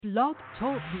Blog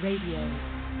Talk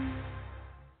Radio.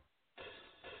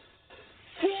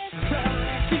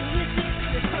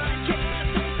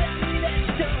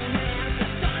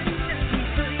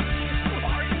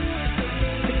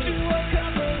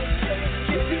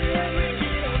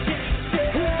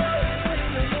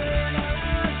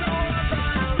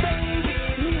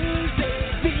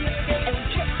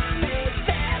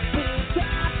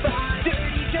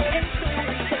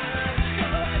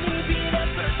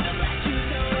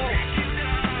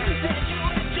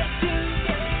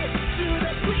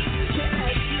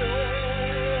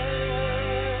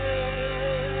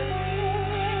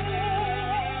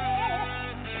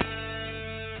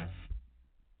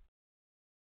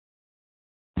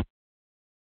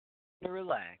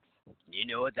 Relax. You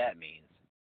know what that means.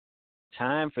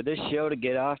 Time for this show to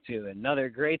get off to another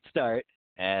great start,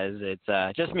 as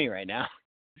it's just me right now.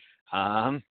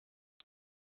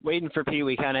 Waiting for Pete.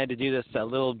 We kind of had to do this a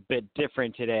little bit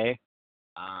different today.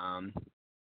 Kind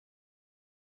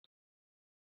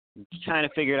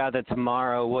of figured out that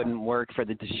tomorrow wouldn't work for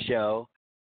the show,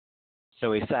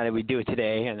 so we decided we'd do it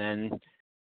today, and then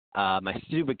my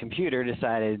stupid computer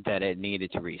decided that it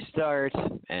needed to restart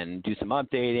and do some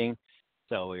updating.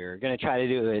 So we were going to try to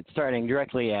do it starting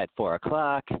directly at 4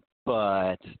 o'clock,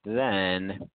 but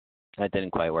then that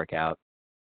didn't quite work out.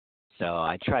 So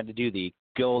I tried to do the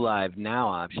Go Live Now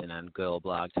option on Go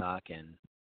Blog Talk, and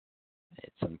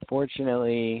it's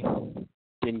unfortunately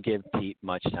didn't give Pete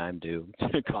much time to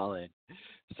call in.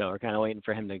 So we're kind of waiting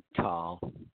for him to call.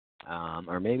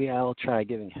 Or maybe I'll try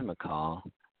giving him a call.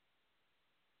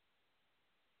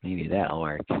 Maybe that'll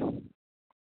work.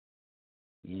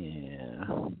 Yeah.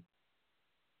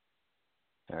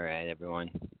 All right,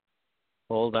 everyone.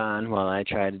 Hold on while I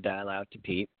try to dial out to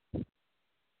Pete.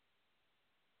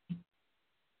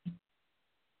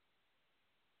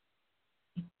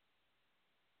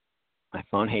 My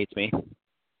phone hates me.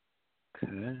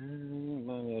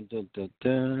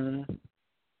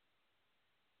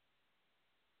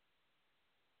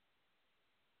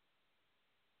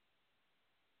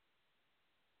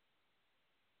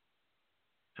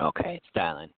 Okay, it's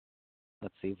dialing.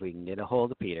 Let's see if we can get a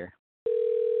hold of Peter.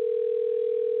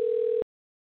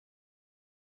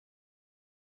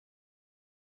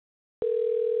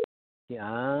 Yeah,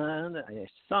 I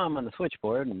saw him on the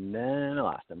switchboard, and then I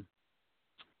lost him.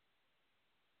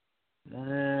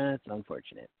 That's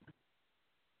unfortunate.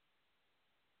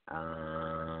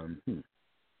 Let's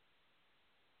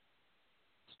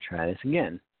try this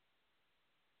again.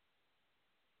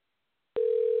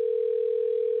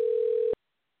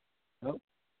 Oh.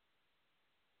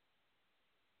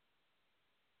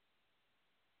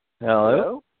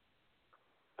 Hello?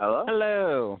 Hello?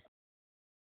 Hello.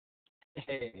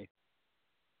 Hey.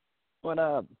 What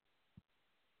up?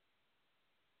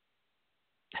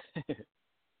 Can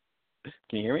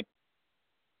you hear me?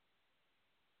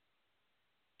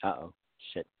 Uh-oh.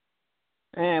 Shit.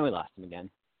 And we lost him again.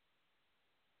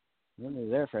 He was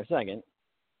there for a second.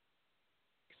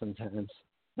 Sometimes.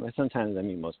 Well, sometimes, I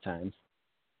mean most times.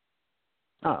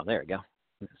 Oh, there we go.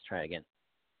 Let's try again.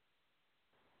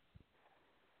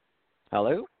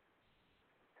 Hello?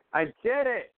 I did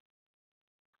it!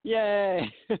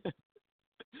 Yay!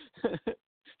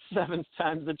 7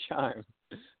 times the charm.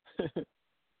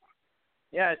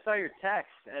 Yeah, I saw your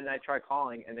text, and I tried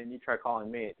calling, and then you tried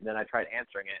calling me, and then I tried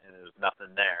answering it, and there was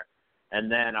nothing there.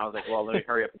 And then I was like, well, let me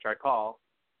hurry up and try call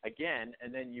again,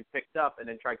 and then you picked up and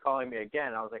then tried calling me again,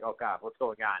 and I was like, oh, God, what's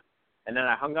going on? And then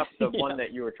I hung up the one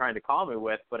that you were trying to call me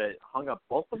with, but it hung up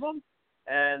both of them,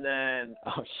 and then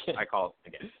I called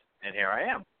again, and here I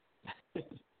am.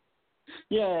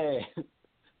 Yay!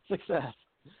 Success.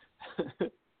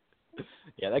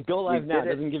 Yeah, that Go Live Now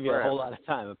doesn't give you a whole lot of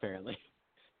time, apparently.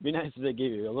 It'd be nice if they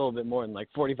gave you a little bit more than like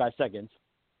 45 seconds.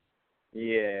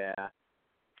 Yeah.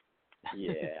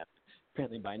 Yeah.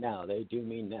 Apparently by now, they do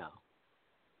mean now.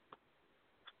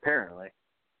 Apparently.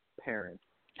 Parents.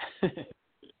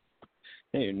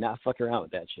 They do not fuck around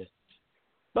with that shit.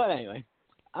 But anyway,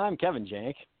 I'm Kevin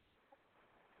Jank.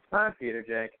 I'm Peter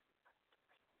Jank.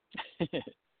 It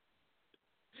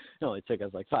only took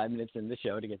us like 5 minutes in the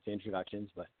show to get to introductions,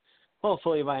 but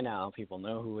hopefully by now people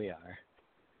know who we are.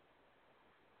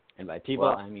 And by people,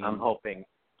 well, I mean... I'm hoping.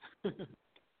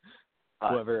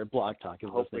 whoever at Blog Talk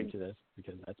is listening to this,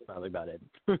 because that's probably about it.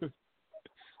 The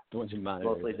ones who monitor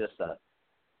mostly just us.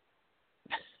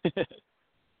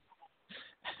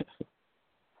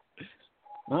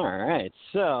 All right,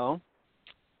 so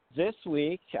this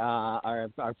week, our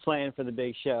plan for the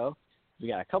big show, we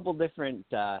got a couple different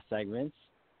segments.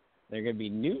 They're going to be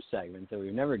new segments that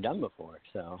we've never done before,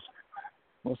 so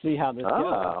we'll see how this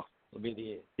goes. It'll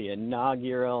be the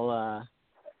inaugural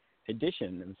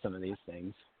edition of some of these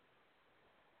things.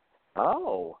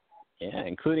 Oh. Yeah,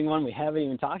 including one we haven't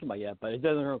even talked about yet, but it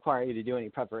doesn't require you to do any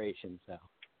preparation, so.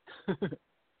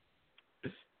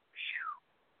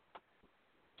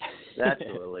 That's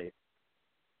a relief.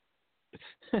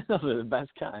 Those are the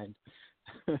best kind.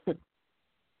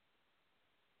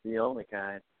 The only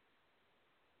kind.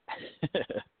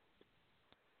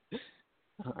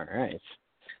 All right.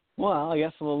 Well, I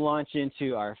guess we'll launch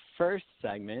into our first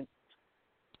segment.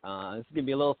 This is going to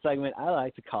be a little segment I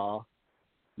like to call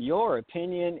Your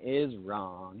Opinion is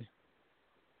Wrong.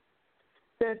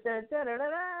 Da, da, da, da, da,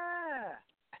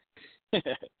 da. I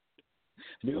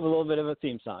do have a little bit of a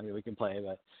theme song that we can play,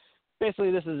 but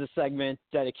basically this is a segment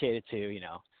dedicated to,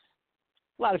 a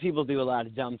lot of people do a lot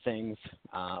of dumb things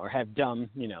or have dumb,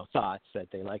 thoughts that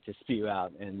they like to spew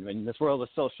out. And in this world of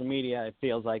social media, it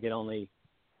feels like it only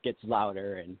gets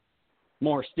louder and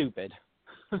more stupid.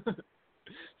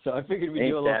 So I figured we'd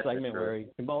do a little segment where we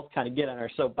can both kind of get on our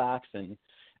soapbox and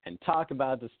talk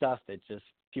about the stuff that just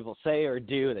people say or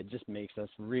do that just makes us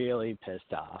really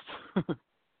pissed off.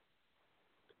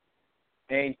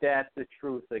 Ain't that the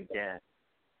truth again?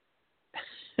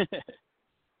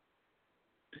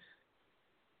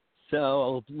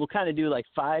 So we'll kind of do like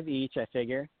 5 each, I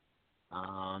figure.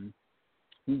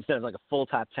 Instead of like a full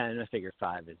top 10, I figure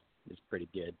 5 is pretty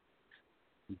good.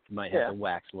 You might have to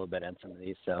wax a little bit on some of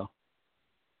these, so.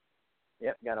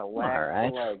 Yep, got to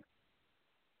wax the legs.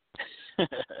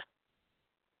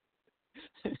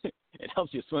 It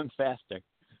helps you swim faster,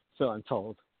 so I'm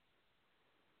told.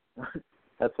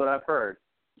 That's what I've heard.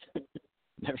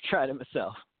 Never tried it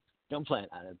myself. Don't plan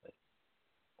on it, but.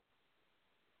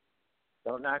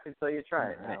 Don't knock until you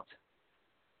try it.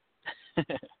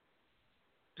 Right.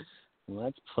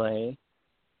 Let's play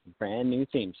a brand new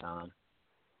theme song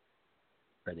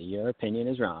for the Your Opinion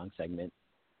is Wrong segment.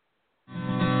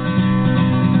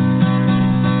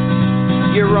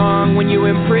 You're wrong when you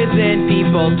imprison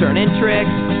people turning tricks,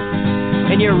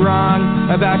 and you're wrong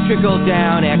about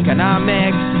trickle-down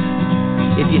economics.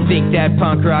 If you think that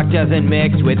punk rock doesn't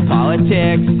mix with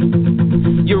politics,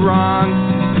 you're wrong.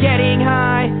 Getting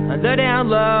high on the down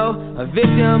low, a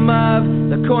victim of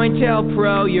the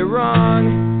COINTELPRO. You're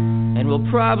wrong, and we'll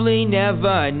probably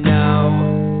never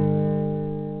know.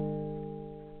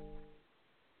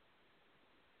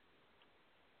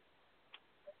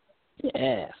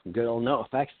 Yeah, some good old no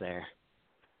effects there.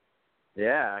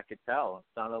 Yeah, I could tell. It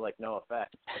sounded like no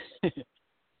effect.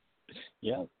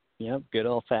 Yep, good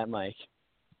old Fat Mike.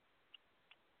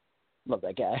 Love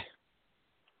that guy.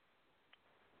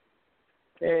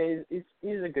 Yeah,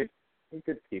 he's a good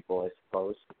people, I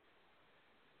suppose.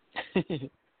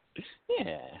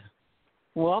 Yeah.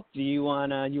 Well, do you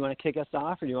wanna kick us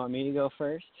off, or do you want me to go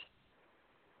first?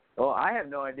 Well, I have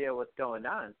no idea what's going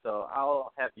on, so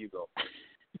I'll have you go.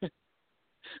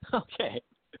 Okay.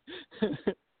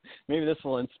 Maybe this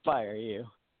will inspire you.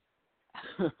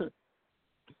 So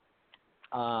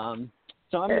I'm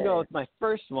going to go with my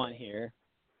first one here.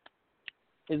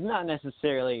 It's not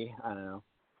necessarily, I don't know,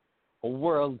 a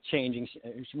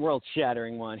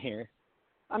world-shattering one here.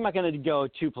 I'm not going to go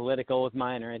too political with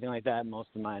mine or anything like that. Most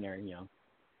of mine are,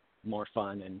 more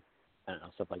fun and, I don't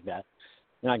know, stuff like that.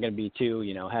 They're not going to be too,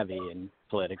 heavy and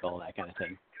political, that kind of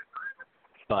thing.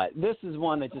 But this is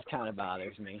one that just kind of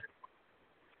bothers me.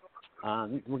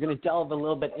 We're going to delve a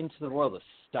little bit into the world of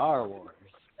Star Wars.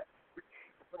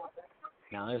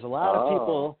 Now, there's a lot of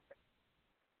people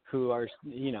who are,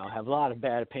 have a lot of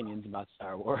bad opinions about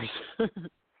Star Wars.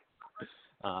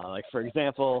 Like, for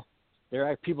example, there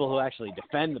are people who actually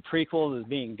defend the prequels as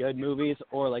being good movies,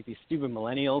 or like these stupid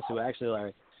millennials who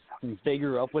actually since they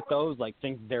grew up with those,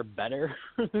 think they're better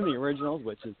than the originals,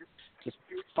 which is just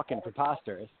fucking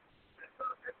preposterous.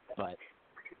 But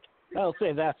I'll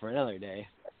save that for another day.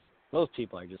 Those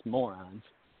people are just morons.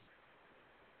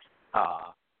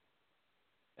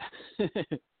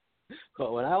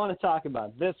 But what I want to talk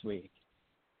about this week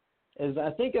is,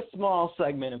 I think, a small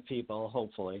segment of people,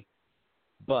 hopefully,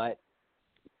 but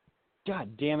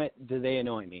God damn it, do they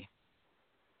annoy me,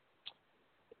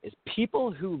 is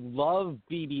people who love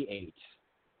BB-8.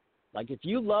 Like, if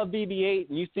you love BB-8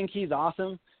 and you think he's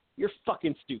awesome, you're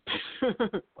fucking stupid.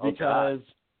 Because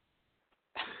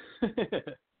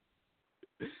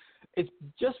it's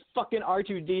just fucking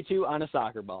R2-D2 on a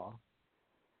soccer ball.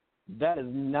 That is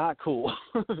not cool.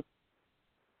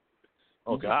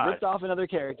 Oh, God. Ripped off another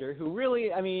character who really,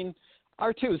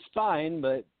 R2 is fine,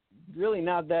 but really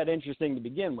not that interesting to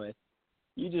begin with.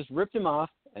 You just ripped him off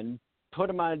and put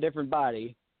him on a different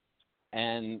body,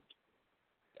 and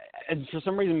for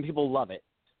some reason people love it.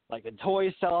 Like, the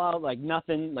toys sell out like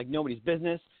nothing, like nobody's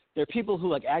business. there are people who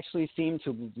like actually seem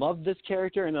to love this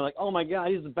character, and they're like, oh my god,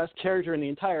 he's the best character in the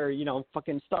entire,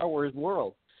 fucking Star Wars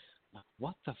world.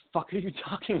 What the fuck are you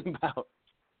talking about?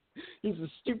 He's a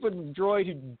stupid droid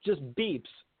who just beeps.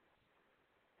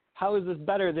 How is this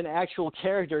better than actual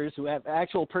characters who have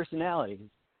actual personalities?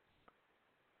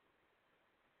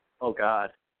 Oh,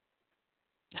 God.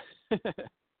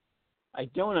 I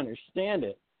don't understand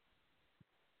it.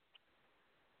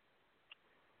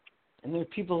 And there are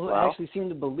people who actually seem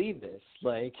to believe this.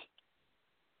 Like,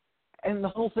 and the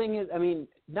whole thing is, I mean,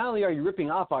 not only are you ripping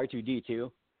off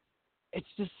R2-D2, it's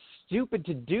just stupid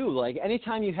to do. Like,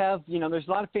 anytime you have, there's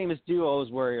a lot of famous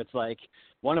duos where it's like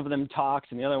one of them talks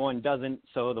and the other one doesn't,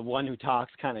 so the one who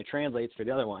talks kind of translates for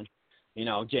the other one.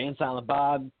 Jay and Silent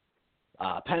Bob,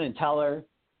 Penn and Teller.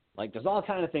 Like, there's all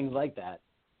kind of things like that.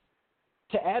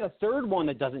 To add a third one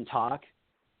that doesn't talk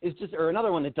is just, or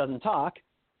another one that doesn't talk,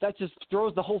 that just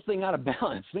throws the whole thing out of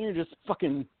balance. Then you're just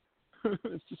fucking,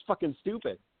 it's just fucking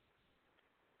stupid.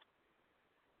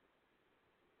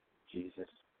 Jesus.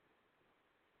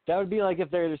 That would be like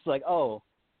if they're just like, oh,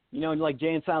 like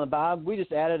Jay and Silent Bob, we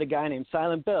just added a guy named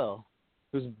Silent Bill,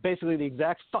 who's basically the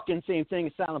exact fucking same thing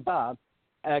as Silent Bob,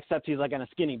 except he's like on a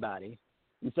skinny body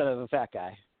instead of a fat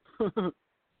guy.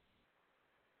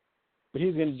 But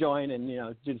he's going to join and,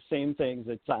 do the same things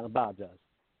that Silent Bob does.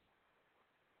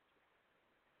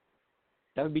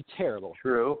 That would be terrible.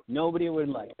 True. Nobody would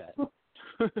like that.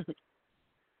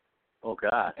 Oh,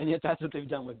 God. And yet that's what they've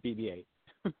done with BB-8.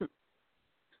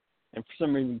 And for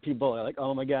some reason people are like,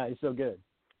 oh, my God, he's so good.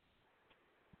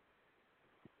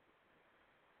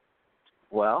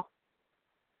 Well,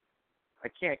 I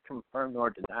can't confirm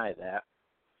nor deny that.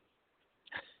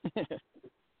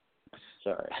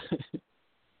 Sorry.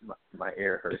 My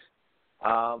ear hurts.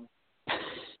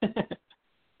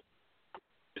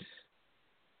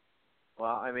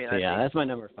 Well, I mean, that's my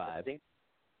number 5. I think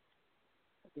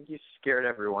you scared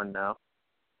everyone now.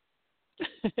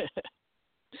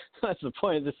 That's the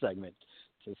point of this segment,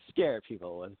 to scare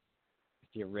people with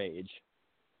your rage.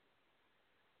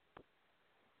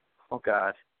 Oh,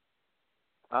 God.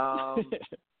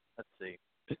 Let's see.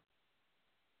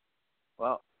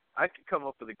 Well, I could come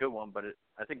up with a good one, but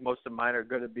I think most of mine are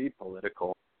going to be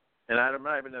political. And I'm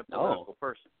not even a political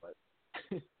person, but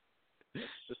it's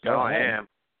just how I am.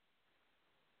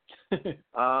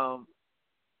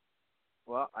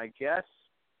 Well, I guess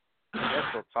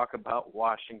we'll talk about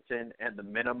Washington and the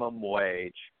minimum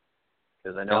wage,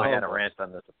 because I know I had a rant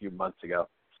on this a few months ago.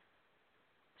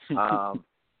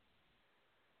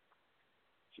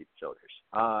 Cheap jokers.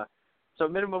 So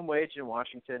minimum wage in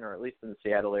Washington, or at least in the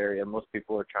Seattle area, most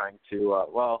people are trying to,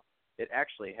 it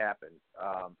actually happened,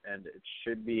 and it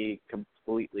should be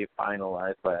completely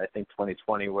finalized by, I think,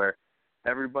 2020, where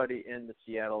everybody in the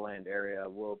Seattle land area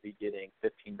will be getting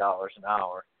 $15 an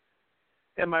hour.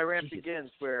 And my rant begins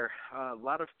where a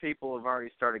lot of people have already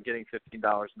started getting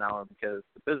 $15 an hour because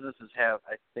the businesses have,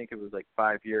 I think it was like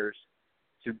 5 years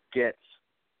to get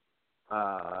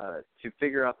to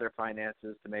figure out their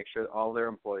finances to make sure that all their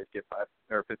employees get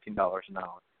 $15 an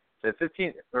hour.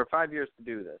 So 5 years to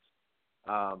do this.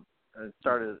 And it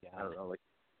started, I don't know, like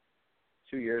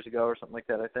 2 years ago or something like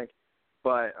that, I think.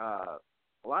 But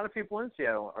a lot of people in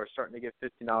Seattle are starting to get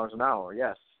 $15 an hour.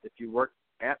 Yes, if you work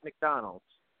at McDonald's,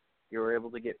 you're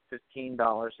able to get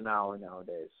 $15 an hour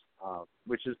nowadays,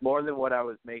 which is more than what I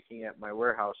was making at my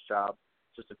warehouse job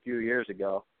just a few years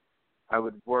ago. I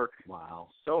would work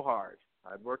so hard.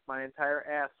 I'd work my entire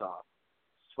ass off,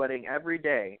 sweating every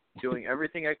day, doing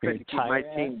everything I could to keep my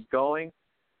team going.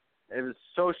 It was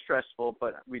so stressful,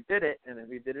 but we did it, and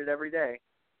we did it every day.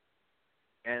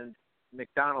 And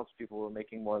McDonald's people were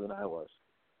making more than I was.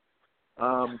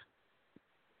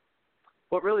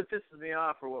 What really pisses me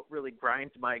off, or what really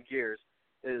grinds my gears,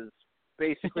 is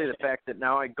basically the fact that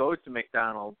now I go to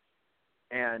McDonald's,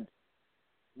 and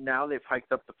now they've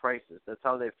hiked up the prices. That's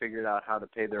how they figured out how to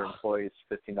pay their employees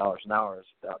 $15 an hour.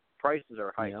 The prices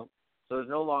are hiked. Yep. So there's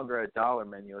no longer a dollar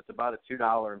menu. It's about a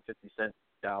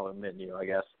 $2.50 menu, I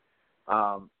guess.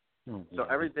 So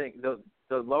everything, the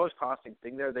lowest costing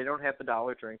thing there, they don't have the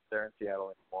dollar drinks there in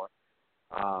Seattle anymore.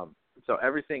 So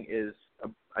everything is,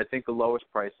 I think the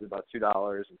lowest price is about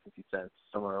 $2.50,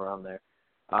 somewhere around there.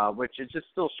 Which it just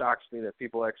still shocks me that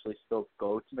people actually still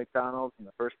go to McDonald's in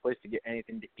the first place to get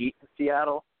anything to eat in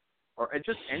Seattle, or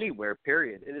just anywhere,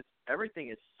 period. Everything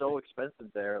is so expensive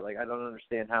there. Like, I don't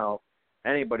understand how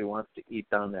anybody wants to eat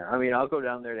down there. I mean, I'll go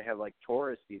down there to have, like,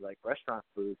 touristy, like, restaurant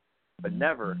food, but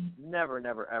never,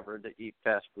 ever to eat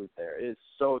fast food there. It is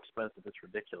so expensive, it's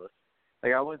ridiculous.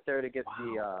 Like, I went there to get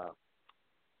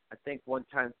I think one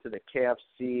time to the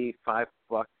KFC $5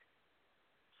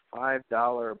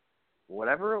 $5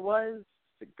 whatever it was,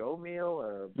 the go meal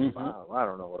or I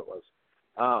don't know what it was.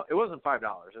 It wasn't $5.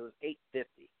 It was $8.50.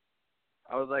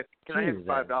 I was like, can I have a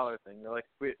 $5 thing? They're like,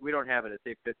 we don't have it.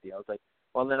 It's $8.50. I was like,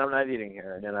 well, then I'm not eating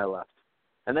here. And then I left.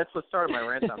 And that's what started my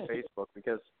rant on Facebook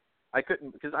because I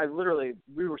couldn't, because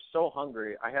we were so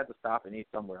hungry. I had to stop and eat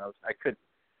somewhere.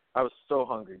 I was so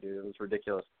hungry, dude. It was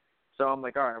ridiculous. So I'm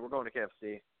like, all right, we're going to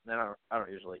KFC. And then I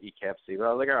don't usually eat KFC, but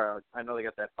I was like, all right, I know they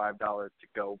got that $5 to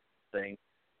go thing.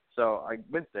 So I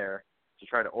went there to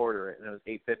try to order it, and it was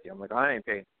 $8.50. I'm like, I ain't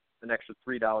paying an extra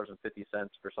 $3.50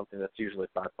 for something that's usually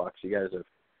 $5. You guys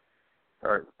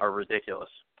are ridiculous.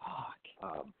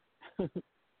 Fuck.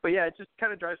 But yeah, it just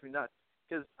kind of drives me nuts.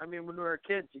 Because, I mean, when we were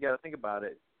kids, you got to think about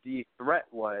it. The threat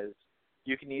was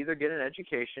you can either get an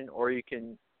education or you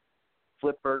can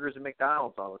flip burgers at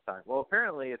McDonald's all the time. Well,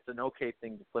 apparently it's an okay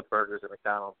thing to flip burgers at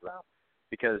McDonald's now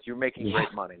because you're making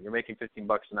great money. You're making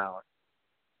 $15 an hour.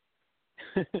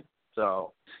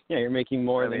 So yeah, you're making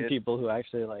more than people who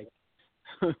actually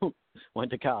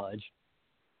went to college.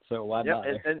 So why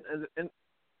bother? And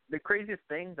the craziest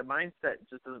thing, the mindset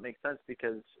just doesn't make sense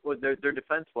because their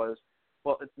defense was,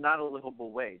 well, it's not a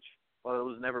livable wage. Well, it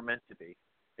was never meant to be.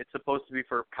 It's supposed to be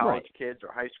for college kids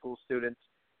or high school students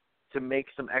to make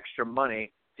some extra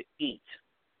money to eat,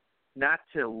 not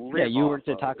to live. Yeah, you worked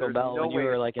at Taco Bell when you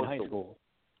were in high school.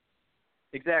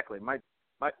 Exactly.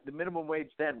 The minimum wage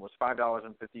then was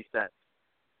 $5.50.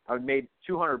 I made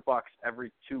 $200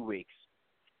 every 2 weeks.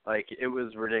 It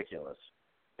was ridiculous.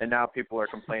 And now people are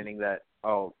complaining that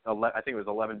I think it was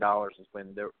 $11 is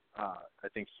when there. I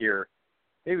think here,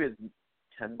 maybe it's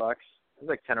 $10. It was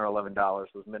like $10 or $11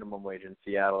 was minimum wage in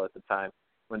Seattle at the time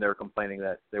when they were complaining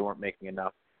that they weren't making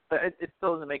enough. But it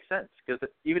still doesn't make sense because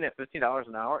even at $15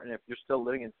 an hour, and if you're still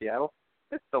living in Seattle,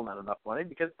 it's still not enough money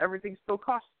because everything still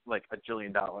costs like $1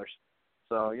 jillion.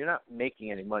 So you're not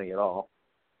making any money at all.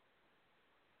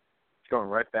 It's going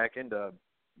right back into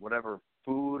whatever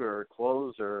food or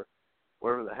clothes or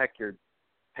whatever the heck you're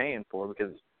paying for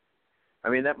because, I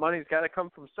mean, that money's got to come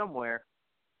from somewhere.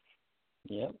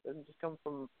 Yep. It doesn't just come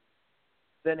from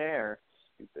thin air.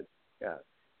 Stupid. Yeah.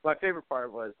 My favorite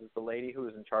part is the lady who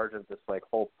was in charge of this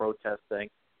whole protest thing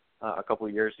a couple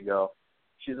of years ago.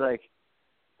 She's like,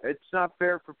 it's not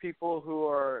fair for people who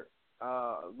are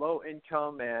low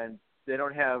income and they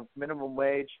don't have minimum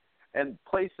wage, and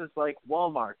places like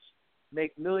Walmart's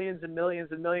make millions and millions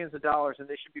and millions of dollars, and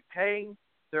they should be paying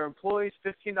their employees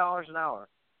 $15 an hour.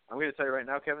 I'm going to tell you right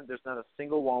now, Kevin, there's not a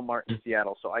single Walmart in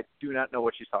Seattle, so I do not know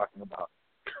what she's talking about.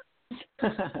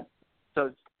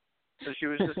 So she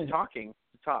was just talking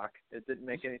to talk. It didn't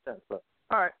make any sense. But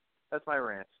all right, that's my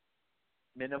rant.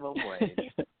 Minimum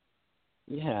wage.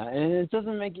 Yeah, and it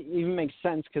doesn't even make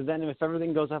sense because then if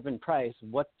everything goes up in price,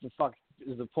 what the fuck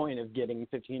is the point of getting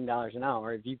 $15 an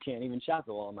hour if you can't even shop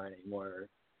at Walmart anymore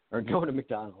or go to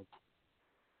McDonald's?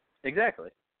 Exactly.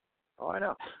 Oh, I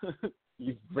know.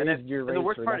 You've raised your rates. And the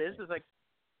worst for part nothing.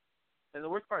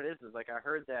 is I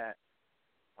heard that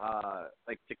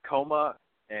Tacoma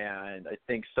and I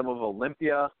think some of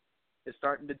Olympia is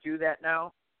starting to do that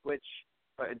now, which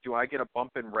do I get a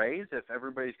bump in raise if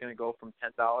everybody's going to go from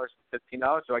 $10 to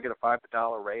 $15? Do I get a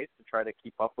 $5 raise to try to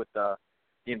keep up with the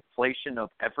inflation of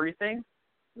everything?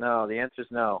 No, the answer is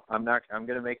no. I'm not. I'm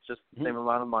going to make just the same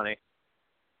amount of money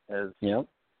as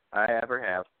I ever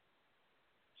have.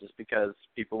 Just because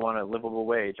people want a livable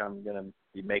wage, I'm going to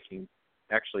be making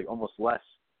actually almost less.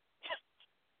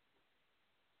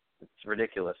 It's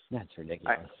ridiculous. That's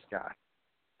ridiculous.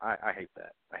 I hate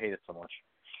that. I hate it so much.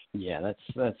 Yeah, that's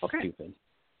stupid.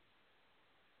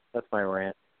 That's my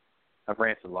rant. I've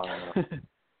ranted long enough.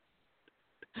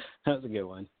 That was a good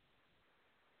one.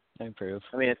 I approve.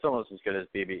 I mean, it's almost as good as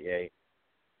BB-8.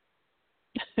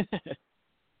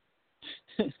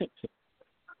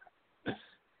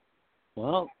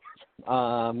 Well,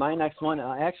 my next one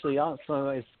actually also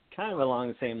is kind of along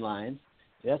the same lines.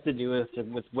 It has to do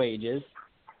with wages.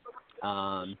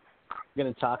 I'm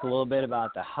going to talk a little bit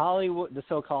about the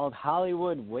so-called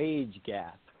Hollywood wage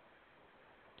gap.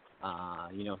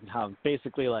 How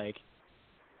basically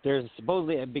there's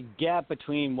supposedly a big gap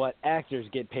between what actors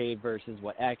get paid versus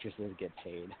what actresses get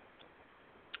paid.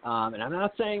 And I'm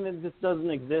not saying that this doesn't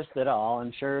exist at all.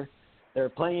 I'm sure there are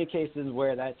plenty of cases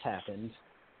where that's happened.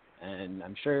 And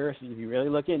I'm sure if you really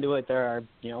look into it, there are,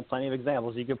 plenty of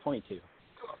examples you could point to.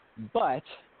 But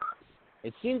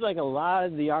it seems like a lot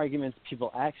of the arguments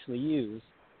people actually use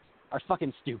are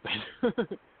fucking stupid.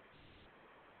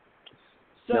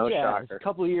 Such as a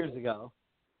couple of years ago,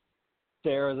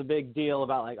 there was a big deal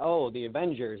about the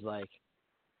Avengers,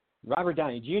 Robert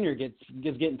Downey Jr.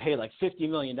 is getting paid $50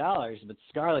 million, but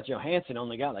Scarlett Johansson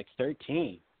only got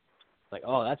 $13. like,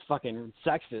 oh, that's fucking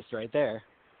sexist right there.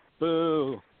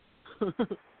 Boo.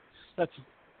 That's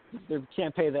they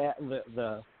can't pay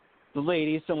the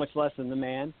ladies so much less than the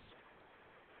man.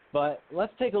 But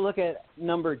let's take a look at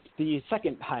the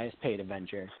second highest paid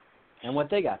Avenger and what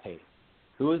they got paid.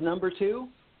 Who was number 2?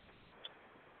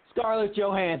 Scarlett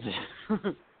Johansson.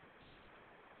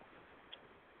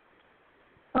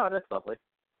 Oh, that's lovely.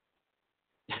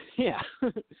 Yeah.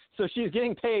 So she's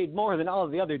getting paid more than all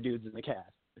of the other dudes in the cast.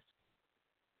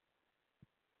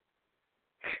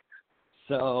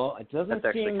 So it doesn't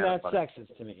seem that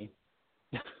sexist to me.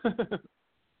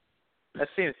 That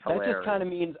seems hilarious. That just kind of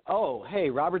means, oh, hey,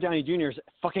 Robert Downey Jr. is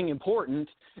fucking important,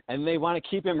 and they want to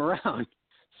keep him around,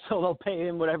 so they'll pay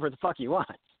him whatever the fuck he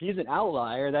wants. He's an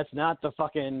outlier. That's not the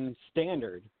fucking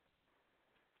standard.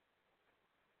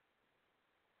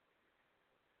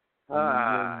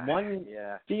 One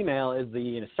female is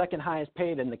the second highest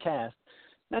paid in the cast.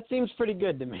 That seems pretty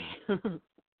good to me.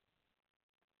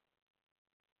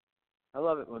 I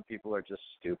love it when people are just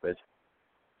stupid.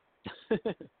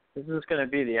 This is going to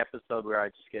be the episode where I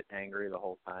just get angry the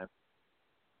whole time.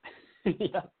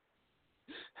 Yeah.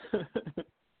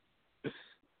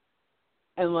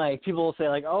 And, like, people will say,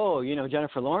 like, oh, you know,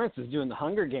 Jennifer Lawrence is doing the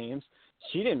Hunger Games.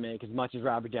 She didn't make as much as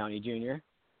Robert Downey Jr.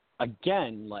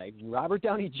 Again, like, Robert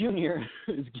Downey Jr.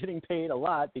 is getting paid a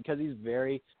lot because he's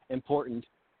very important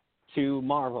to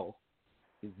Marvel.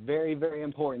 He's very, very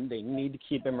important. They need to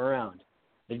keep him around.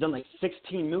 They've done, like,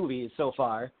 16 movies so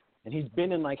far, and he's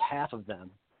been in, like, half of them.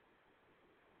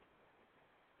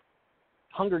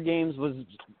 Hunger Games was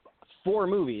 4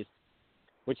 movies,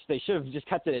 which they should have just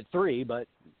kept it at 3, but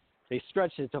they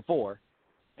stretched it to 4.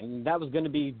 And that was going to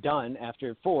be done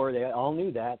after 4. They all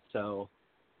knew that, so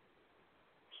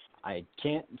I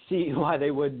can't see why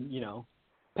they would, you know,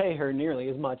 pay her nearly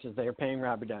as much as they're paying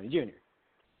Robert Downey Jr.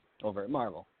 over at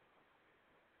Marvel.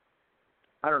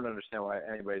 I don't understand why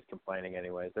anybody's complaining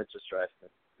anyways. That just drives me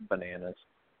bananas.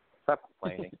 Stop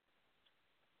complaining.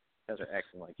 You guys are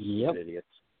acting like idiots.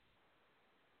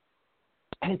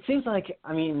 And it seems like,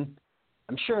 I mean,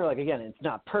 I'm sure, like, again, it's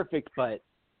not perfect, but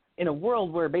in a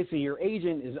world where basically your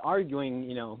agent is arguing,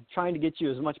 you know, trying to get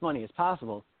you as much money as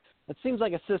possible, it seems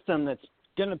like a system that's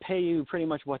going to pay you pretty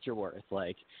much what you're worth.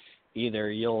 Like,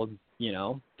 either you'll, you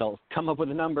know, they'll come up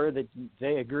with a number that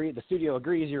the studio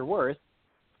agrees you're worth,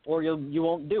 or you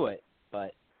won't do it.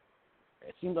 But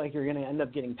it seems like you're going to end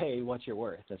up getting paid what you're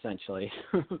worth, essentially.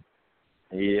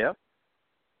 Yep.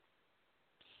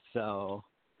 So,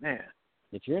 man,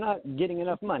 if you're not getting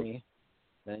enough money,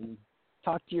 then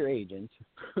talk to your agent.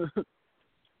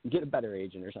 Get a better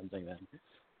agent or something then.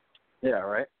 Yeah,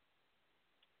 right.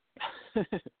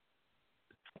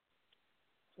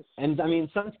 And, I mean,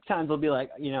 sometimes they'll be like,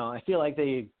 you know, I feel like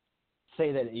they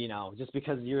say that, you know, just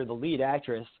because you're the lead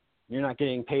actress, you're not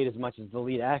getting paid as much as the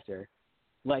lead actor.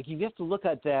 Like, you have to look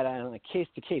at that on a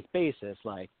case-to-case basis.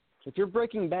 Like, if you're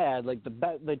Breaking Bad, like,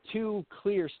 the 2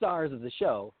 clear stars of the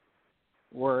show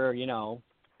were, you know,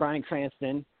 Bryan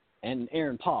Cranston and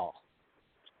Aaron Paul.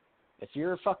 If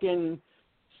you're fucking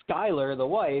Skylar, the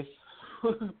wife,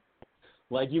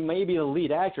 like, you may be the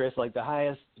lead actress, like, the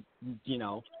highest, you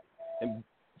know, and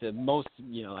the most,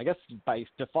 you know, I guess by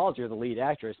default you're the lead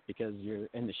actress because you're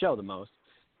in the show the most,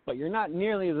 but you're not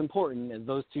nearly as important as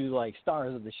those 2, like,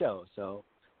 stars of the show. So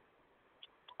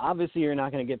obviously you're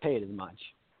not going to get paid as much.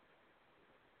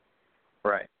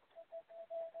 Right.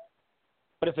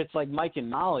 But if it's like Mike and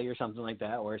Molly or something like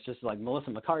that, where it's just like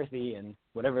Melissa McCarthy and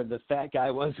whatever the fat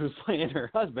guy was who was playing her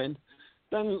husband,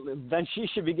 then she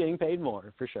should be getting paid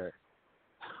more for sure.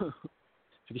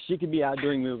 Because she could be out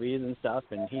doing movies and stuff,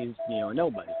 and he's, you know,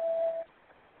 nobody.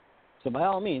 So by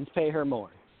all means, pay her more.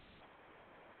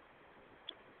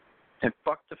 And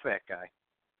fuck the fat guy.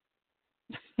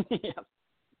 Yeah.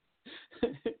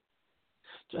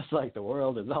 Just like the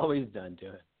world has always done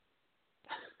to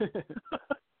it.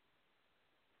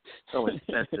 So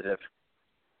insensitive.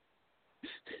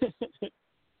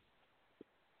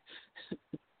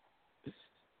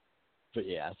 But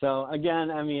yeah, so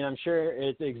again, I mean, I'm sure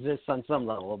it exists on some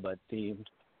level, but a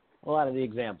lot of the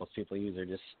examples people use are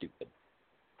just stupid.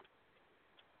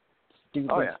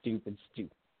 Stupid.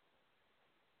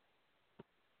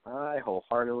 I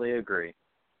wholeheartily agree.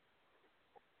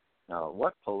 Now,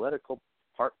 what political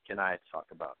part can I talk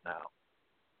about now?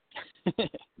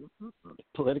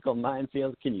 Political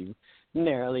minefield can you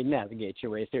narrowly navigate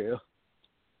your way through?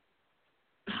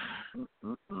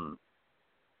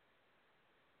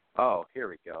 Oh, here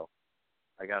we go.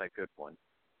 I got a good one.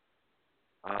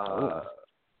 How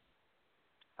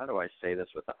do I say this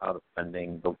without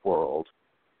offending the world?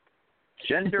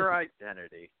 Gender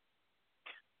identity.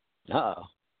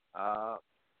 Uh-oh.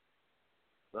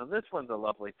 So this one's a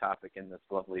lovely topic in this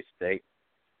lovely state.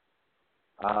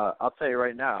 I'll tell you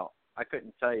right now, I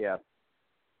couldn't tell you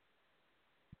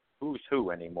who's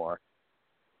who anymore.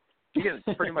 You can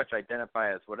pretty much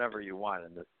identify as whatever you want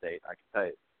in this state. I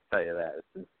can tell you that. It's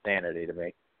insanity to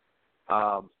me.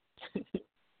 I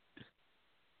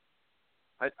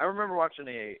remember watching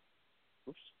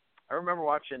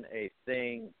a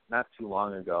thing not too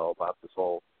long ago about this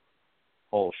whole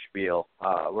spiel,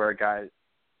 where a guy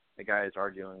is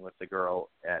arguing with the girl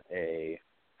at I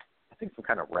think some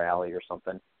kind of rally or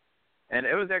something, and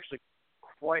it was actually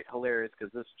quite hilarious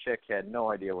because this chick had no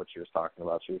idea what she was talking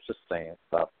about. She was just saying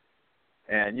stuff,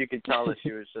 and you could tell that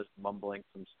she was just mumbling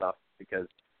some stuff because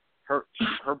her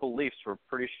beliefs were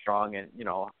pretty strong in,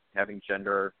 having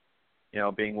gender,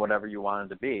 being whatever you wanted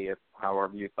to be,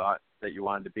 however you thought that you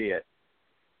wanted to be it.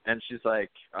 And she's like,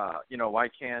 why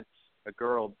can't a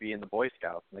girl be in the Boy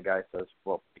Scouts? And the guy says,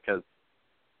 well, because,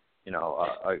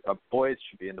 a boys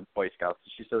should be in the Boy Scouts.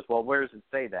 And she says, well, where does it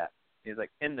say that? And he's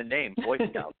like, in the name, Boy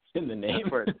Scouts. In the name.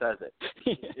 That's where it says it.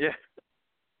 Yeah.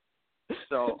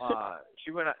 So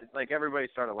she went, everybody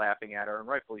started laughing at her, and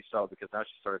rightfully so, because now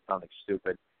she started sounding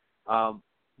stupid.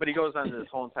 But he goes on to this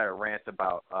whole entire rant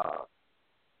about, how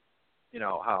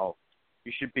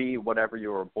you should be whatever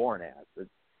you were born as.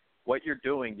 What you're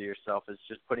doing to yourself is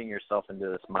just putting yourself into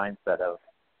this mindset of,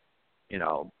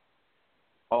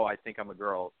 I think I'm a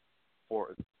girl,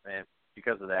 and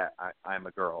because of that, I'm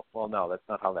a girl. Well, no, that's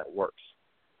not how that works.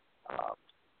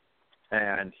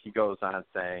 And he goes on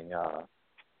saying, I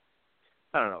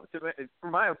don't know.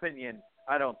 From my opinion,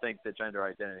 I don't think that gender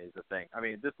identity is a thing. I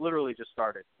mean, this literally just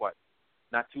started,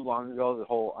 not too long ago, the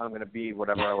whole I'm going to be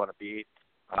whatever I want to be.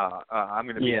 I'm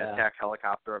going to be an attack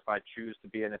helicopter if I choose to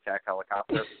be an attack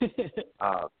helicopter.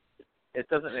 It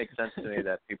doesn't make sense to me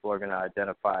that people are going to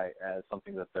identify as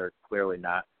something that they're clearly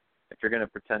not. If you're going to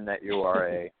pretend that you are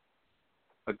a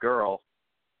girl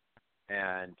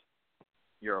and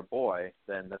you're a boy,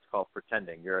 then that's called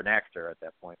pretending. You're an actor at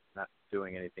that point, not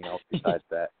doing anything else besides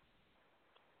that.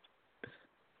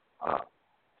 I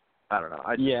don't know.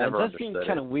 I just never understood it. It does seem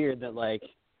kind of weird that like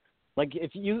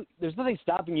if there's nothing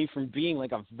stopping you from being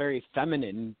like a very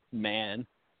feminine man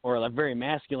or a very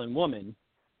masculine woman.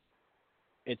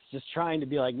 It's just trying to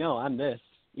be like, no, I'm this,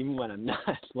 even when I'm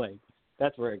not. Like,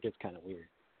 that's where it gets kind of weird.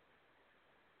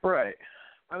 Right.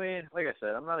 I mean, like I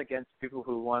said, I'm not against people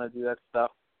who want to do that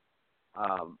stuff.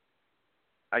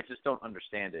 I just don't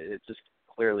understand it. It just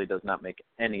clearly does not make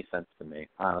any sense to me,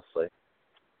 honestly.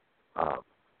 I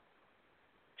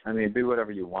mean, be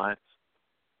whatever you want,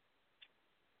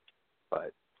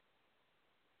 but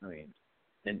I mean,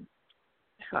 and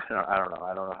I don't know.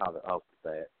 I don't know how else to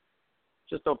say it.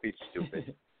 Just don't be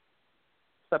stupid.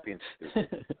 Stop being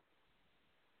stupid.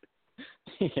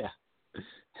 Yeah.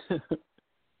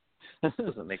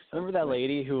 Doesn't make sense. Remember that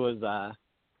lady who was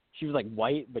she was like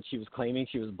white, but she was claiming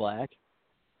she was black?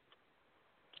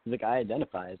 She's like, I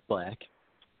identify as black.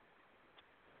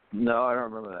 No, I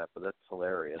don't remember that, but that's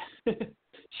hilarious.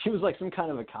 She was like some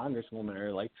kind of a congresswoman,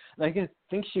 or like I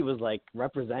think she was like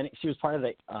representing. She was part of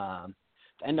the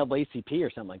NAACP or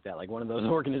something like that, like one of those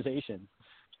organizations.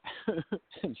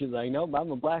 And she's like, nope,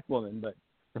 I'm a black woman, but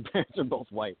her parents are both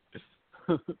white.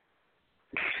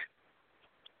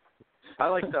 I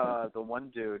like the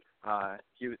one dude. I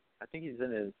think he's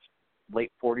in his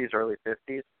late 40s, early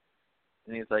 50s,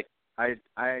 and he's like, I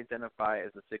identify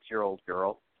as a 6-year-old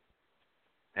girl,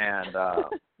 and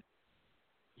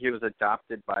he was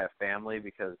adopted by a family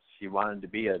because he wanted to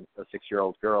be a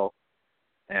 6-year-old girl,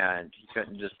 and he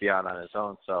couldn't just be out on his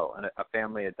own. So a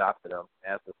family adopted him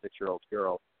as a 6-year-old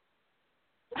girl.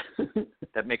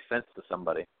 That makes sense to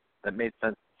somebody. That made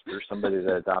sense for somebody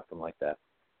to adopt him like that.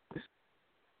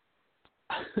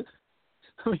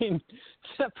 I mean,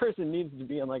 that person needs to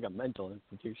be in like a mental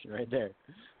institution right there.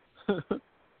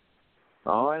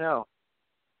 Oh, I know.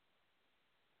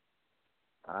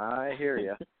 I hear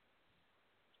you.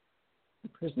 The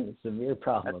person with severe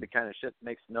problem. That's the kind of shit that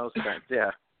makes no sense.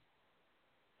 Yeah.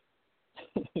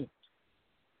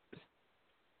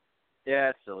 Yeah,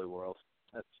 it's a silly world.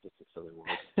 That's just a silly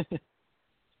world.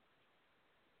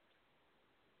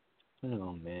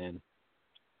 Oh, man.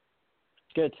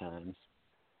 Good times.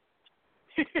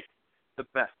 The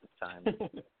best of times.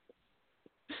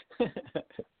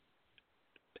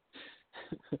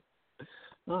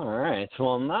 All right.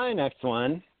 Well, my next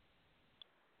one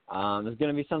is going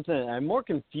to be something I'm more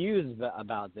confused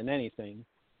about than anything.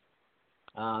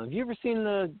 Have you ever seen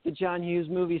the John Hughes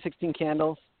movie, 16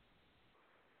 Candles?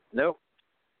 Nope.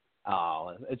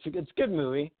 Oh, it's a good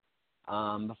movie.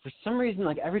 But for some reason,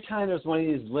 like every time there's one of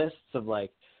these lists of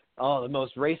like, oh, the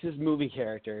most racist movie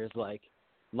characters, like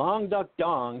Long Duck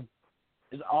Dong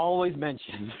is always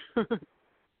mentioned.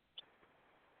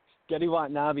 Getty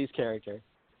Watanabe's character.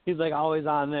 He's like always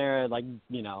on there, like,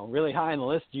 you know, really high on the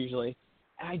list usually.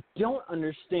 And I don't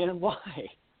understand why. I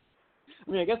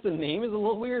mean, I guess the name is a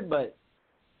little weird, but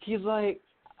he's like,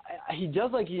 he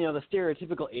does like, you know, the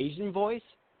stereotypical Asian voice,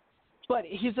 but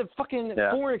he's a fucking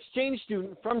foreign exchange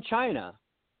student from China.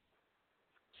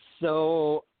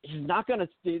 So he's not going to,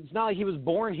 it's not like he was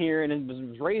born here and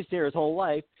was raised here his whole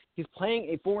life. He's playing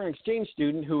a foreign exchange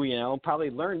student who, you know, probably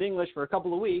learned English for a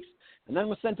couple of weeks and then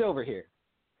was sent over here.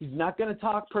 He's not going to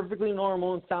talk perfectly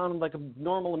normal and sound like a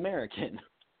normal American.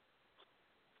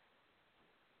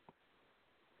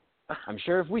 I'm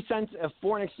sure if we sent a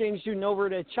foreign exchange student over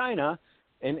to China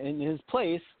in his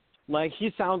place, like,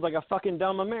 he sounds like a fucking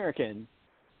dumb American.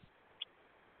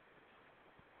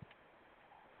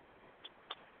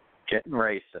 Getting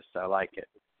racist. I like it.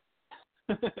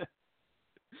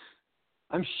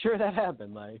 I'm sure that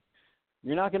happened. Like,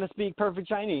 you're not going to speak perfect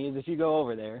Chinese if you go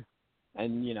over there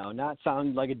and, you know, not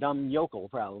sound like a dumb yokel,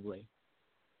 probably.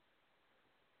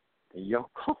 A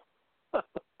yokel?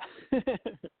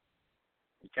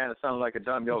 You kind of sound like a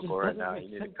dumb yokel right now. You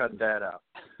need to cut that out.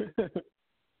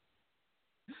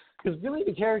 Because really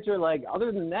the character, like,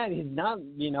 other than that, he's not,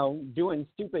 you know, doing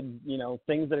stupid, you know,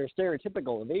 things that are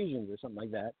stereotypical of Asians or something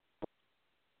like that.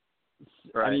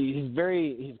 Right. I mean,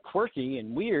 he's quirky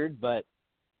and weird, but,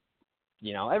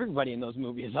 you know, everybody in those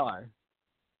movies are.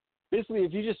 Basically,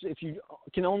 if you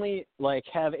can only, like,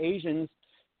 have Asians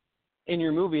in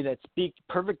your movie that speak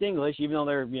perfect English, even though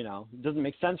they're, you know, doesn't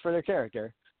make sense for their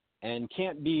character, and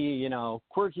can't be, you know,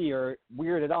 quirky or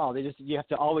weird at all. You have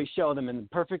to always show them in the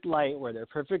perfect light where they're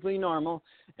perfectly normal,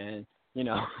 and, you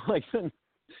know, like, then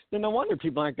no wonder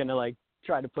people aren't going to, like,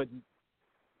 try to put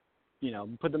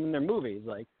them in their movies,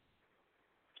 like.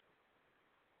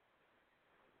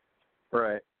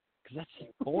 Right. Because that's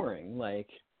just boring, like.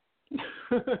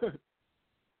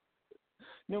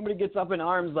 Nobody gets up in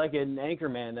arms like an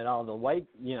Anchorman that all the white,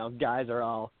 you know, guys are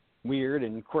all weird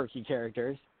and quirky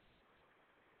characters.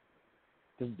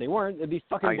 Because if they weren't, it'd be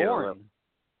fucking boring.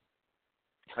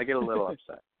 I get a little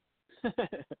upset. I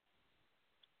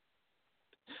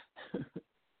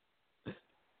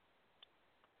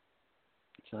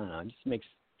don't know.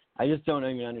 I just don't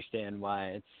even understand why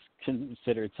it's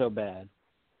considered so bad.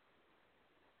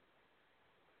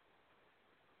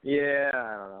 Yeah,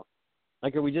 I don't know.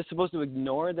 Like, are we just supposed to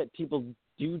ignore that people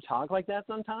do talk like that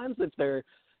sometimes if they're,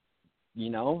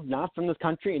 you know, not from this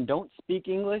country and don't speak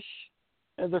English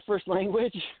as their first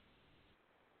language?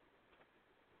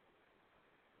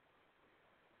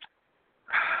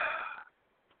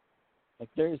 Like,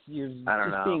 you're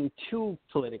just being too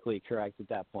politically correct at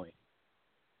that point.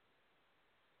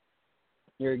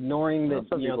 You're ignoring that,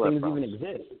 you know, things even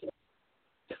exist.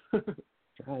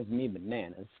 Drives me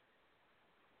bananas.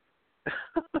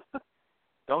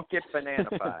 Don't get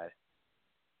banana-fied.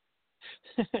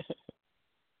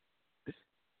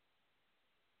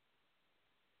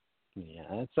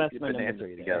 Yeah, that's my number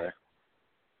 3 together.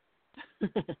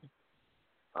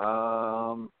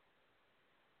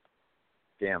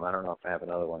 Damn, I don't know if I have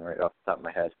another one right off the top of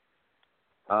my head.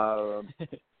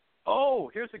 Oh,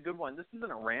 here's a good one. This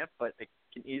isn't a rant, but it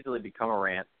can easily become a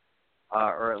rant,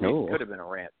 or at least could have been a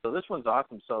rant. So this one's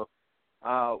awesome. So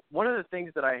one of the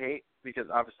things that I hate, because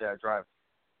obviously I drive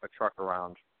a truck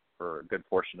around for a good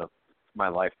portion of my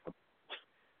life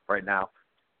right now.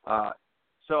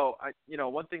 So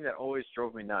one thing that always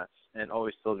drove me nuts and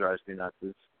always still drives me nuts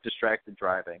is distracted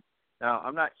driving. Now,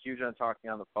 I'm not huge on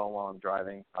talking on the phone while I'm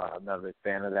driving. I'm not a big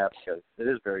fan of that because it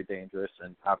is very dangerous,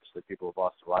 and obviously people have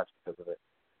lost their lives because of it.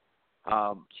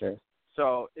 Sure.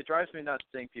 So it drives me nuts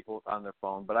seeing people on their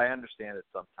phone, but I understand it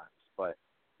sometimes. But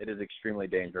it is extremely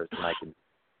dangerous, and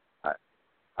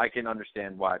I can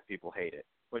understand why people hate it.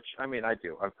 Which, I mean, I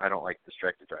do. I don't like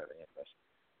distracted driving anyways.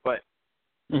 But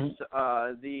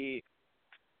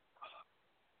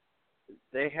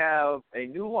they have a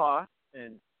new law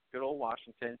in good old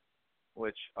Washington,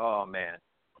 which, oh man,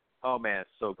 it's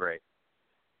so great.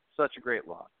 Such a great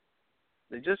law.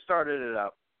 They just started it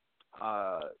up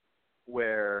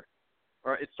or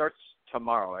it starts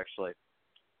tomorrow, actually.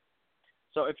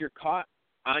 So if you're caught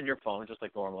on your phone, just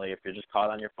like normally, if you're just caught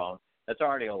on your phone, that's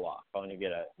already a law. Phone, you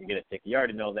get a ticket. You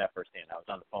already know that firsthand. I was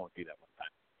on the phone with you that one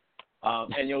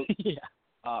time. And you'll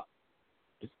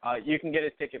you can get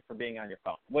a ticket for being on your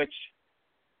phone, which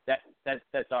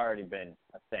that's already been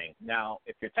a thing. Now,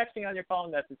 if you're texting on your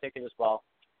phone, that's a ticket as well.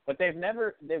 But they've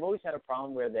always had a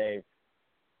problem where they've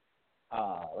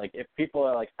like if people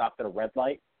are like stopped at a red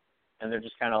light and they're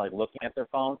just kind of like looking at their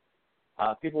phone,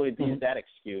 people would use that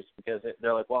excuse because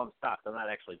they're like, well, I'm stopped. I'm not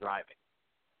actually driving.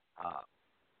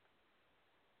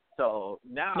 So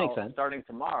now, starting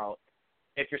tomorrow,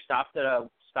 if you're stopped at a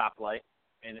stoplight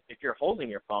and if you're holding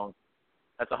your phone,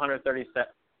 that's a $136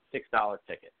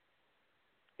 ticket.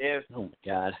 Oh my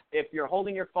God! If you're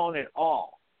holding your phone at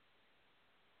all,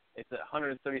 it's a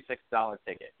 $136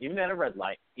 ticket. Even at a red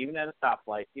light, even at a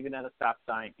stoplight, even at a stop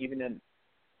sign, even in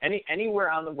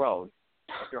anywhere on the road,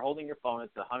 if you're holding your phone,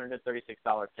 it's a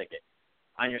 $136 ticket.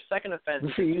 On your second offense,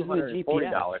 it's a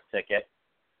 $240 ticket.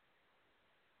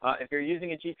 If you're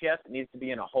using a GPS, it needs to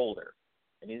be in a holder.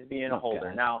 It needs to be in a holder.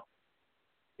 God. Now,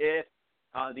 if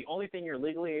the only thing you're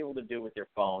legally able to do with your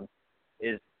phone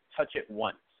is touch it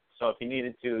once. So if you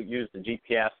needed to use the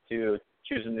GPS to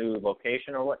choose a new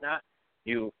location or whatnot,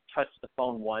 you touch the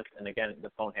phone once, and again, the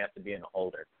phone has to be in a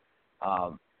holder.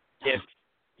 If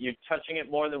you're touching it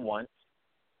more than once,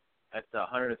 that's a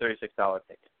 $136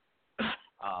 ticket.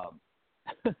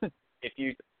 If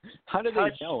you how do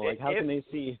they know? Like, how can they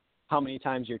see how many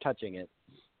times you're touching it?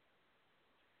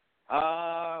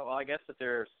 Well, I guess if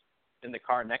they're in the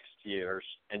car next to you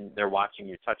and they're watching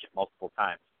you touch it multiple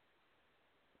times.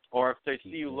 Or if they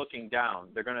see you looking down,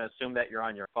 they're going to assume that you're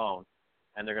on your phone,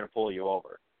 and they're going to pull you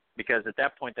over. Because at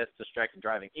that point, that's distracted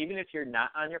driving. Even if you're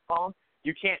not on your phone,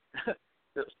 you can't.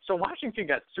 So Washington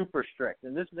got super strict,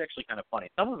 and this is actually kind of funny.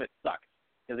 Some of it sucks.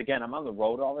 Because, again, I'm on the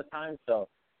road all the time, so,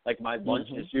 like, my lunch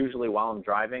is usually while I'm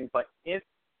driving. But if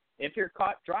you're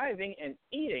caught driving and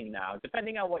eating now,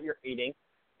 depending on what you're eating,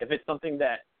 if it's something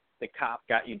that the cop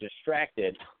got you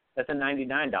distracted, that's a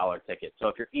 $99 ticket. So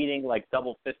if you're eating, like,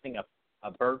 double fisting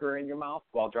a burger in your mouth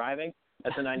while driving,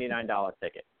 that's a $99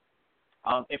 ticket.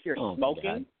 If you're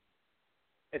smoking,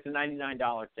 it's a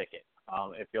 $99 ticket.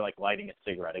 If you're, like, lighting a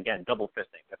cigarette. Again, double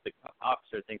fisting. If the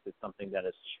officer thinks it's something that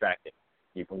is distracting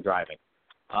you from driving.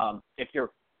 If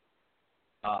you're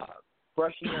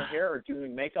brushing your hair or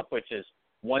doing makeup, which is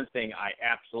one thing I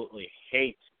absolutely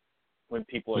hate when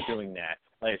people are doing that.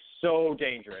 Like, it's so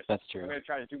dangerous. That's true. I'm going to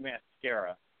try to do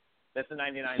mascara. That's a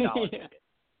 $99 ticket.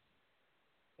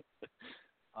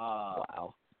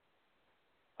 Wow.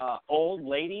 Old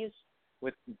ladies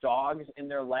with dogs in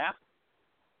their lap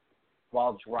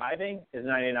while driving is a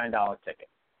 $99 ticket.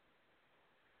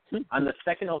 On the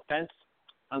second offense,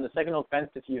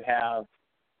 if you have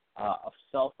a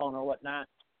cell phone or whatnot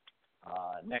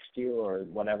next to you or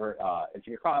whatever, if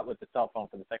you're caught with the cell phone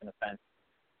for the second offense,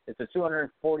 it's a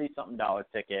 $240-something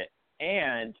ticket,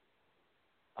 and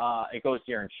it goes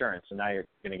to your insurance. So now you're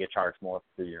going to get charged more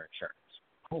through your insurance.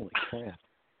 Holy crap.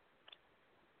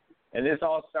 And this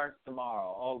all starts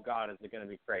tomorrow. Oh, God, is it going to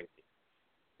be crazy.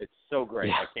 It's so great.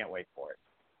 Yeah. I can't wait for it.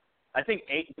 I think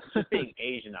just being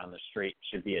Asian on the street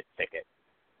should be a ticket.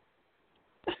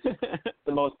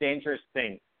 The most dangerous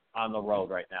thing on the road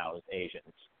right now is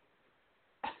Asians.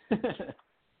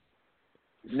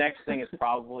 Next thing is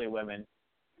probably women,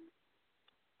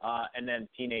 and then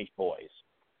teenage boys.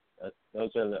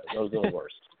 Those are the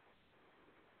worst.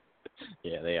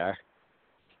 Yeah, they are.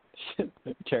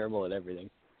 They're terrible at everything.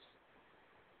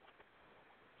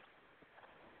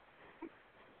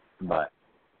 But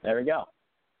there we go.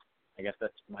 I guess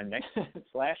that's my next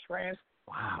rant.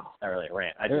 Wow. Not really a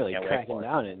rant. I They're just really can't wait cracking for it.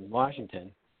 down in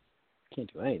Washington.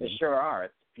 Can't do anything. They sure are.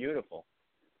 It's beautiful.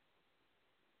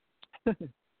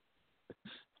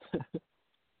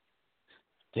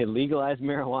 They legalize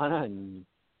marijuana and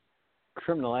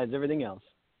criminalize everything else,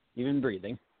 even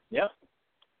breathing. Yep.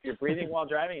 If you're breathing while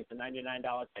driving, it's a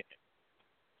 $99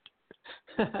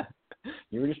 ticket.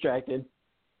 You were distracted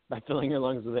by filling your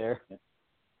lungs with air.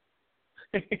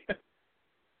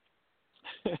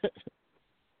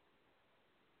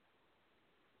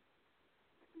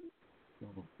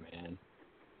 Oh, man.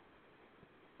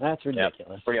 That's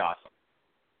ridiculous. Yep, pretty awesome.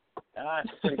 That's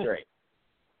pretty great.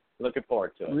 Looking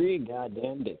forward to it. Pretty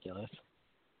goddamn ridiculous.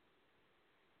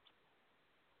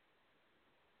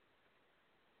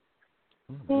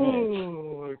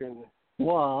 Oh, my goodness.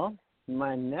 Well,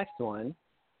 my next one,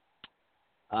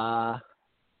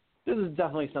 this is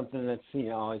definitely something that's,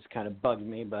 always kind of bugged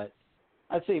me, but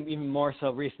I'd say even more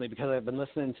so recently because I've been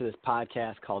listening to this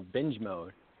podcast called Binge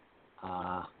Mode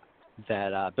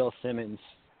that Bill Simmons,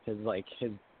 his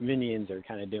minions are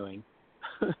kind of doing.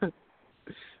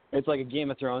 It's like a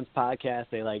Game of Thrones podcast.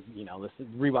 They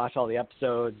rewatch all the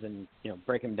episodes and,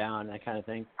 break them down and that kind of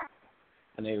thing.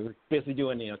 And they were basically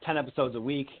doing, 10 episodes a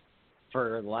week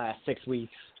for the last 6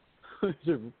 weeks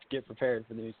to get prepared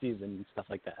for the new season and stuff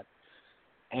like that.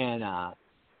 And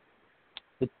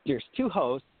there's two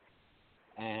hosts,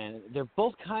 and they're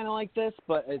both kind of like this,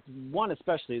 but it's one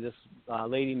especially, this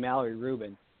lady, Mallory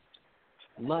Rubin.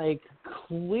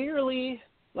 Clearly,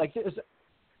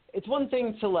 it's one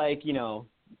thing to,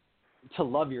 to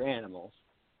love your animals.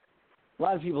 A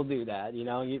lot of people do that, you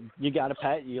know. You got a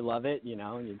pet, you love it, you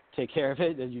know, you take care of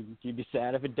it, and you'd be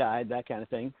sad if it died, that kind of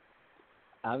thing.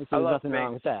 Obviously, there's nothing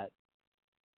wrong with that.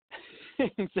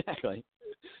 Exactly.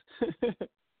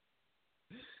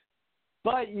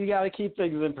 But you got to keep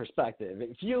things in perspective.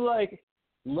 If you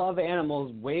love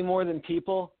animals way more than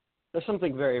people, there's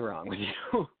something very wrong with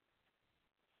you.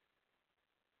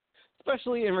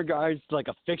 Especially in regards to a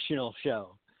fictional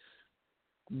show.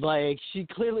 She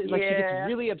clearly she gets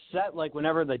really upset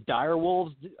whenever one of the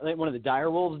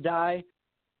dire wolves die.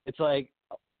 It's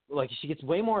she gets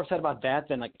way more upset about that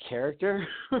than character.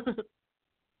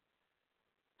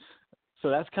 So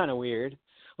that's kind of weird.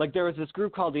 There was this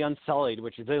group called the Unsullied,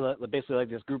 which is basically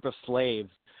this group of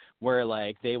slaves where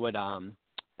they would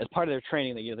as part of their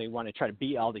training they want to try to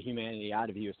beat all the humanity out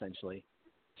of you essentially.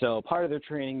 So part of their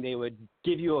training they would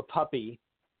give you a puppy,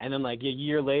 and then a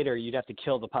year later you'd have to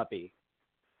kill the puppy.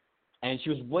 And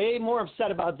she was way more upset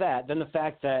about that than the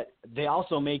fact that they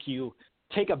also make you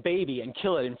take a baby and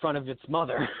kill it in front of its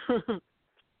mother. She's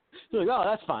oh,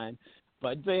 that's fine.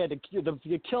 But they had to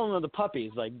the killing of the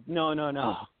puppies.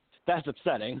 No. That's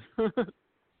upsetting.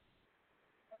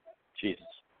 Jesus.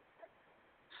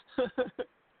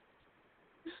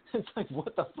 It's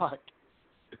what the fuck?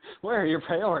 Where are your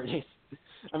priorities?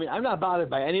 I mean, I'm not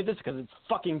bothered by any of this because it's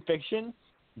fucking fiction,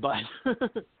 but...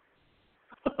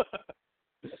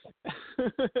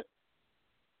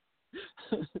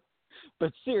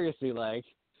 But seriously,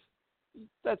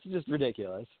 that's just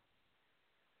ridiculous.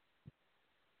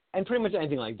 And pretty much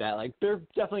anything like that. There are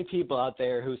definitely people out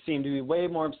there who seem to be way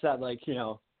more upset,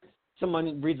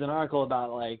 someone reads an article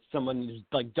about, someone,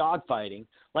 dog fighting.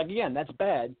 Again, that's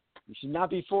bad. You should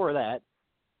not be for that.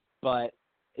 But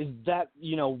is that,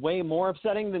 way more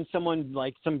upsetting than someone,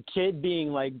 some kid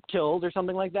being, killed or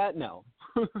something like that? No.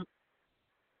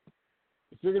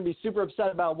 If you're going to be super upset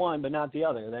about one but not the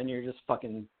other, then you're just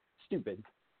fucking stupid.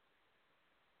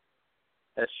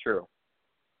 That's true.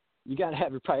 You got to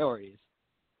have your priorities.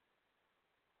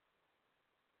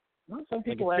 Well, some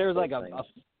people there's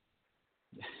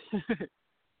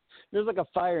there's a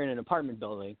fire in an apartment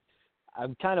building. I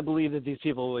kind of believe that these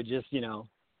people would just,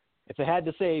 if they had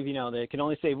to save, they can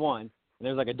only save one.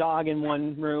 And there's a dog in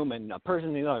one room and a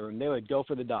person in the other room. They would go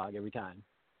for the dog every time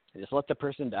and just let the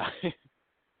person die.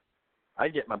 I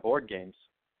get my board games.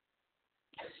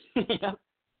 Yeah.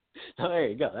 Oh, there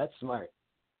you go. That's smart.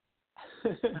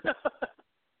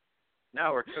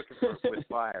 Now we're cooking with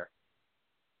fire.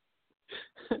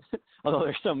 Although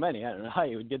there's so many, I don't know how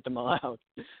you would get them all out.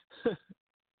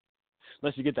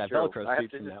 Unless you get that True. Velcro I have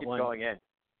suit to from just that keep one. going in.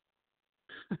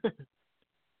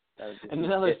 And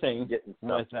another thing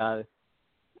with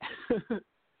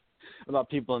about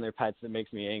people and their pets that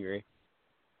makes me angry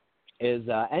is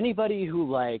anybody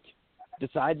who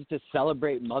decides to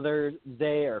celebrate Mother's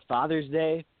Day or Father's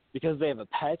Day because they have a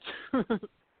pet.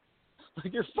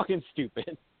 You're fucking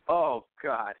stupid. Oh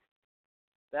God,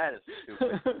 that is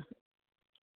stupid.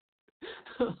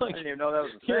 I didn't even know that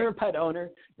was a thing. You're a pet owner.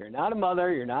 You're not a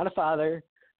mother. You're not a father.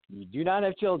 You do not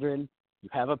have children. You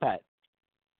have a pet.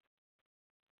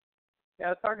 Yeah, I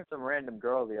was talking to some random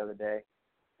girl the other day,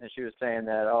 and she was saying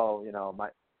that,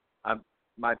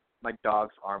 my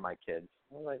dogs are my kids.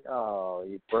 I was like, oh,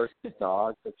 you birthed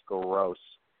dogs? That's gross.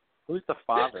 Who's the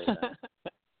father then?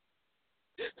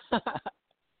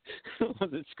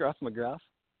 Was it Scruff McGruff?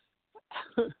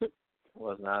 It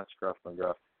was not Scruff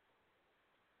McGruff.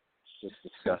 It's just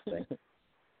disgusting.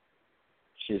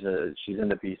 She's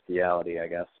into bestiality, I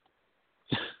guess.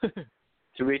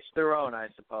 To each their own, I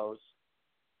suppose.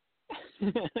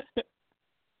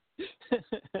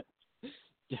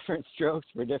 Different strokes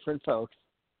for different folks.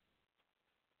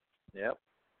 Yep.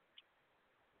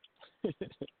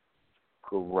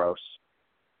 Gross.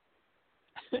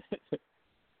 But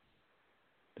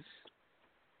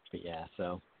yeah,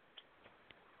 so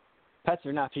pets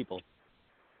are not people.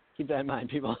 Keep that in mind,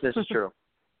 people. This is true.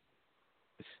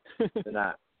 They're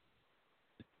not.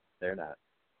 They're not.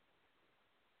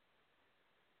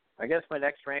 I guess my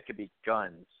next rant could be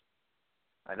guns.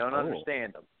 I don't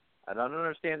understand them. I don't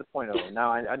understand the point of them.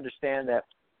 Now, I understand that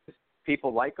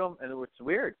people like them, and it's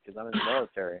weird because I'm in the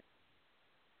military.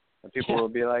 And people will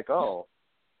be like, oh,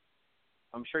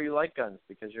 I'm sure you like guns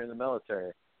because you're in the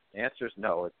military. The answer is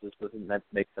no. It just doesn't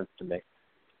make sense to me.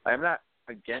 I'm not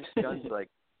against guns like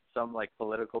some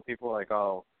political people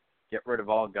oh, get rid of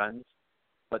all guns.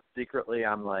 But secretly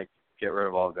I'm get rid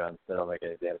of all guns. That don't make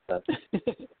any damn sense.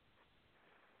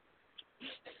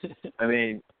 I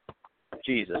mean,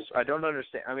 Jesus, I don't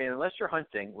understand. I mean, unless you're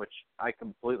hunting, which I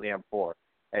completely am for.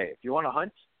 Hey, if you want to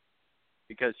hunt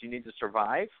because you need to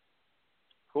survive,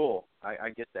 cool. I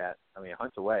get that. I mean,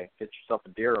 hunt away. Get yourself a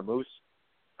deer or moose.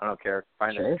 I don't care.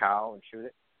 Find a cow and shoot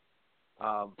it.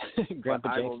 Grandpa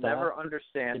I will never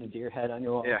understand. Get a deer head on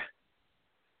your wall. Yeah.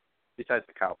 Besides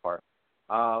the cow part.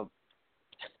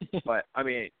 But, I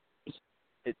mean,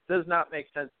 it does not make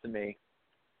sense to me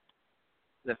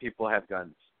that people have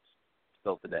guns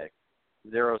still today.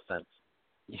 0 cents.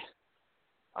 Yeah.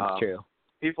 That's true.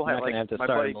 People have, like, my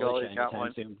buddy Gully's got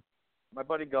one. Soon. My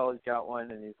buddy Gully's got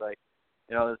one, and he's like,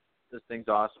 you know, this thing's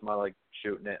awesome. I like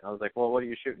shooting it. I was like, well, what are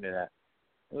you shooting it at?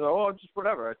 He was like, oh, just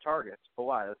whatever, at targets. But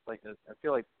why? That's like, I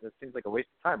feel like it seems like a waste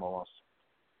of time almost.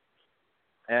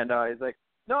 And he's like,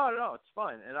 no, it's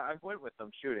fun. And I went with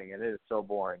them shooting, and it is so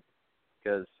boring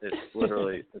because it's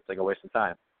literally, it's like a waste of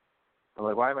time. I'm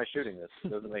like, why am I shooting this?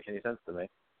 It doesn't make any sense to me.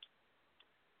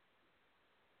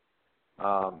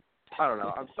 I don't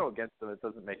know. I'm so against them. It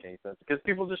doesn't make any sense because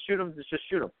people just shoot them. Just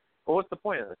shoot them. But what's the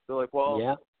point of this? They're like, well,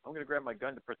 I'm going to grab my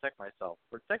gun to protect myself.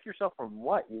 Protect yourself from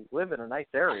what? You live in a nice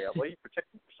area. What are you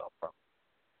protecting yourself from?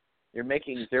 You're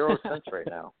making 0 sense right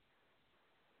now.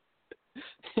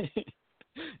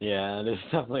 Yeah, it is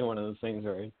definitely one of those things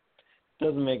where it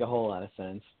doesn't make a whole lot of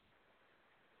sense.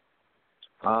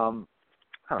 I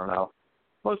don't know.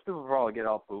 Most people probably get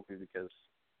all poopy because,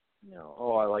 you know,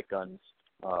 oh, I like guns.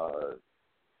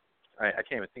 I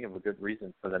can't even think of a good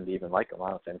reason for them to even like them,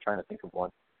 honestly. I'm trying to think of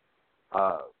one.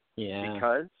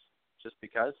 Just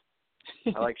because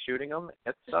I like shooting them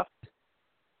at stuff.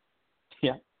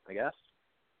 Yeah. I guess.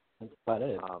 That's about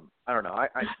it. I don't know.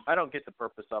 I don't get the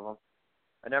purpose of them.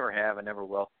 I never have. I never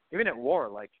will. Even at war,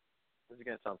 like, this is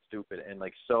going to sound stupid and,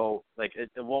 like, so, like, it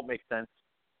won't make sense.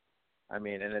 I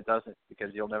mean, and it doesn't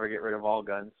because you'll never get rid of all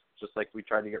guns. Just like we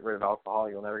tried to get rid of alcohol,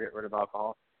 you'll never get rid of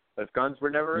alcohol. But if guns were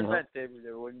never invented,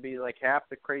 there wouldn't be, like, half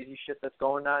the crazy shit that's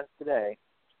going on today.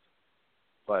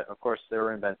 But, of course, they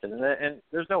were invented. And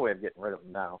there's no way of getting rid of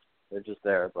them now. They're just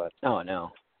there, but... Oh,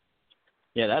 no.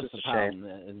 Yeah, that's the problem.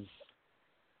 Is,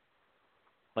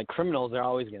 like, criminals are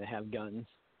always going to have guns.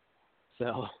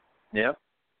 So... Yep.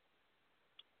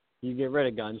 You get rid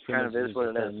of guns. It kind of is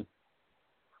what it is.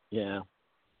 Yeah.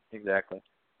 Exactly.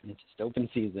 It's just open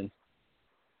season.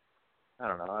 I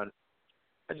don't know.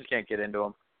 I just can't get into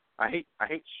them. I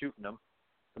hate shooting them.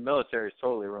 The military's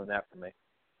totally ruined that for me.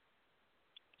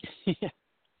 Yeah.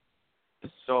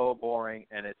 It's so boring,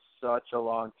 and it's such a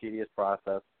long, tedious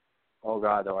process. Oh,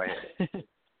 God, do I hate it.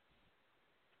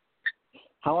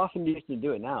 How often do you used to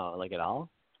do it now? Like, at all?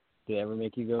 Do they ever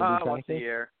make you go do practice? Once a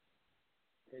year.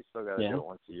 You still got to do it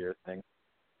once a year thing.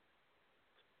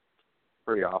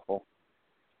 Pretty awful.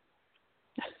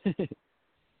 Is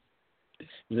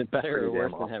it better or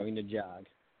worse awful. than having to jog?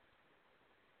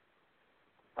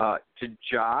 To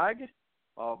jog?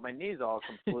 Well, my knee's all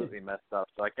completely messed up,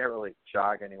 so I can't really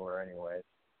jog anywhere anyways.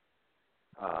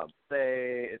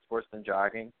 Say it's worse than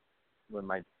jogging when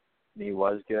my knee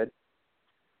was good.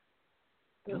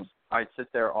 I'd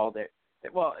sit there all day.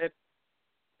 Well, at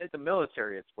the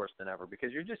military, it's worse than ever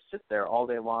because you just sit there all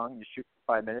day long, you shoot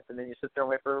for 5 minutes, and then you sit there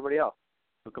and wait for everybody else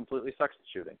who completely sucks at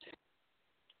shooting.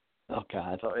 Oh,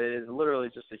 God. So it is literally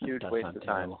just a huge waste of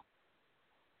time. Terrible.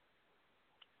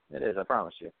 It is, I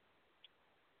promise you.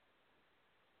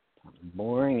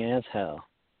 Boring as hell.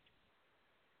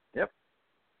 Yep.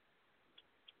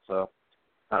 So,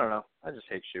 I don't know. I just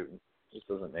hate shooting. It just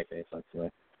doesn't make any sense to me.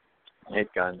 I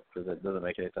hate guns because it doesn't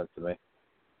make any sense to me.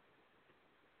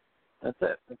 That's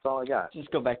it. That's all I got.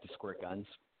 Just go back to squirt guns.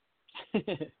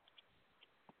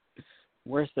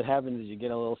 Worst that happens is you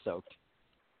get a little soaked.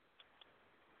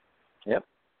 Yep.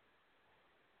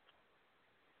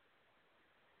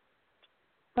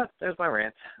 But there's my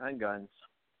rant on guns.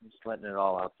 I'm just letting it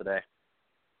all out today.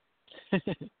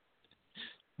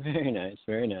 Very nice,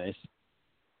 very nice.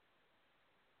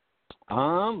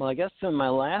 Well, I guess my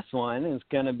last one is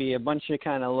going to be a bunch of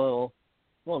kind of little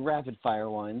rapid fire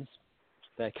ones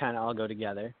that kind of all go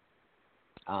together.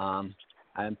 I'm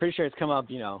pretty sure it's come up,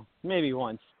 maybe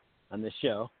once on this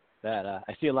show that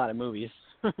I see a lot of movies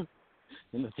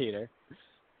in the theater.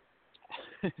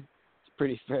 It's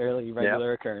pretty fairly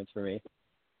regular occurrence for me.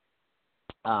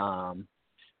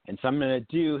 And so I'm going to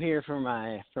do here for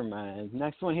my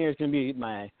next one here is going to be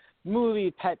my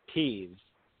movie pet peeves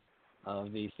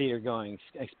of the theater going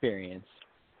experience,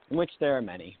 in which there are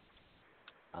many.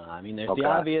 There's the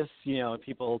obvious,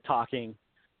 people talking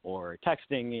or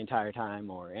texting the entire time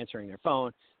or answering their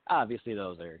phone. Obviously,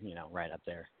 those are, right up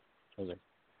there. Those are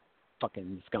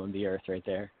fucking scum of the earth right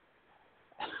there.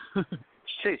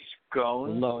 Say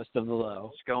scones? The lowest of the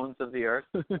low. Scones of the earth?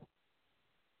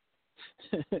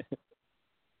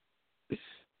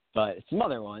 But some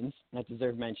other ones that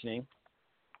deserve mentioning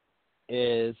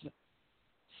is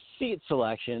seat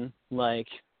selection. Like,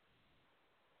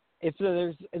 if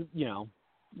there's,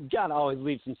 you gotta always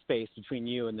leave some space between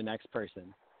you and the next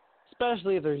person,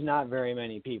 especially if there's not very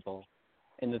many people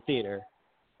in the theater.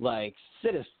 Like,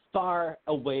 sit as far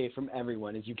away from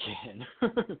everyone as you can.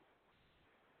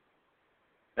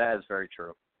 That is very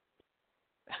true.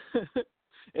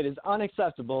 It is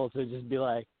unacceptable to just be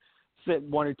like, sit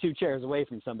 1 or 2 chairs away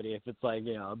from somebody if it's like,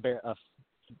 a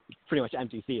pretty much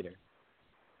empty theater.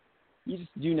 You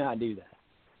just do not do that.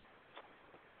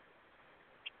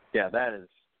 Yeah, that is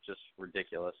just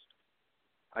ridiculous.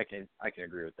 I can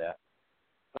agree with that.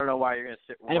 I don't know why you're going to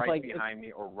sit right behind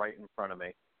me or right in front of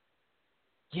me.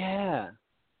 Yeah.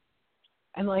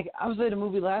 And like, I was at a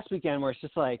movie last weekend where it's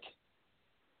just like,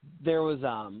 it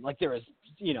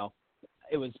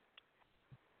was,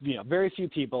 very few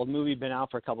people. The movie had been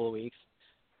out for a couple of weeks.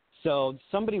 So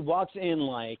somebody walks in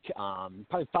like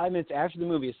probably 5 minutes after the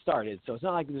movie has started. So it's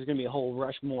not like there's going to be a whole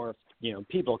rush more,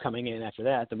 people coming in after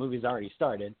that. The movie's already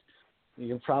started.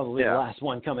 You're probably the last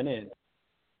one coming in.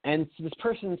 And this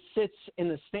person sits in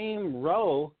the same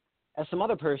row as some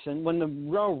other person when the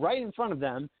row right in front of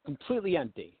them completely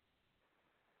empty.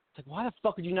 It's like, why the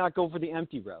fuck would you not go for the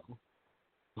empty row?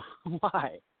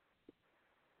 Why?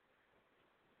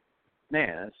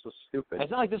 Man, that's so stupid.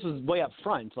 It's not like this was way up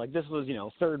front. Like, this was,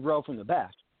 third row from the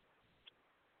back.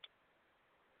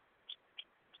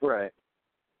 Right.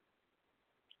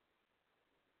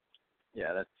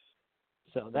 Yeah, that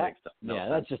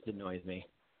just annoys me.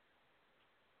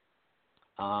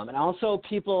 And also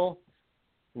people,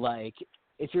 like,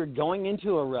 if you're going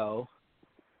into a row,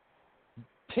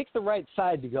 pick the right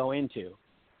side to go into.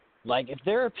 Like, if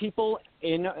there are people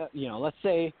in, let's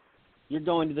say you're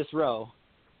going to this row,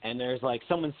 and there's, like,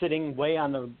 someone sitting way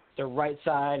on the right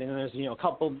side, and there's,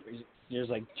 there's,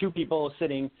 like, 2 people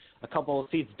sitting a couple of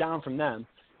seats down from them.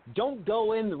 Don't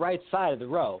go in the right side of the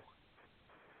row.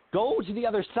 Go to the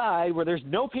other side where there's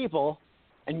no people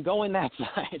and go in that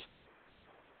side.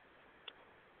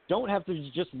 Don't have to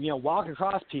just, walk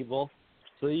across people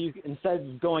so that you, instead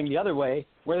of going the other way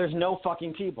where there's no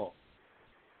fucking people.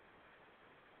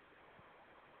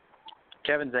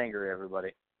 Kevin's angry, everybody.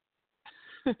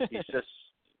 He's just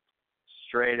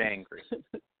straight angry.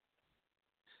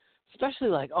 Especially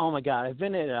like, oh my God, I've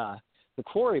been at the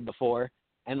Quarry before,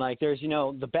 and like there's,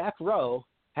 the back row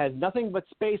has nothing but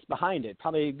space behind it,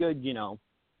 probably a good,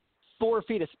 4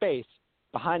 feet of space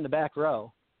behind the back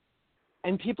row.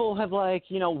 And people have like,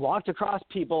 walked across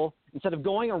people instead of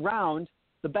going around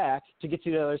the back to get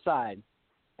to the other side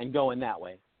and going that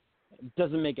way. It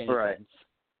doesn't make any sense.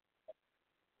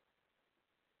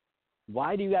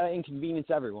 Why do you got to inconvenience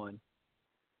everyone?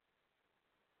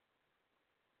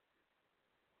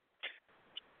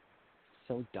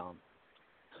 So dumb.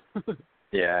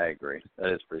 Yeah, I agree.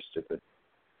 That is pretty stupid.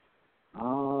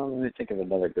 Let me think of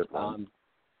another good one.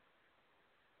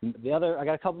 I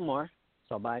got a couple more,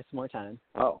 so I'll buy some more time.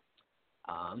 Oh.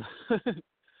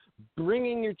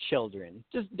 Bringing your children.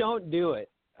 Just don't do it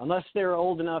unless they're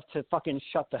old enough to fucking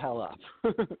shut the hell up.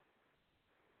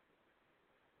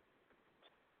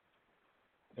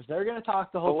 If they're going to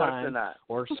talk the whole time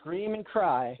or scream and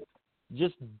cry,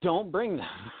 just don't bring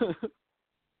them.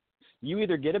 You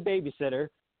either get a babysitter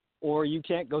or you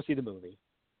can't go see the movie.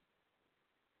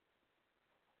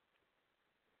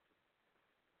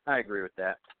 I agree with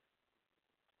that.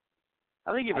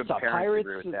 I think even parents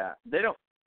agree with that. They don't.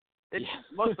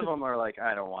 Most of them are like,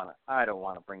 I don't want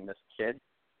to bring this kid.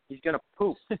 He's gonna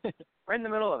poop right in the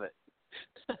middle of it.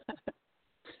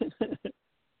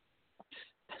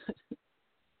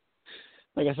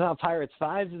 Like, I saw Pirates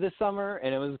 5 this summer,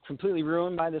 and it was completely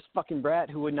ruined by this fucking brat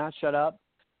who would not shut up.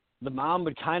 The mom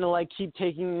would kind of like keep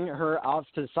taking her off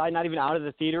to the side, not even out of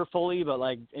the theater fully, but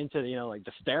like into like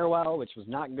the stairwell, which was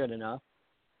not good enough.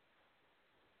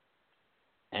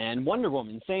 And Wonder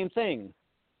Woman, same thing.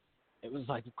 It was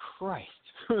like, Christ.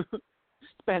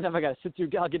 It's bad enough I got to sit through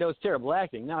Gal Gadot's terrible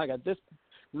acting. Now I got this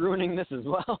ruining this as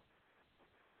well.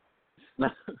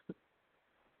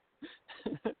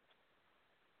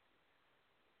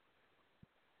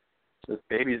 This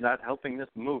baby's not helping this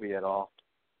movie at all.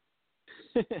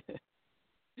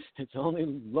 It's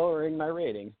only lowering my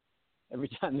rating every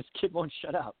time this kid won't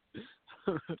shut up.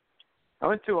 I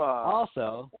went to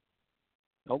Also,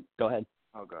 go ahead.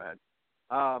 Oh, go ahead.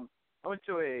 I went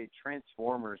to a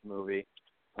Transformers movie.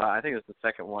 I think it was the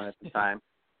second one at the time,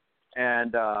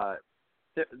 and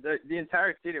the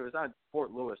entire theater was on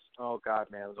Fort Lewis. Oh God,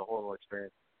 man, it was a horrible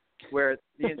experience. Where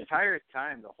the entire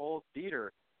time, the whole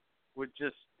theater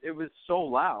it was so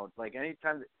loud. Like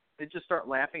anytime they'd just start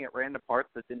laughing at random parts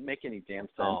that didn't make any damn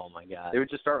sense. Oh my God. They would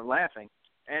just start laughing.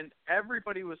 And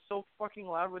everybody was so fucking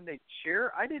loud when they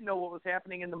cheer. I didn't know what was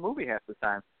happening in the movie half the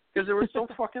time because they were so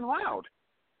fucking loud.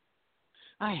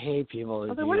 I hate people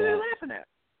who do what are that. they laughing at?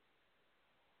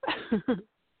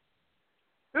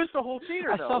 It was the whole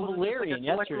theater, though. I saw It wasn't Valerian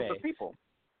just like a select yesterday. group of people.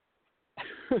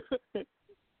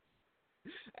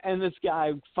 And this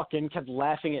guy fucking kept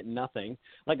laughing at nothing,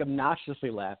 like obnoxiously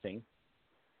laughing.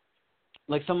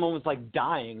 Like someone was like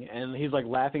dying, and he's like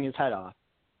laughing his head off.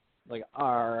 Like,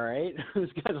 all right,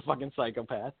 this guy's a fucking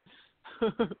psychopath.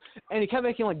 And he kept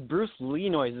making like Bruce Lee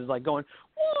noises, like going,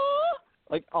 whoa,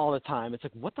 like all the time. It's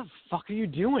like, what the fuck are you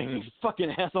doing, you fucking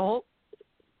asshole?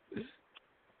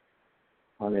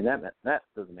 I mean, that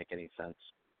doesn't make any sense.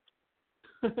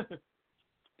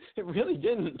 It really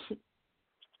didn't.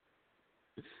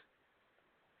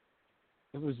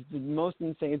 It was the most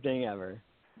insane thing ever,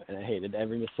 and I hated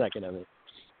every second of it.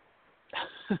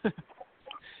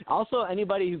 Also,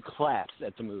 anybody who claps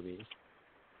at the movies.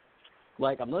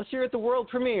 Like, unless you're at the world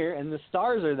premiere and the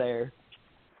stars are there,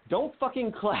 don't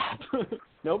fucking clap.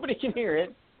 Nobody can hear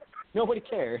it. Nobody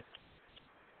cares.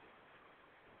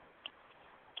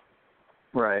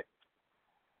 Right.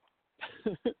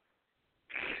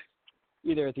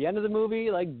 Either at the end of the movie,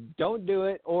 like, don't do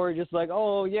it, or just like,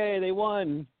 oh, yay, they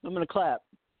won. I'm going to clap.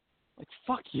 Like,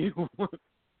 fuck you.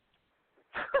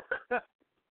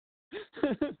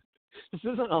 This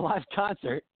isn't a live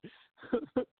concert.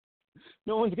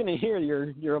 No one's going to hear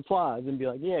your applause and be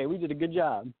like, yay, we did a good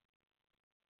job.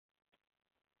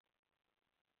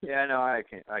 Yeah, no, I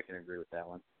can agree with that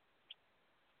one.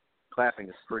 Clapping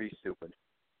is pretty stupid.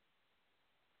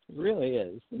 It really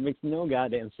is. It makes no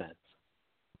goddamn sense.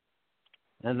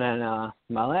 And then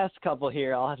my last couple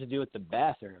here, I'll have to do with the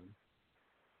bathroom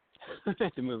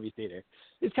at the movie theater.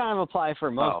 These kind of apply for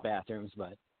most bathrooms,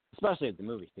 but especially at the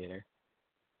movie theater.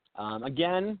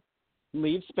 Again,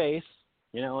 leave space.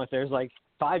 You know, if there's like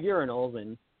 5 urinals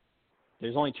and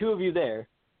there's only 2 of you there,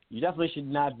 you definitely should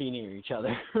not be near each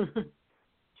other.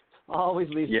 Always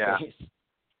leave space.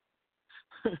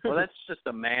 Well, that's just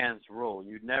a man's rule.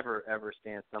 You'd never, ever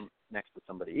stand next to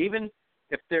somebody. Even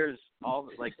if there's all,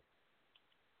 like,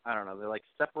 I don't know, they're, like,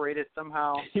 separated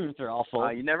somehow. Even if they're all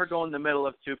full. You never go in the middle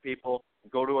of 2 people.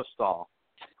 Go to a stall.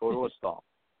 Go to a stall.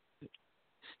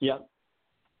 Yep.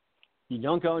 You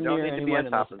don't go near anyone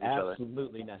unless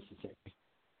absolutely necessary.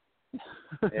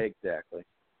 Exactly.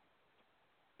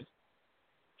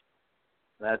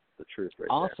 That's the truth right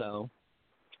also,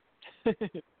 there.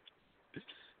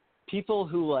 People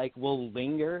who, like, will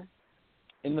linger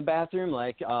in the bathroom,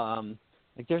 like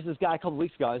there's this guy a couple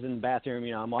weeks ago, I was in the bathroom,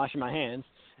 you know, I'm washing my hands,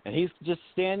 and he's just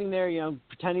standing there, you know,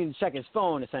 pretending to check his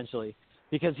phone, essentially,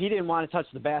 because he didn't want to touch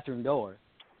the bathroom door.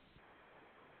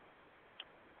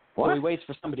 What? So he waits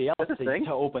for somebody else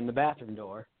to open the bathroom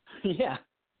door. Yeah.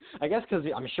 I guess because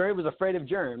I'm sure he was afraid of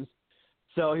germs,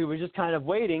 so he was just kind of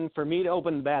waiting for me to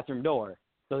open the bathroom door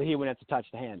so he wouldn't have to touch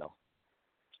the handle.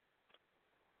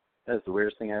 That's the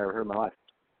weirdest thing I ever heard in my life.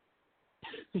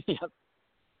 Yep.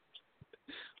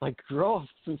 Like, grow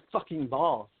some fucking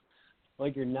balls.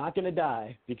 Like, you're not going to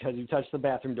die because you touched the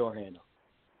bathroom door handle.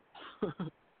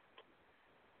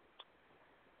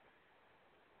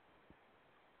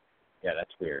 Yeah,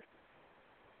 that's weird.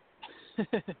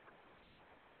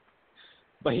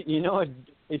 But, you know,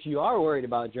 if you are worried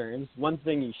about germs, one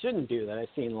thing you shouldn't do that I've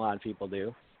seen a lot of people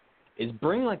do is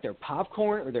bring, like, their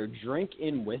popcorn or their drink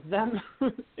in with them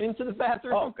into the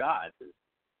bathroom. Oh, God.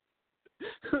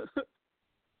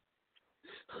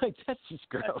 Like, that's just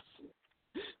gross.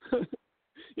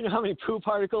 You know how many poo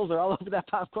particles are all over that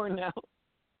popcorn now?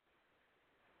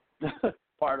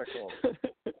 Particles.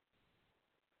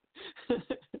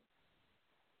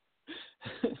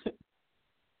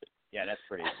 Yeah, that's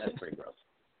pretty gross.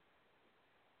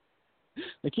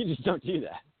 Like, you just don't do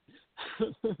that.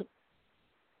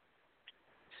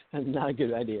 That's not a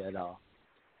good idea at all.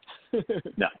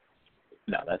 No,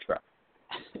 that's gross.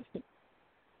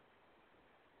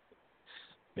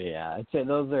 But yeah, I'd say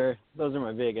those are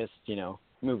my biggest, you know,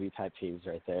 movie pet peeves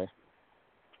right there.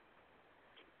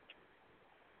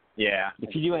 Yeah.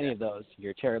 If you do any of those,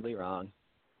 you're terribly wrong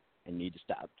and need to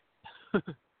stop.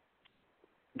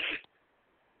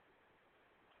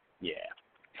 Yeah,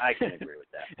 I can agree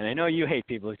with that. And I know you hate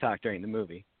people who talk during the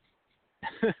movie.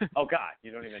 Oh, God,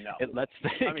 you don't even know. It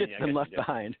gets them left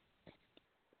behind.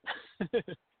 It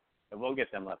will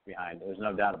get them left behind. There's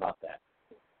no doubt about that.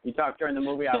 You talk during the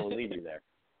movie, I will leave you there.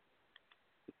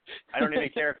 I don't even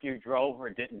care if you drove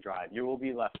or didn't drive. You will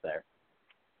be left there.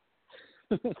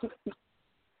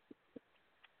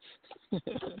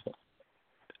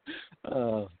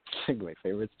 Oh, my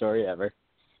favorite story ever.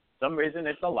 For some reason,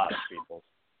 it's a lot of people's.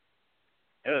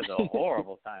 It was a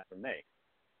horrible time for me.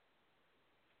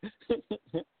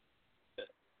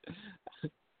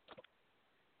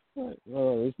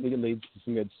 Well, at least it leads to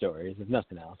some good stories, if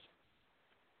nothing else.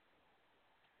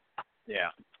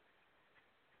 Yeah.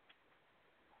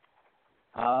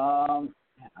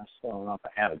 I still don't know if I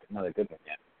have another good one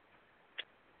yet.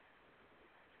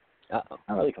 Uh-oh.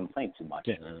 I don't really complain too much.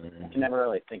 I can never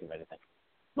really think of anything.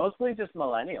 Mostly just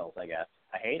millennials, I guess.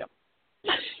 I hate them.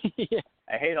 Yeah.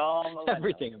 I hate all millennials.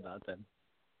 Everything about them.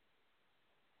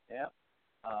 Yeah.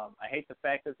 I hate the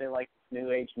fact that they like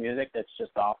new age music. That's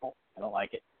just awful. I don't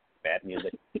like it. Bad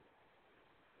music.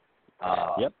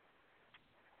 Yep.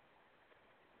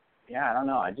 Yeah, I don't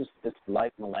know. I just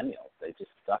dislike millennials. They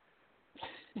just suck.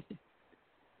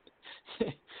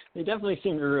 They definitely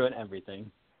seem to ruin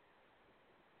everything.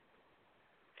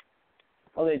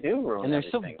 Well, they do ruin and they're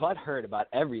everything. so butthurt about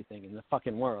everything in the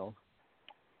fucking world.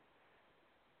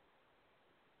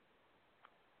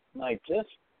 Like, just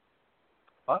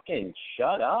fucking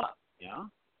shut up, you know?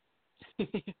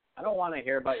 I don't want to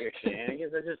hear about your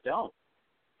shenanigans. I just don't.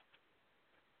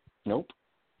 Nope.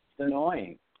 It's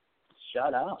annoying.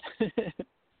 Shut up.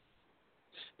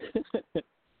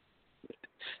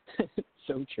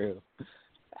 So true.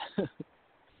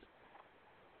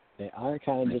 They are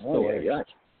kind of just the worst. Yeah.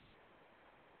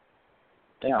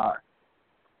 They are.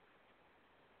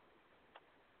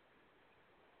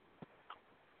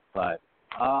 But,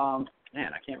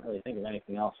 man, I can't really think of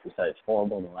anything else besides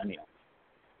horrible millennials.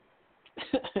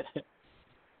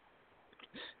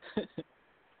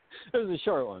 It was a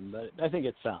short one, but I think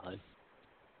it's solid.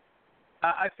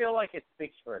 I feel like it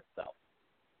speaks for itself.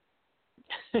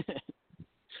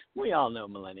 We all know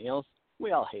millennials.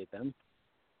 We all hate them.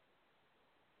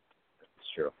 It's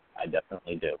true. I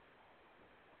definitely do.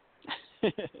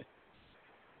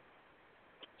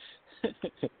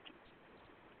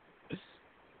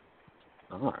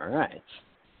 All right.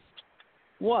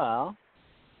 Well,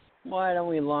 why don't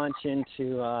we launch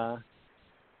into our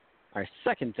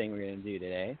second thing we're going to do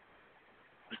today?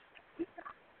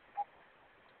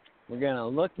 We're going to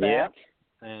look back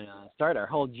and start our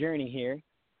whole journey here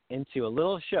into a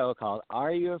little show called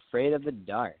Are You Afraid of the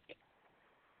Dark?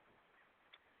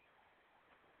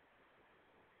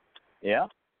 Yeah?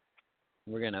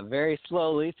 We're going to very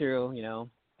slowly through,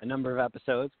 a number of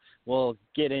episodes. We'll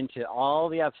get into all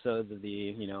the episodes of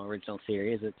the, original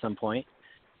series at some point.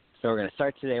 So we're going to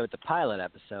start today with the pilot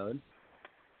episode.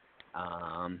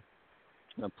 I'm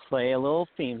going to play a little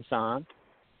theme song.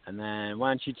 And then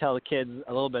why don't you tell the kids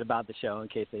a little bit about the show in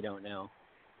case they don't know.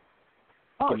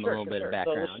 Give them a little bit of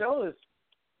background. So the show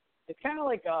it's kind of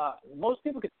like, most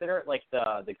people consider it like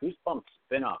the Goosebumps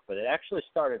spinoff, but it actually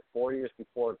started 4 years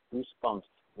before Goosebumps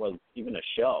was even a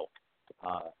show.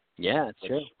 Yeah, it's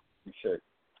true. I'm sure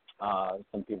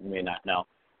some people may not know.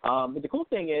 But the cool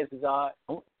thing is I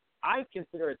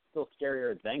consider it still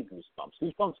scarier than Goosebumps.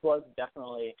 Goosebumps was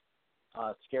definitely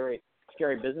scary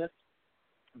business,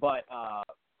 but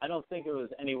I don't think it was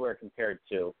anywhere compared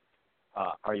to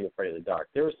Are You Afraid of the Dark?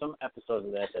 There were some episodes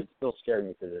of that still scare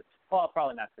me to this. Well,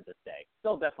 probably not to this day.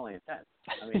 Still definitely intense.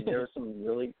 I mean, there were some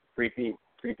really creepy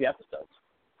episodes.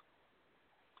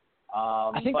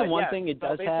 I think the one thing it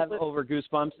does have over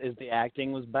Goosebumps is the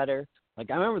acting was better. Like,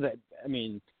 I remember that,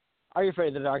 Are You Afraid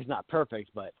of the Dark is not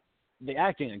perfect, but the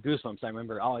acting in Goosebumps, I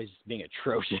remember always being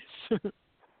atrocious.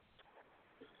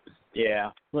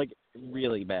 Yeah. Like,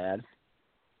 really bad.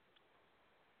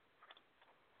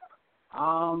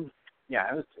 Yeah,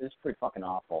 it was pretty fucking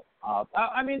awful.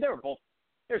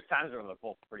 There's times where they're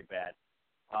both pretty bad.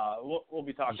 We'll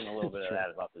be talking a little bit of that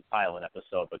about the pilot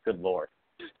episode, but good lord.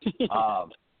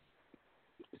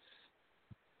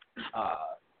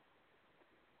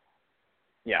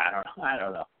 Yeah, I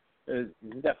don't know. It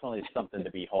was definitely something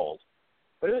to behold.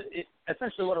 But it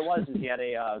essentially what it was is you had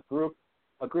a group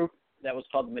that was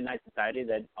called the Midnight Society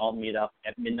that all meet up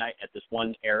at midnight at this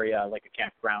one area, like a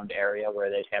campground area where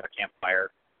they'd have a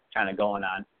campfire kind of going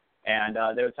on. And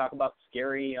they would talk about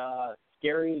scary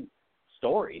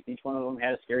stories. Each one of them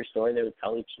had a scary story they would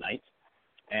tell each night.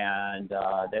 And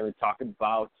they would talk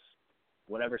about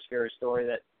whatever scary story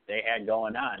that they had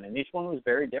going on. And each one was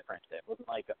very different. It wasn't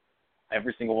like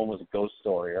every single one was a ghost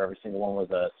story or every single one was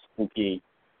a spooky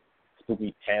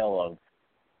tale of,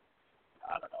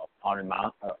 I don't know, haunted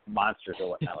monsters or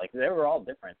whatnot. Like, they were all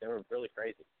different. They were really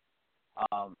crazy.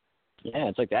 Yeah,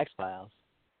 it's like the X-Files.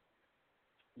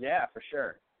 Yeah, for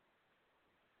sure.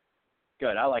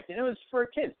 Good. I liked it. It was for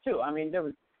kids, too. I mean, there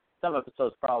was some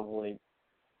episodes probably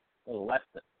a little less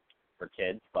than for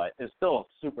kids, but it was still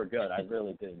super good. I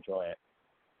really did enjoy it.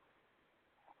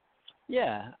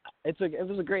 Yeah, it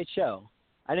was a great show.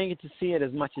 I didn't get to see it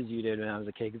as much as you did when I was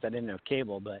a kid because I didn't have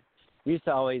cable, but we used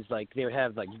to always, they would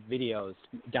have, videos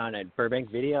down at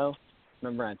Burbank Video,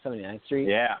 remember, on 79th Street?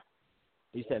 Yeah.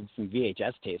 they used to have some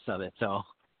VHS tapes of it, so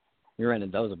we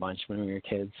rented those a bunch when we were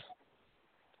kids.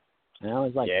 And I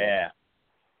always liked it.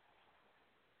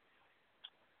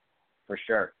 For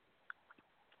sure.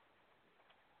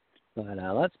 But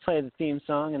let's play the theme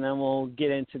song, and then we'll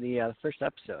get into the first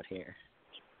episode here.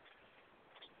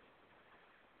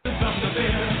 There's nothing to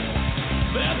fear.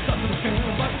 There's nothing to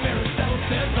fear but fear itself.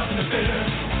 There's nothing to fear.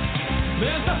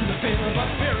 There's nothing to fear but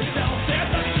fear itself.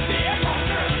 There's nothing to fear.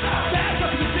 There's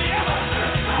nothing to fear.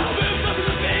 There's nothing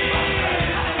to fear.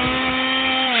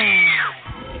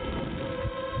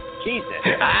 Jesus.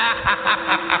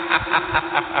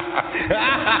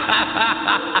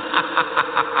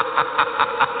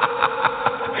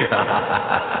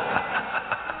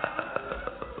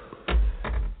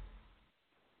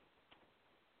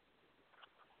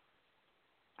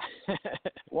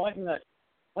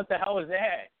 What the hell was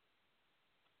that?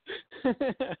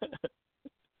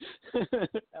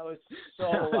 That was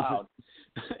so loud.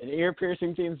 An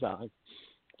ear-piercing theme song.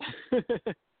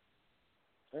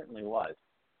 Certainly was.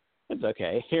 It's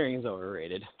okay. Hearing is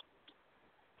overrated.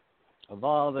 Of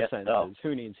all the senses,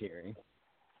 who needs hearing?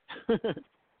 As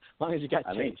long as you got taste.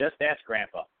 I mean, just ask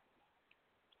Grandpa.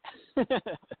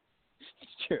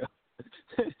 It's true.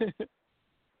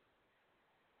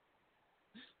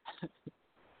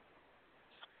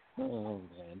 Oh,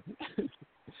 man.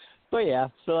 But, yeah,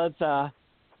 so let's,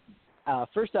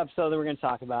 first episode that we're going to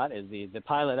talk about is the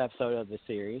pilot episode of the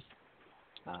series.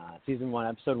 Season 1,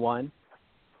 Episode 1,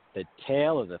 The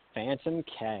Tale of the Phantom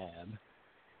Cab.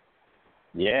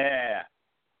 Yeah.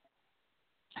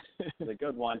 It's a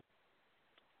good one.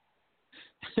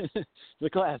 It's a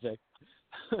classic.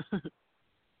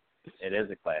 It is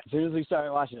a classic. As soon as we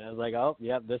started watching it, I was like, oh,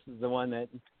 yep, this is the one that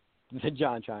the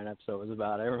JonTron episode was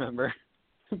about. I remember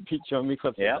Pete showing me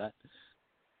clips of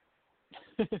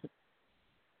that.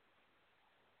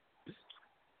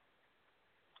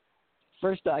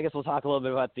 First, I guess we'll talk a little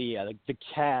bit about the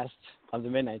cast of the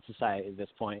Midnight Society at this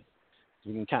point.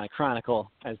 We can kind of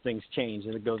chronicle as things change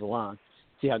as it goes along.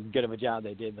 See how good of a job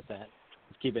they did with that,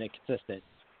 keeping it consistent.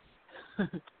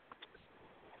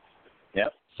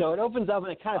 Yep. So it opens up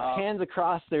and it kind of pans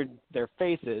across their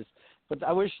faces, but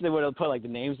I wish they would have put like the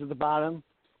names at the bottom.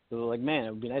 So they're like, man,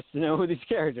 it would be nice to know who these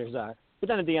characters are. But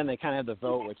then at the end they kind of have the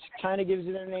vote, which kind of gives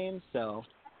you their names. So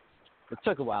it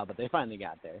took a while, but they finally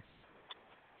got there.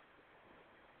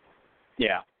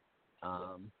 Yeah.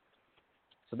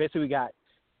 So basically we got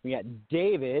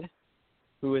David,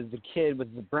 who is the kid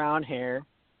with the brown hair.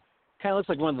 Kind of looks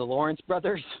like one of the Lawrence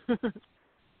brothers.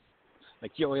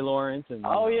 Like Joey Lawrence and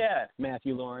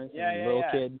Matthew Lawrence and the little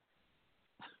kid.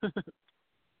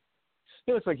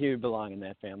 He looks like he would belong in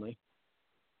that family.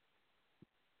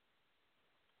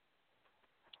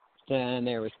 Then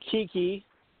there was Kiki,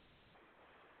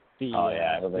 the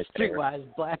streetwise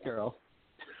black girl.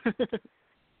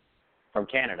 From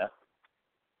Canada.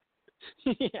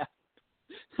 Yeah.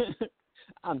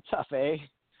 I'm tough, eh?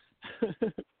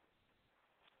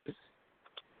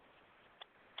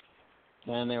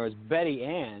 Then there was Betty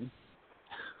Ann,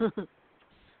 who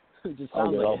just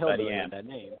sounds like a hillbilly with that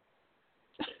name.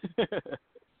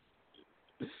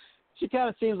 She kind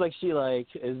of seems like she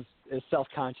is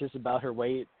self-conscious about her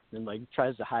weight and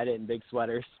tries to hide it in big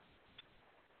sweaters.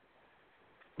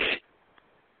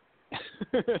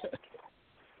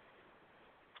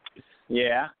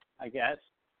 Yeah, I guess.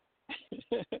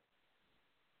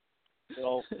 Good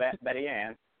old Betty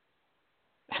Ann.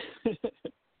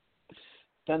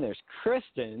 Then there's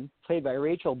Kristen, played by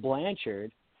Rachel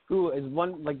Blanchard, who is the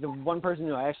one person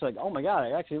who I actually oh my God,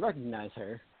 I actually recognize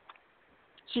her.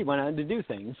 She went on to do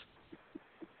things.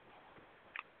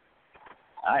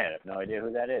 I have no idea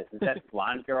who that is. Is that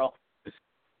blonde girl?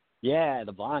 Yeah,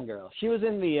 the blonde girl. She was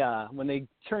in the when they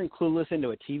turned Clueless into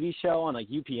a TV show on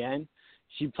UPN.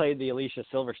 She played the Alicia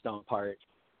Silverstone part.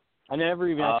 I never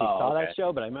even actually saw that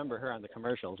show, but I remember her on the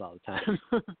commercials all the time.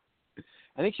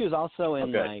 I think she was also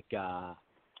in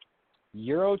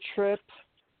Eurotrip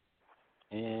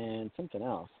and something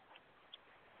else.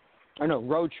 Or no,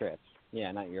 Road Trip.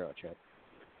 Yeah, not Eurotrip.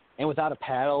 And Without a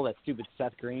Paddle, that stupid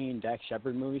Seth Green, Dax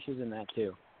Shepard movie, she's in that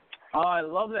too. Oh, I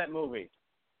love that movie.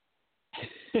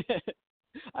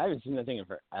 I haven't seen that thing in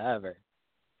forever.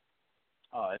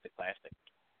 Oh, it's a classic.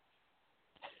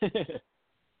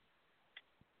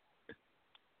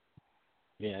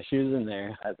 Yeah, she was in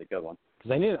there. That's a good one.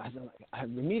 Because I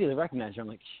immediately recognized her. I'm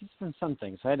like, she's from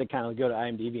something. So I had to kind of go to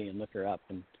IMDb and look her up.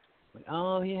 And I'm like,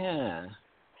 oh, yeah.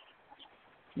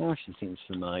 Now she seems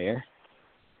familiar.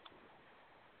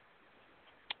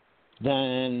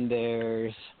 Then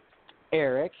there's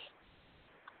Eric,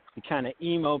 the kind of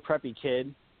emo preppy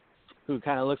kid who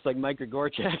kind of looks like Mike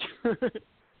Grigorchak.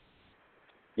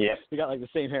 Yep. We got like the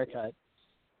same haircut.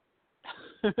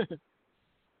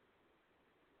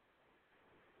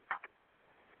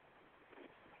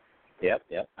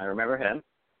 Yep. I remember him.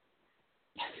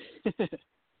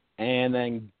 And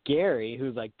then Gary,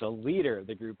 who's like the leader of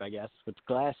the group, I guess, with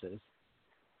glasses.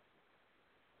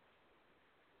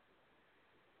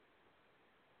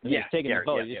 When he was taking the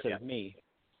vote, he just said me.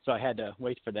 So I had to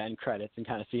wait for the end credits and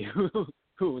kind of see who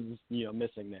was,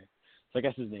 missing there. So I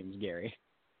guess his name is Gary.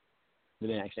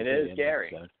 It is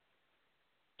Gary.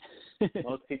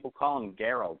 Most people call him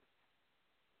Gerald.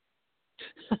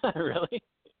 Really?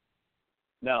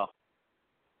 No.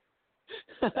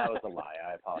 That was a lie.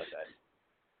 I apologize.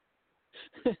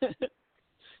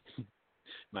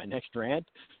 My next rant: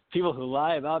 people who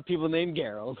lie about people named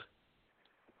Gerald.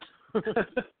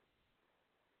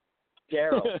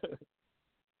 Gerald.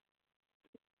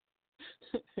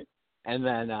 And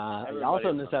then also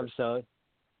in this episode,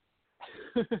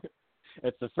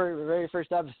 it's the very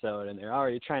first episode, and they're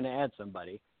already trying to add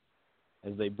somebody,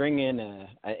 as they bring in an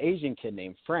Asian kid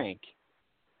named Frank,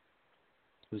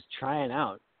 who's trying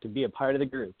out to be a part of the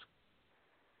group.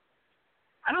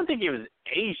 I don't think he was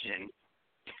Asian.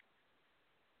 I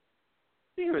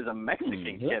think he was a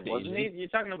Mexican kid, wasn't he? You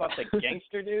talking about the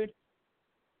gangster dude?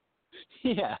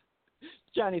 Yeah.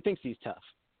 Johnny thinks he's tough.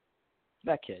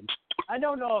 That kid. I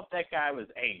don't know if that guy was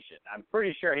Asian. I'm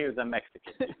pretty sure he was a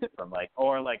Mexican from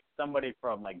or somebody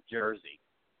from Jersey.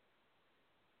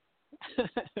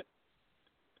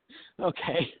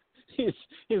 Okay.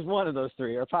 He's one of those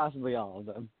three, or possibly all of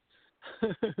them.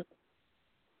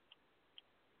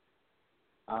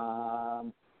 I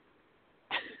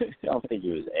don't think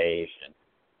he was Asian.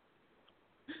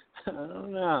 I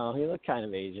don't know. He looked kind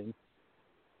of Asian.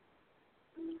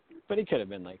 But he could have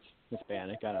been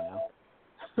Hispanic. I don't know.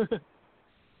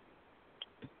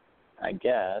 I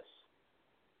guess.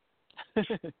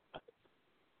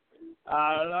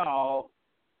 I don't know.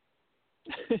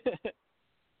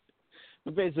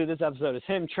 But basically, this episode is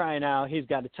him trying out. He's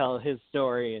got to tell his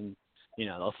story, and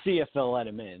they'll see if they'll let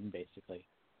him in, basically.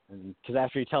 Because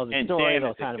after he tells his story,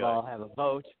 they'll kind of all have a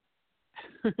vote,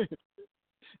 and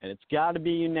it's got to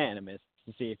be unanimous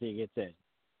to see if he gets in.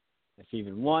 If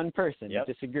even one person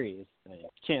disagrees, then he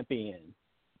can't be in.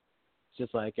 It's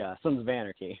just like Sons of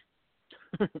Anarchy.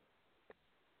 It's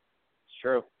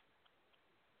true.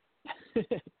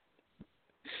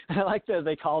 I like that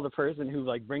they call the person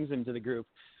who brings him to the group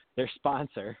their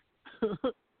sponsor.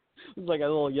 It's like a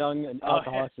little young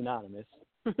Alcoholics Anonymous.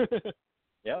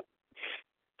 Yep.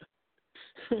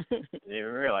 Didn't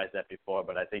even realize that before,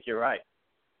 but I think you're right.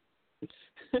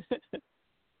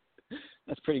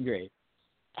 That's pretty great.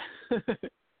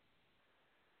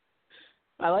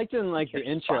 I liked in the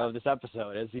intro of this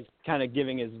episode as he's kind of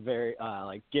giving his very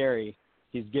Gary,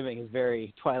 he's giving his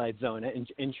very Twilight Zone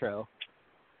intro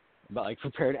about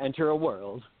prepare to enter a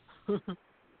world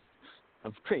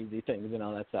of crazy things and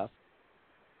all that stuff.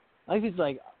 He's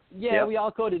we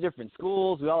all go to different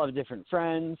schools, we all have different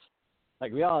friends,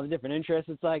 we all have different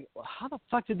interests. It's how the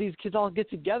fuck did these kids all get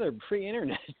together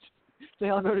pre-internet? They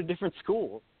all go to different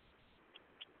schools.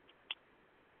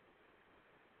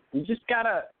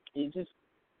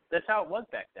 That's how it was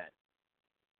back then.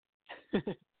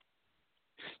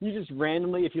 You just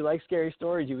randomly, if you like scary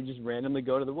stories, you would just randomly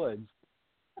go to the woods.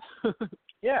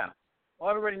 Yeah. Well,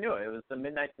 everybody knew it. It was the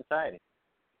Midnight Society.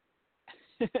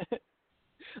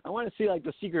 I want to see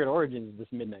the secret origins of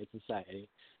this Midnight Society.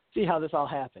 See how this all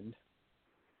happened.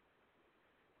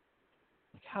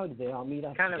 How did they all meet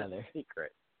up kind together? Kind of a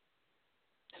secret.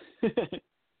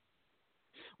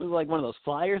 Was it one of those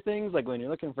flyer things, when you're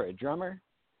looking for a drummer,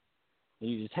 and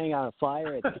you just hang out a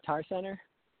flyer at the Guitar Center?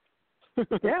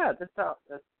 Yeah, that's how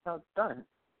it's done.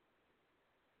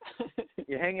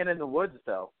 You hang it in the woods,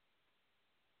 though.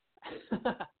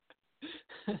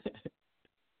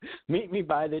 Meet me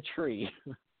by the tree.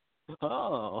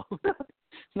 Oh,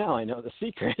 now I know the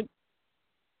secret.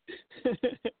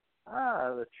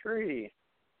 The tree.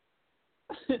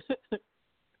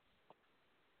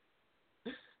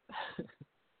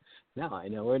 Now I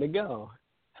know where to go.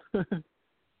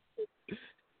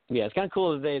 Yeah, it's kind of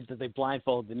cool that they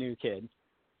blindfold the new kid,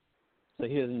 so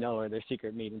he doesn't know where their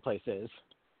secret meeting place is.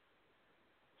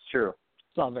 It's true.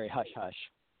 It's all very hush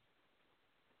hush.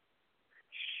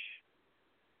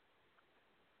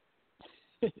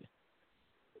 That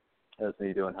was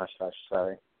me doing hush hush.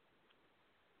 Sorry.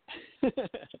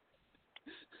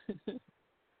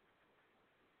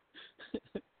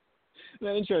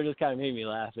 That intro just kind of made me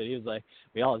laugh. He was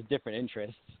we all have different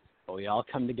interests, but we all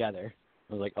come together.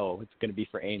 I was oh, it's going to be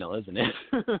for anal, isn't it?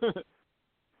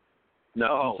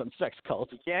 No. Some sex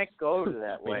cult. You can't go to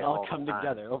that way. We all come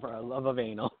together over our love of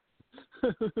anal.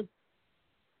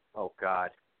 Oh, God.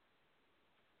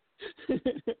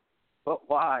 But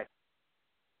why?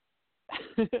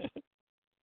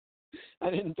 I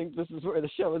didn't think this is where the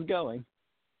show was going.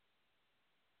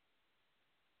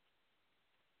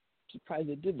 Surprised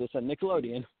they did this on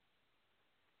Nickelodeon.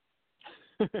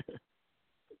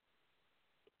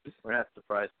 We're not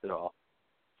surprised at all.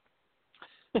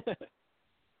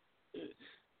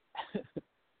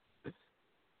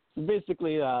 So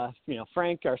basically,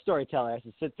 Frank, our storyteller, has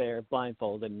to sit there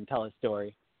blindfolded and tell his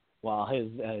story, while his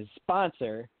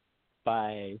sponsor,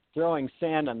 by throwing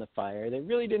sand on the fire, they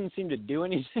really didn't seem to do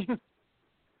anything.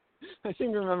 I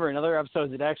seem to remember in other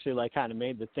episodes it actually kind of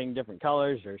made the thing different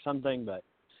colors or something, but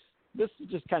this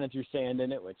just kind of threw sand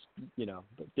in it, which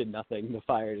did nothing. The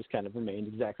fire just kind of remained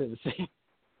exactly the same.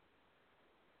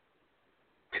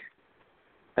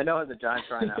 I know in the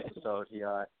Jontron episode he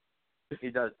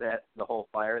does that, the whole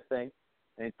fire thing,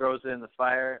 and he throws it in the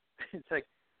fire. It's like,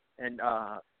 and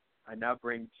I now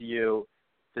bring to you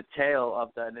the tail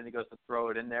of that, and then he goes to throw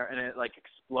it in there, and it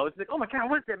explodes. He's like, oh my God,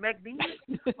 what is that, magnesium?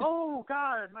 Oh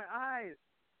God, my eyes!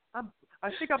 I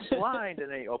think I'm blind.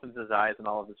 And then he opens his eyes, and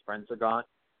all of his friends are gone.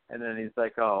 And then he's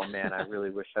like, oh man, I really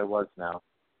wish I was now.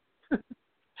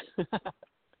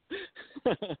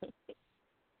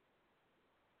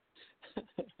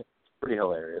 Pretty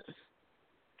hilarious.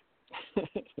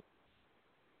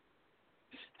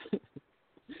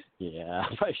 Yeah,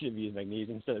 I probably should have used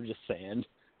magnesium instead of just sand.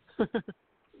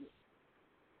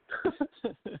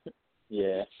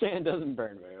 Yeah. Sand doesn't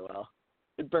burn very well.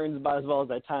 It burns about as well as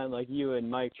that time you and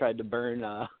Mike tried to burn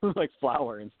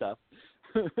flour and stuff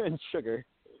and sugar.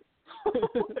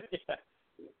 Yeah.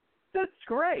 That's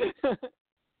great.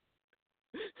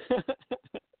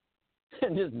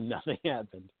 And just nothing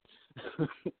happened.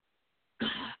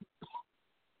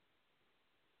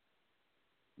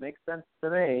 Makes sense to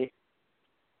me.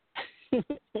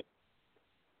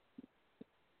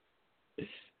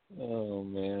 Oh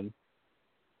man.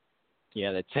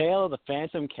 Yeah, the tale of the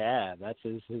Phantom Cab. That's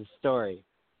his story.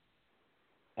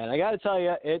 And I got to tell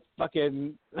you, it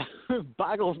fucking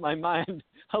boggles my mind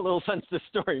how little sense this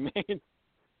story made.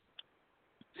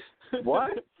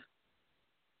 What?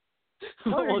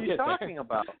 What are you talking there.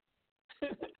 about?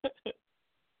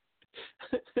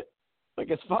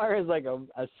 As far as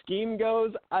a scheme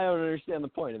goes, I don't understand the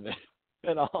point of it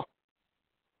at all.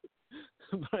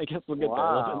 But I guess we'll get there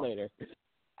a little bit later.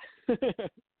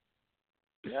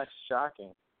 That's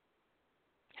shocking.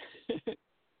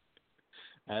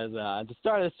 As at the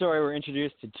start of the story, we're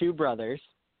introduced to two brothers.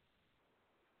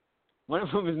 One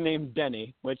of them is named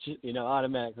Denny, which,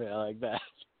 automatically I like that.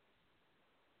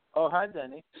 Oh, hi,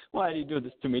 Denny. Why do you do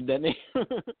this to me, Denny?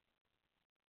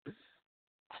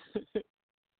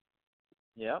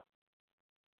 Yep.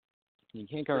 You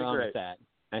can't go wrong with that.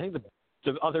 I think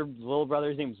the other little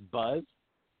brother's name's Buzz.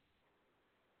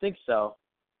 Think so.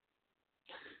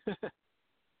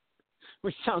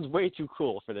 Which sounds way too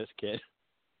cool for this kid.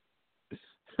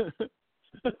 I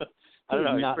don't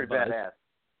know. He's pretty Buzz. badass.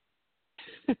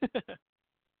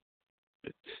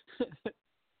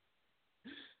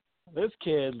 This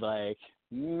kid,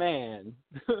 man,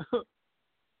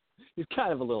 he's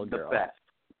kind of a little girl. The best.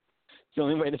 It's the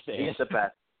only way to say it. He's the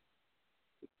best.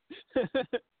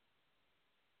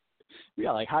 We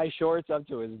got high shorts up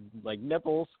to his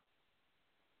nipples.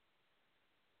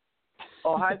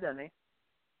 Oh, hi, Denny.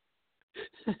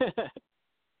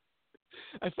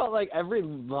 I felt like every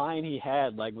line he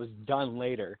had was done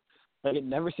later. It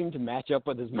never seemed to match up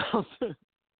with his mouth.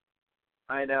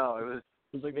 I know.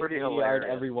 It was pretty they hilarious.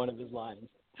 every one of his lines.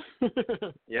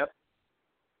 Yep.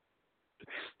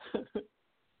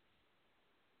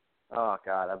 Oh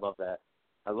God, I love that.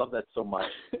 I love that so much.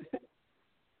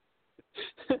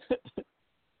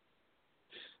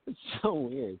 It's so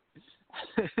weird.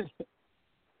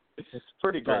 It's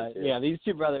pretty great. But, yeah, these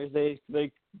two brothers,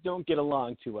 they don't get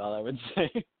along too well, I would say,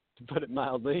 to put it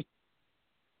mildly.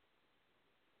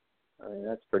 I mean,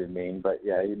 that's pretty mean, but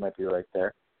yeah, you might be right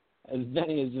there. As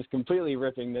Denny is just completely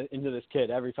ripping into this kid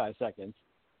every 5 seconds.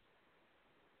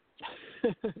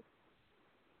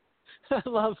 I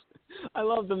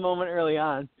love the moment early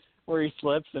on where he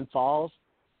slips and falls,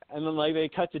 and then they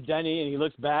cut to Denny and he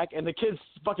looks back and the kid's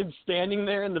fucking standing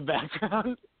there in the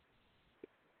background.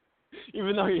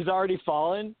 Even though he's already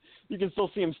fallen, you can still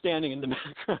see him standing in the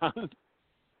background.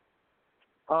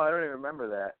 Oh, I don't even remember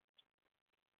that.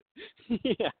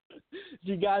 Yeah.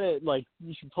 You got it,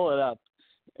 you should pull it up.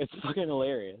 It's fucking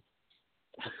hilarious.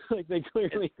 They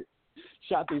clearly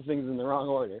shot these things in the wrong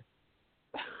order.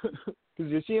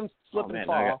 Because you see him slip and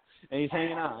fall, and he's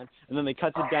hanging on, and then they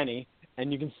cut to Denny,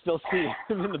 and you can still see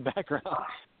him in the background.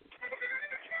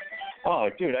 Oh,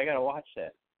 dude, I gotta watch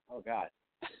that. Oh God.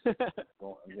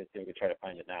 Well, I'm gonna see if I can try to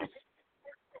find it now.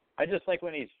 I just like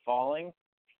when he's falling.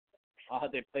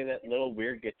 They play that little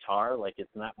weird guitar, like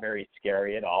it's not very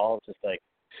scary at all. It's just like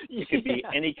it could be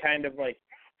any kind of like.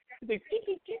 It's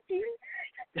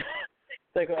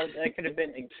like that could have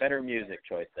been a better music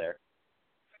choice there.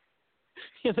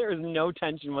 Yeah, there was no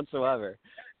tension whatsoever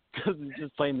because it's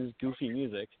just playing this goofy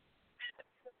music.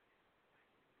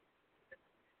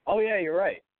 Oh yeah, you're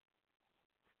right.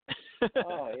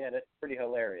 Oh yeah, that's pretty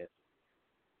hilarious.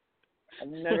 I've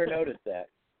never noticed that.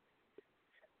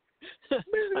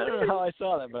 I don't know how I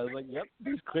saw that, but I was like, yep,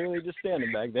 he's clearly just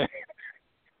standing back there.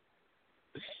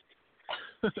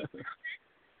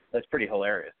 That's pretty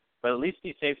hilarious. But at least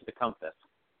he saves the compass.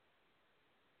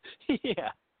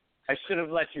 Yeah. I should have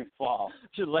let you fall.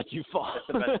 Should let you fall. That's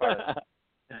the best part.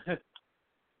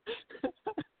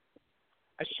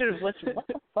 I should have let you. What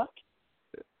the fuck?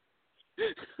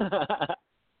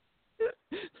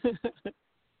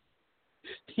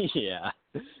 Yeah.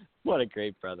 What a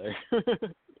great brother.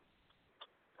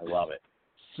 I love it.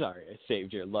 Sorry, I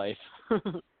saved your life.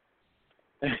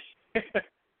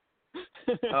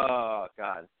 Oh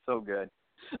God, so good.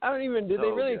 I don't even. Did So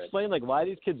they really good. explain like why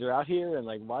these kids are out here and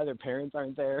like why their parents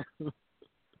aren't there?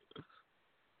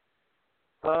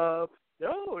 No,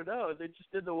 they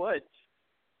just in the woods.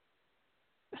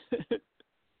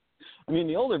 I mean,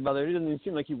 the older brother doesn't even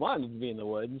seem like he wanted to be in the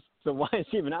woods. So why is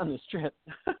he even on this trip?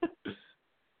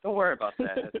 Don't worry about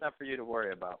that. It's not for you to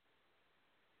worry about.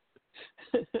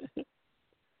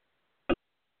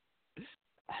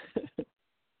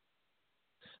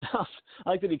 I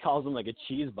like that he calls him like a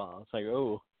cheese ball. It's like,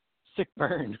 oh, sick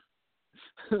burn.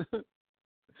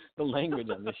 The language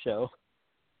on this show.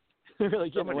 They're really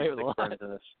So getting many away with a sick lot. burns in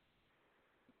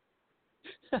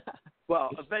this. Well,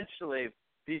 eventually,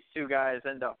 these two guys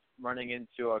end up running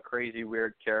into a crazy,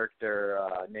 weird character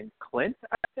named Clint,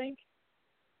 I think.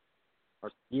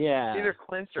 Or Yeah. either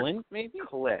Clint or Flint, maybe?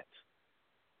 Clit.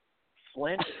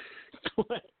 Flint?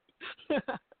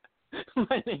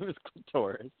 My name is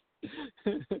Clitoris.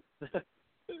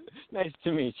 Nice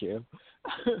to meet you.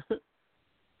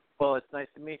 Well, it's nice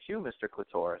to meet you, Mr.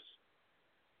 Clitoris.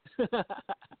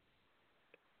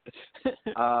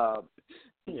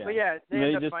 Yeah. But yeah,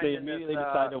 they immediately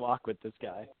decide to walk with this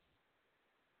guy.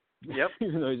 Yep.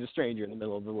 Even though he's a stranger in the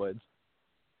middle of the woods.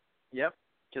 Yep,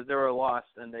 because they were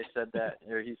lost, and they said that,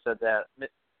 or he said that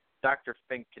Dr.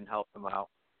 Fink can help them out.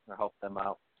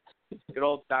 Good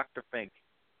old Dr. Fink.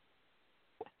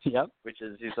 Yep.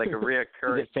 He's like a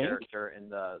reoccurring Fink? character in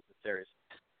the series.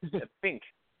 Fink,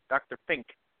 Dr. Fink.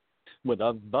 With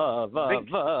a Vink.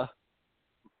 va.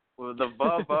 With the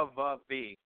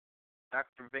V.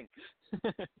 Dr. Fink.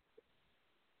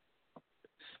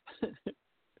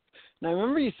 Now, I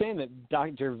remember you saying that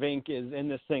Dr. Vink is in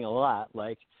this thing a lot.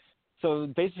 Like, so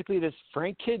basically this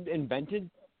Frank kid invented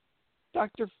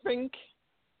Dr. Fink?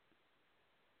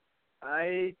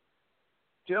 I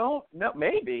don't know.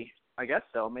 Maybe. I guess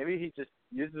so. Maybe he just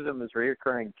uses them as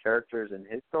recurring characters in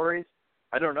his stories.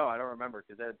 I don't know. I don't remember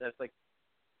because that's like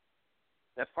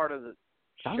that part of the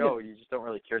show. You just don't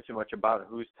really care too much about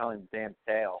who's telling the damn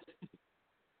tale.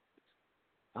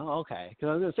 Oh, okay. Because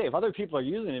I was going to say, if other people are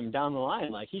using him down the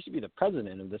line, like, he should be the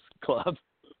president of this club.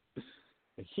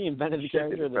 He invented the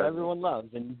character that everyone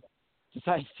loves and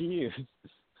decides to use.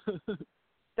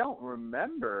 Don't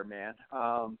remember, man.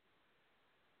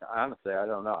 Honestly, I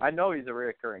don't know. I know he's a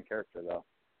recurring character, though.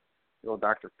 The old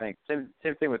Dr. Fink. Same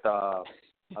thing with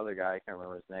other guy. I can't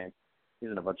remember his name. He's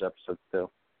in a bunch of episodes,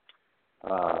 too.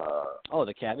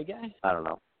 The cabbie guy? I don't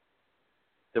know.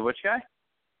 The which guy?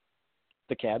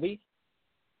 The cabbie?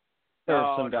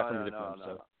 No, some guy no, from a no, different no,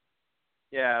 episode? no.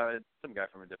 Yeah, it's some guy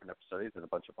from a different episode. He's in a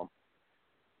bunch of them.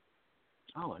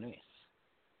 Oh, nice.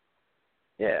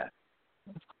 Yeah.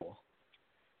 That's cool.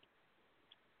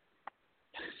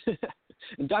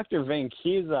 And Dr. Vink,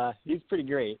 he's pretty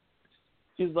great.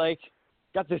 He's like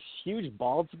got this huge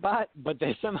bald spot, but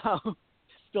they somehow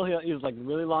still he's like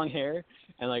really long hair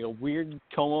and like a weird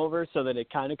comb over so that it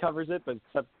kind of covers it, but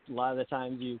except a lot of the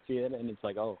times you see it and it's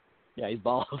like, oh, yeah, he's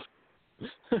bald.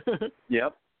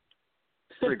 Yep.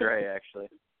 Pretty great, actually.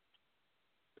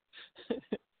 And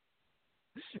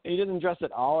he doesn't dress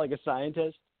at all like a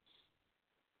scientist.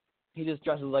 He just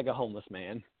dresses like a homeless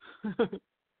man.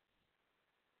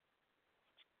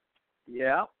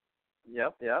 Yeah.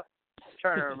 Yep. I'm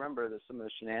trying to remember some of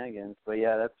the shenanigans, but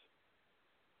yeah,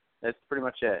 that's pretty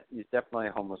much it. He's definitely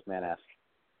a homeless man-esque.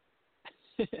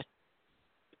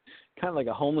 Kind of like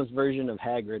a homeless version of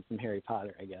Hagrid from Harry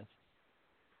Potter, I guess.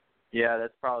 Yeah,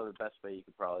 that's probably the best way you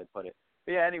could probably put it.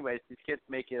 But yeah, anyways, these kids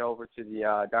make it over to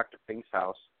the Dr. Fink's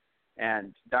house,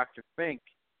 And Dr. Fink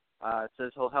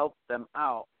says he'll help them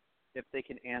out if they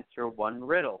can answer one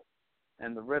riddle.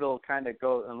 And the riddle kind of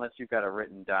goes, unless you've got it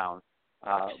written down.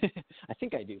 I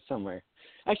think I do somewhere.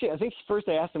 Actually, I think first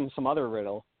I asked him some other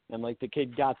riddle, and like the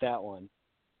kid got that one.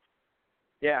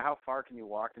 Yeah, how far can you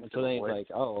walk into and so the then woods? he's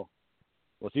like, oh,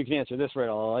 well, if you can answer this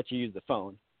riddle, I'll let you use the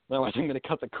phone. Otherwise, I'm going to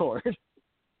cut the cord.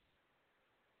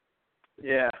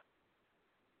 Yeah.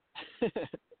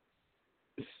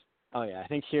 Oh yeah, I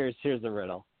think here's the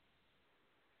riddle.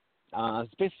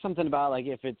 It's basically something about like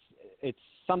if it's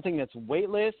something that's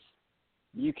weightless,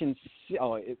 you can see.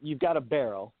 Oh, you've got a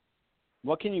barrel.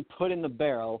 What can you put in the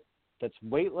barrel that's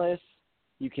weightless?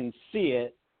 You can see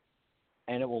it,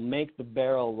 and it will make the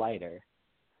barrel lighter.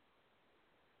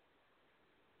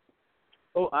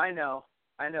 Oh, I know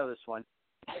this one.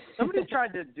 Somebody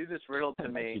tried to do this riddle to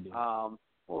me. What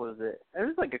was it? It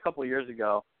was like a couple of years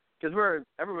ago because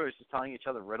everybody was just telling each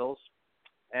other riddles,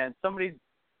 and somebody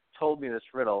told me this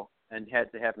riddle and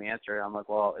had to have me answer it. I'm like,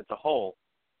 well, it's a hole.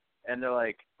 And they're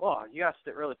like, oh, you asked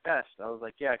it really fast. I was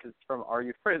like, yeah, because it's from Are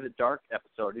You Afraid of the Dark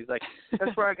episode. He's like,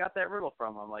 that's where I got that riddle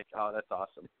from. I'm like, oh, that's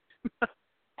awesome.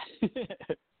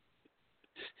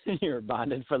 You're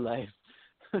bonded for life.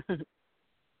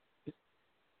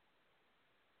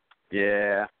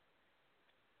 Yeah.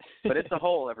 But it's a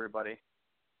hole, everybody.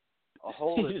 A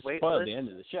hole You is just weightless. spoiled the end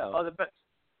of the show.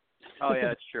 Oh, yeah,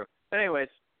 that's true. Anyways,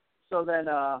 so then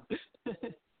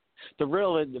the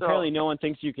riddle that apparently no one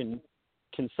thinks you can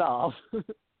solve.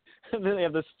 And then they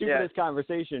have the stupidest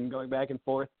conversation going back and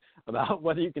forth about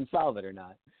whether you can solve it or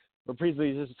not. Where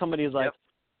previously somebody's like,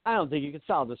 I don't think you can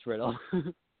solve this riddle.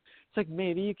 It's like,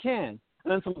 maybe you can.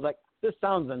 And then someone's like, this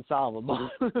sounds unsolvable.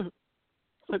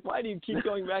 It's like, why do you keep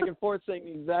going back and forth saying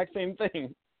the exact same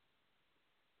thing?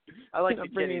 I like You're the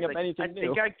not bringing kid. up He's like, anything I new.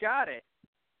 think I got it.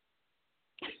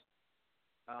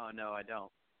 Oh, no, I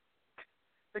don't.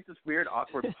 It's like this weird,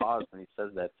 awkward pause when he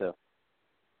says that, too.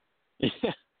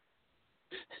 Yeah.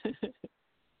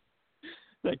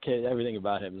 That kid, everything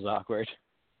about him is awkward.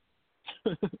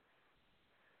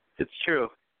 It's true.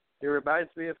 He reminds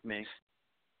me of me.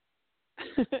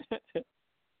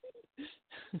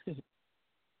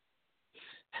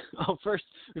 Oh, first,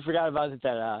 we forgot about it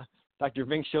that Dr.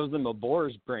 Vink shows them a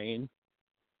boar's brain,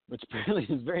 which apparently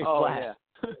is very flat.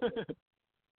 Yeah.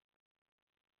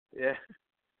 Yeah.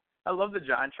 I love the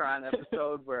JonTron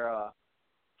episode where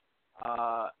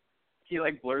he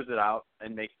like blurs it out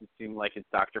and makes it seem like it's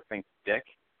Dr. Fink's dick.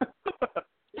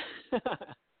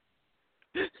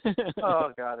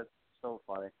 Oh God, it's so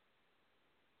funny.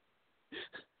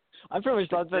 I pretty much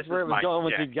thought that's where it was going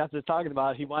once he dick. got to talking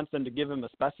about he wants them to give him a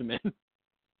specimen.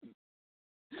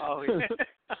 Oh yeah.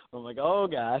 I'm like, oh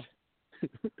God,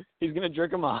 he's gonna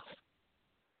jerk him off.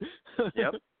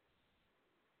 Yep.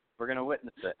 We're gonna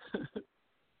witness it.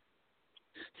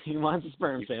 He wants a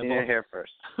sperm sample. You've seen it here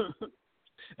first.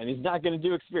 And he's not going to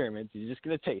do experiments. He's just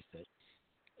going to taste it.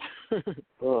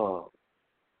 Oh.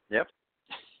 Yep.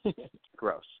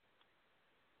 Gross.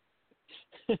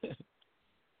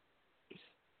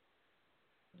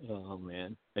 Oh,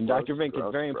 man. And Dr. Vink,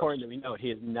 it's very important that we know he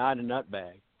is not a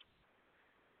nutbag.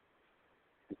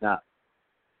 He's not.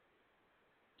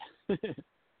 Which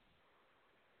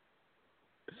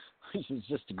is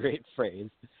just a great phrase.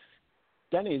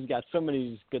 Denny's got so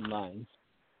many good lines.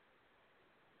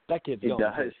 That kid's going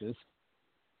places.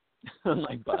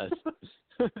 Unlike Buzz.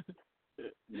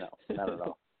 No, not at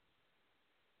all.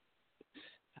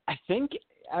 I think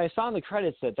I saw in the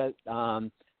credits that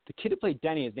the kid who played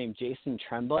Denny is named Jason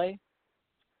Tremblay.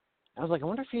 I was like, I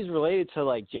wonder if he's related to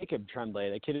like Jacob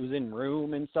Tremblay, the kid who was in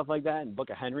Room and stuff like that in Book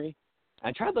of Henry.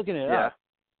 I tried looking it up,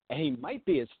 and he might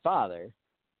be his father.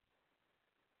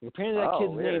 Apparently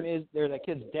that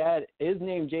kid's dad is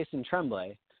named Jason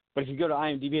Tremblay, but if you go to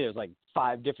IMDb, there's like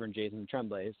 5 different Jason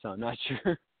Tremblays, so I'm not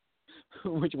sure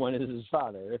which one is his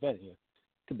father, if any.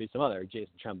 Could be some other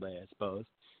Jason Tremblay, I suppose,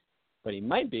 but he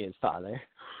might be his father.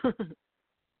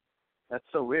 That's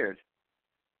so weird.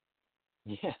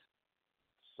 Yeah.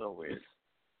 So weird.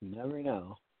 You never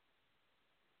know.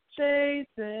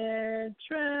 Jason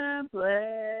Tremblay.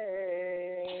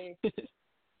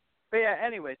 But yeah,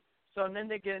 anyways. So then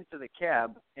they get into the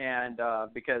cab, and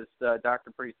because the doctor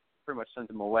pretty much sends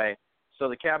him away, so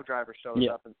the cab driver shows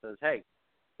up and says, hey,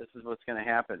 this is what's going to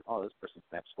happen. Oh, this person's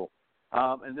at school.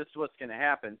 And this is what's going to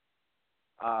happen.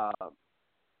 We're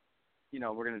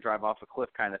going to drive off a cliff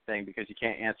kind of thing because you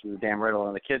can't answer the damn riddle.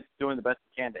 And the kid's doing the best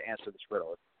he can to answer this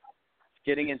riddle. It's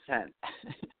getting intense.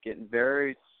 It's getting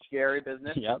very scary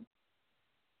business. Yep.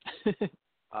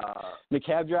 The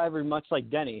cab driver, much like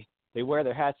Denny, they wear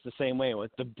their hats the same way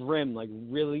with the brim like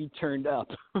really turned up.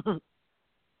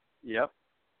 Yep.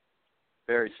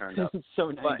 Very turned up. So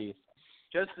 90s.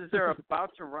 Just as they're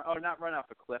about to not run off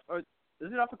a cliff. Or is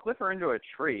it off a cliff or into a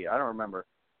tree? I don't remember.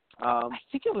 I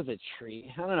think it was a tree.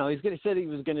 I don't know. He said he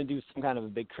was going to do some kind of a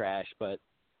big crash, but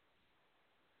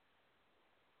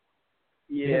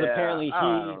because apparently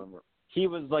he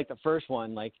was like the first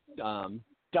one. Like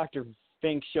Dr.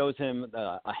 Fink shows him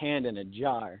a hand in a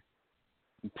jar.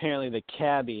 Apparently the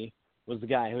cabbie was the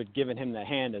guy who had given him the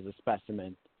hand as a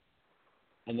specimen,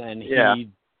 and then he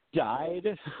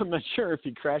died. I'm not sure if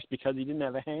he crashed because he didn't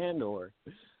have a hand or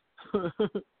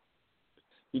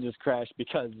he just crashed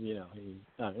because, I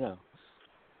don't know.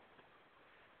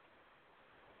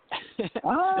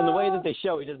 And the way that they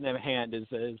show he doesn't have a hand is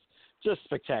just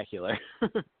spectacular.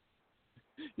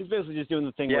 He's basically just doing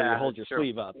the thing where you hold your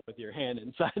sleeve up with your hand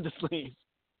inside the sleeve.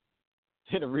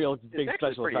 Hit a real big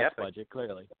special effects budget,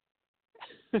 clearly.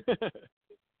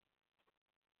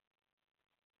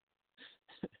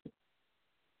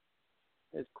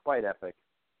 It's quite epic.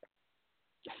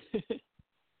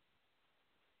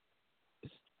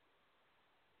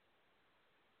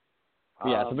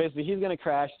 So basically he's going to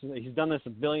crash. He's done this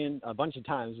a bunch of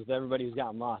times with everybody who's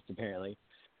gotten lost, apparently.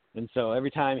 And so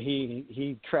every time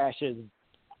he crashes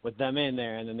with them in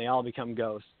there, and then they all become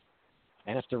ghosts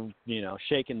and have to,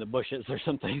 shake in the bushes or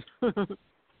something.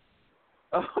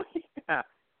 Oh, yeah.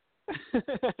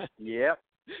 Yep.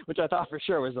 Which I thought for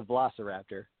sure was a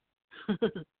velociraptor.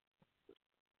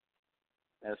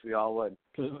 As we all would.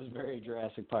 Because it was very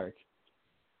Jurassic Park.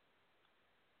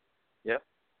 Yep.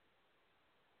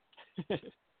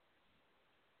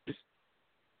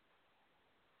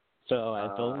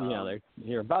 So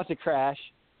they're about to crash.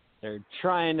 They're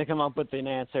trying to come up with an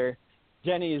answer.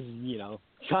 Jenny's,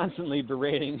 constantly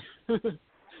berating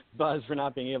Buzz for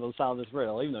not being able to solve this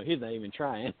riddle, even though he's not even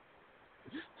trying.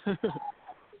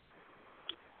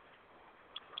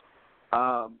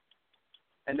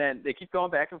 And then they keep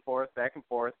going back and forth,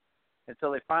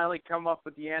 until they finally come up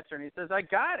with the answer, and he says, "I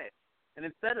got it." And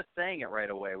instead of saying it right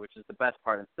away, which is the best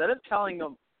part, instead of telling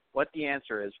them what the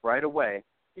answer is right away,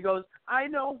 he goes, "I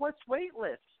know what's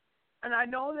weightless, and I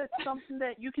know that's something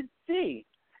that you can see,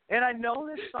 and I know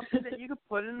that's something that you can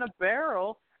put in a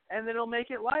barrel, and then it'll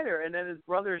make it lighter." And then his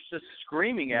brother's just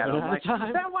screaming at him, like,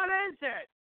 "Then what is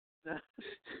it?"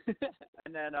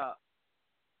 And then, a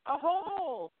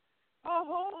hole! A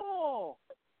hole!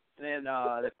 And then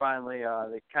they finally,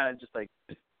 they kind of just, like,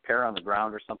 pair on the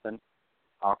ground or something,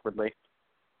 awkwardly,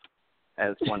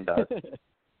 as one does.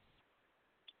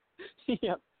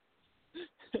 Yep.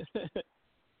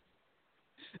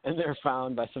 And they're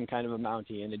found by some kind of a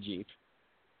Mountie in a Jeep.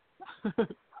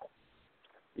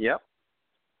 Yep.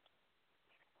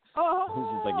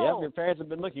 He's just like, "Yep, your parents have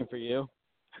been looking for you."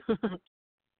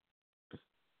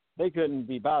 They couldn't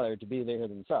be bothered to be there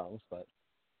themselves, but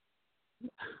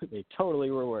they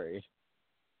totally were worried.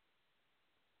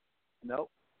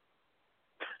 Nope.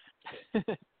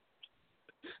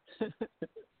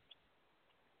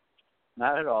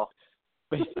 Not at all.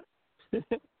 But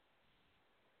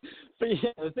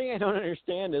yeah, the thing I don't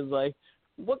understand is, like,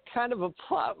 what kind of a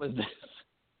plot was this?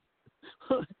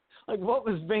 Like, what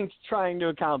was Binks trying to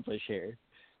accomplish here?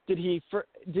 Did he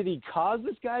cause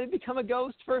this guy to become a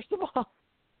ghost, first of all?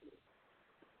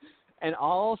 And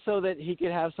all so that he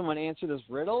could have someone answer this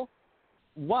riddle?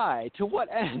 Why? To what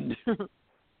end?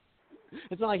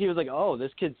 It's not like he was like, "Oh,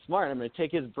 this kid's smart, I'm going to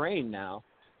take his brain now."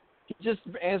 He just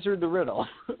answered the riddle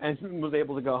and was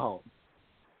able to go home.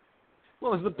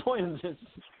 What was the point of this?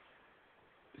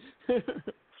 Seems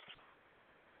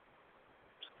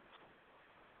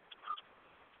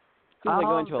like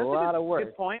going to a lot of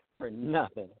work for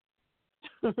nothing.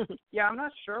 Yeah, I'm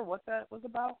not sure what that was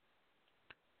about.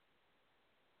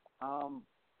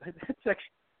 It's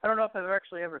actually, I don't know if I've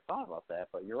actually ever thought about that,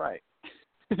 but you're right.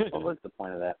 What was the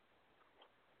point of that?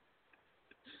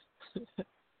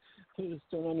 I just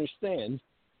don't understand.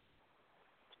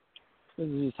 This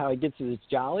is how he gets his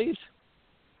jollies?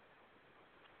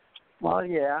 Well,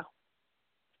 yeah.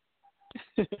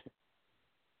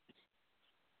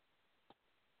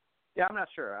 Yeah, I'm not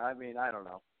sure. I mean, I don't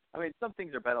know. I mean, some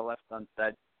things are better left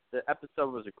unsaid. The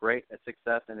episode was a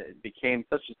success, and it became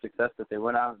such a success that they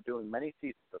went out and doing many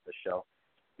seasons of the show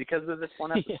because of this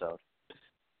one episode.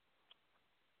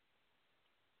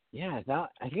 Yeah,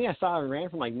 I think I saw it ran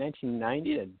from like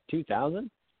 1990 to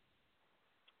 2000.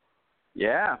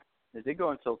 Yeah, it did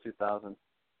go until 2000.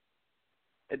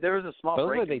 There was a small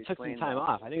break. Like they took some time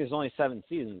off. I think it was only 7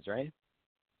 seasons, right?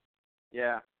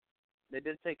 Yeah, they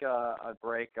did take a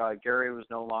break. Gary was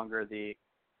no longer the,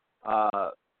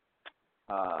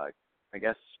 I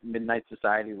guess, Midnight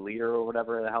Society leader or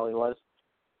whatever the hell he was.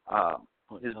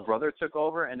 his brother took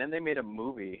over, and then they made a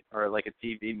movie or like a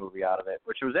TV movie out of it,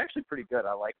 which was actually pretty good.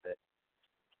 I liked it.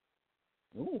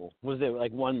 Ooh, was it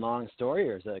like one long story,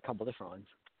 or is it a couple different ones?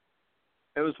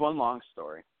 It was one long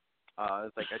story. It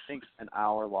was like I think an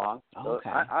hour long. So Okay.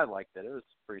 I liked it. It was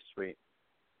pretty sweet.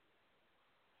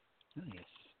 Nice.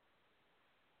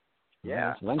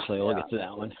 Yeah. Well, eventually we'll get to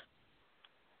that one.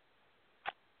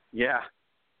 Yeah.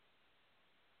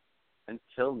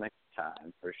 Until next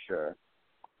time, for sure.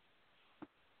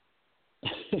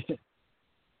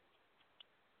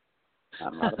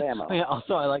 I'm out of ammo. Yeah,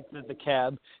 also, I liked that the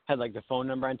cab had like the phone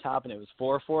number on top, and it was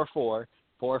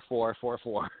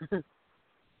 444-4444.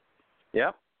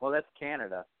 Yep. Well, that's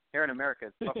Canada. Here in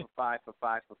America, it's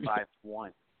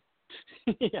 5555551.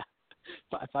 Yeah,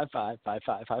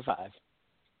 555-5555.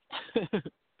 But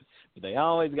they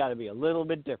always got to be a little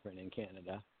bit different in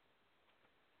Canada.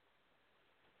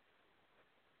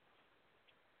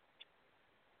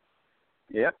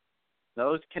 Yep.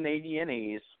 Those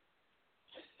Canadianese.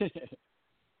 But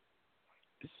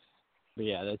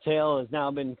yeah, the tale has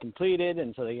now been completed,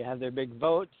 and so they have their big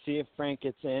vote to see if Frank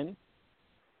gets in.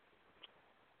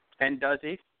 And does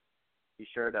he? He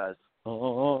sure does.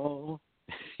 Oh,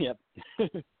 yep,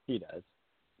 he does.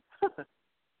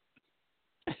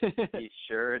 He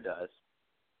sure does.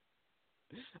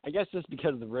 I guess just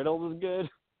because the riddle was good,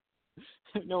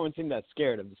 no one seemed that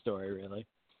scared of the story, really.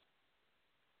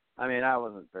 I mean, I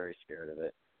wasn't very scared of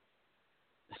it.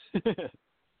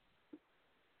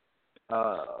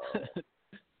 I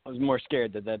was more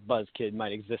scared that Buzz kid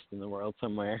might exist in the world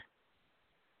somewhere.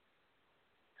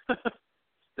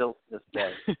 Still this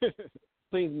day.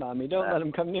 Please, Mommy, don't let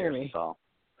him come near me.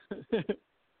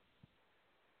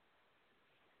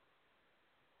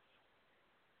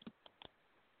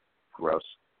 Gross.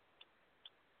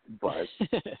 Buzz.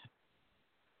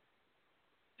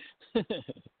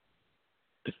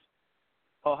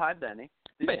 Oh, hi, Benny.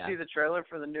 Did you see the trailer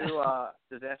for the new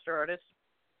Disaster Artist?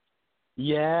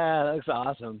 Yeah, that looks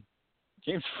awesome.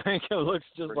 James Franco looks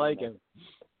just Pretty like nice. him.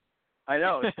 I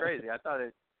know, it's crazy. I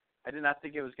did not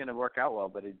think it was going to work out well,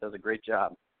 but he does a great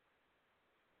job.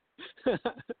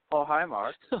 Oh, hi,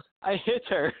 Mark. I hit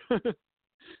her.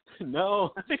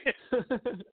 No.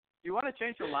 You want to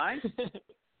change the line?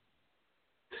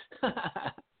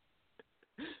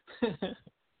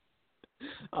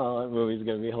 Oh, that movie's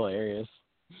going to be hilarious.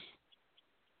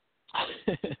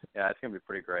 Yeah, it's going to be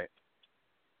pretty great.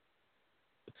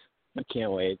 I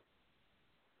can't wait.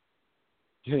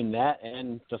 Doing that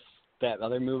and that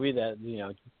other movie that,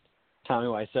 Tommy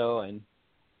Wiseau and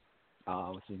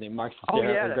what's his name, Mark Cicero, Oh,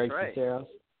 yeah, or Greg that's right. Cicero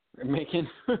are making.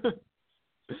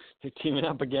 They're teaming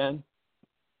up again.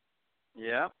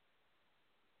 Yeah.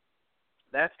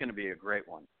 That's going to be a great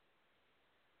one.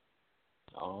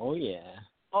 Oh, yeah.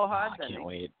 Oh, hi, I Benny. can't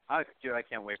wait. Dude, I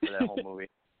can't wait for that whole movie.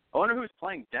 I wonder who's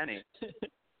playing Denny.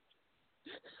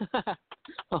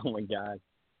 Oh, my God.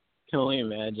 Can only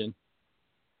imagine.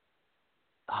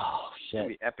 Oh, It's shit. going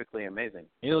to be epically amazing.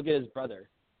 He'll get his brother.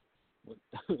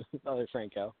 Other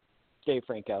Franco. Dave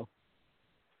Franco.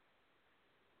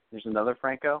 There's another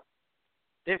Franco?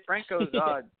 Dave Franco's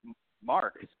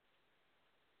Mark.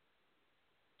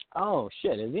 Oh,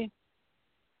 shit, is he?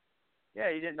 Yeah,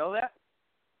 you didn't know that?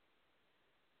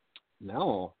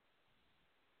 No.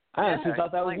 I honestly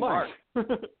thought that was Mark.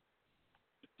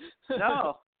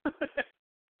 No. You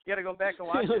got to go back and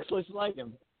watch He looks it. just like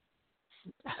him.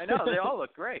 I know, they all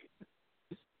look great.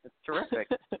 It's terrific.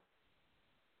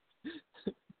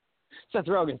 Seth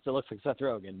Rogen still looks like Seth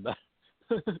Rogen, but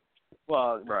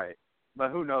Well, right.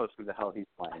 But who knows who the hell he's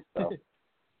playing, so.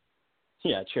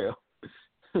 yeah, true.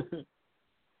 I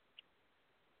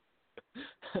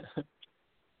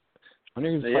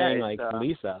wonder who's playing like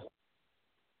Lisa.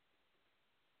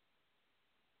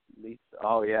 Lisa.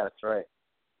 Oh yeah, that's right.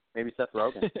 Maybe Seth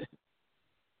Rogen.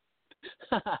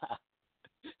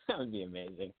 That would be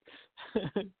amazing.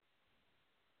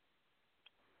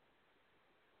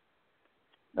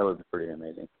 That would be pretty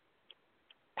amazing.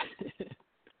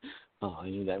 Oh, I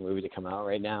need that movie to come out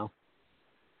right now.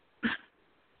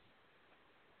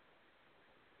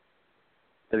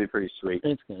 That'd be pretty sweet.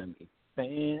 It's gonna be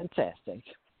fantastic.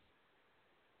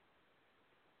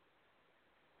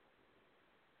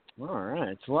 All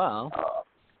right. Well,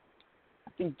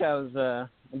 I think that was a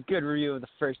good review of the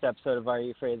first episode of Are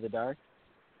You Afraid of the Dark?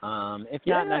 If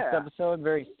not next episode,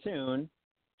 very soon,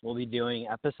 we'll be doing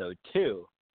episode 2,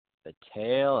 The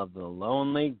Tale of the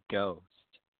Lonely Ghost.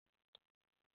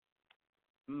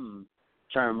 Trying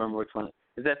to remember which one.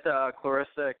 Is that the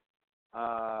Clarissa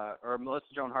or Melissa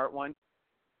Joan Hart one?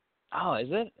 Oh, is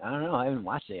it? I don't know. I haven't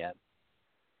watched it yet.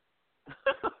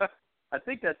 I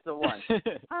think that's the one.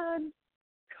 I'm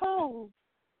cold.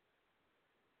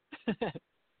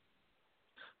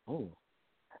 Oh.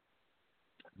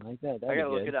 I like that. I got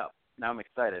to look it up. Now I'm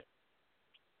excited.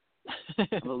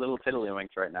 I'm a little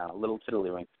tiddlywinks right now. A little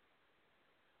tiddlywinks.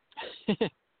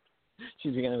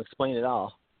 She's going to explain it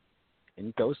all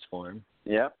in ghost form.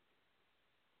 Yep.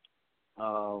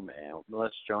 Oh, man.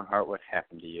 Melissa Joan Hart, what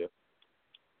happened to you?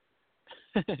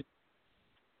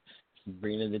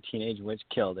 Sabrina the Teenage Witch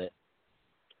killed it.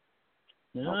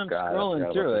 No, I'm God,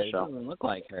 scrolling through it. It doesn't look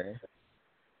like her.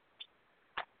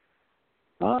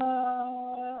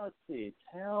 Let's see.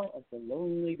 Tale of the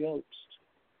Lonely Ghost.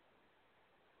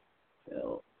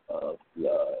 Tale of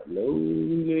the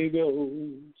Lonely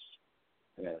Ghost.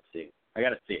 I gotta see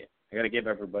it. I gotta give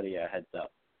everybody a heads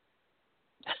up.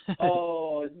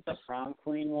 Oh, is this the prom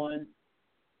queen one?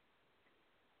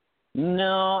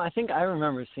 No, I think I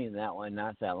remember seeing that one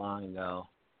not that long ago.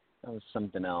 That was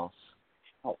something else.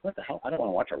 Oh, what the hell? I don't want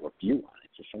to watch a review on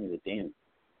it. Just show me the damn.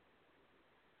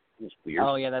 It's weird.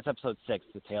 Oh, yeah, that's episode 6,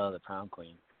 The Tale of the Prom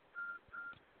Queen.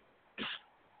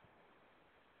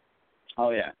 Oh,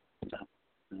 yeah.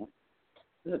 No.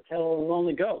 This is a Tale of the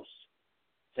Lonely Ghost.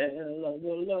 Tale of the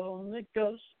Lonely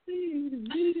Ghost.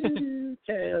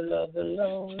 Tale of the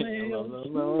Lonely Tale of Ghost. the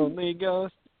Lonely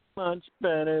Ghost. Much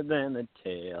better than the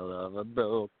tale of a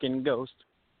broken ghost.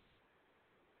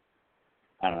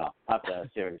 I don't know. I'll have to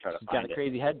see if I can try to She's find it. got a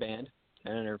crazy headband,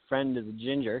 and her friend is a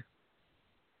ginger.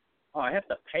 Oh, I have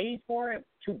to pay for it?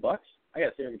 $2? I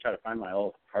gotta see if I can try to find my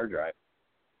old hard drive.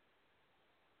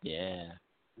 Yeah.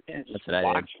 I can't just That's what I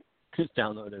watch did. Just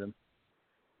downloaded them.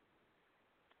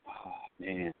 Oh,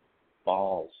 man.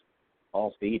 Balls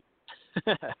deep.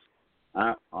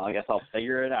 Well, I guess I'll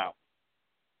figure it out.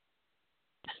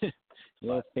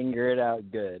 You'll figure it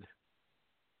out good.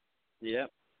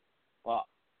 Yep. Well,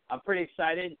 I'm pretty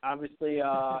excited. Obviously,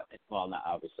 well, not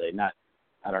obviously.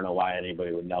 I don't know why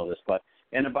anybody would know this, but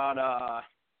in about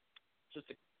just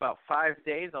about 5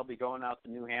 days, I'll be going out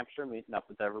to New Hampshire, meeting up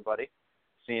with everybody,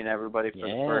 seeing everybody for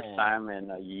the first time in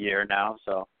a year now.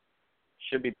 So,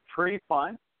 should be pretty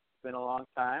fun. It's been a long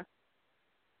time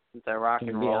since I rock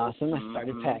and roll. It's gonna be awesome. I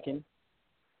started packing.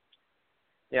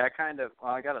 Yeah,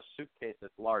 I got a suitcase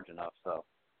that's large enough, so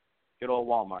good old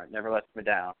Walmart never lets me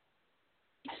down.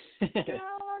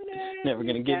 Never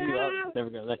going to give you up. Never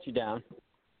going to let you down.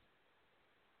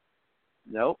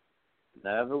 Nope,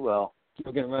 never will.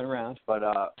 We're going to run around. But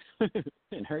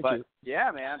and hurt but you.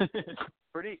 Yeah, man,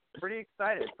 pretty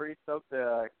excited. Pretty stoked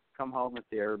to come home and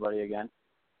see everybody again.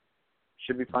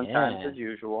 Should be fun times as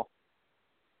usual.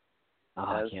 Oh,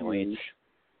 I can't wait.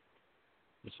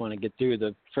 Just want to get through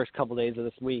the first couple days of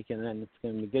this week, and then it's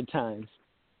going to be good times.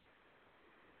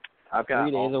 I've got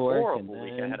 3 days of work horrible and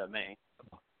week then... ahead of me.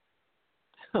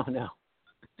 Oh, no.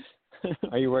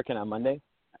 Are you working on Monday?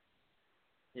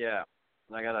 Yeah.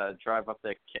 I got to drive up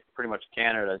to pretty much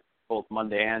Canada both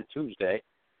Monday and Tuesday.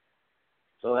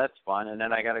 So that's fun. And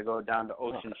then I got to go down to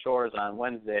Ocean Shores on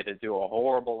Wednesday to do a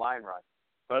horrible line run.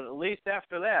 But at least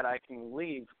after that, I can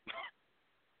leave.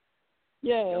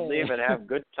 Yeah. Leave and have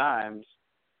good times.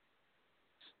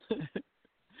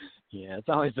 Yeah, it's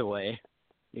always the way.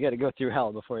 You got to go through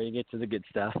hell before you get to the good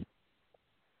stuff.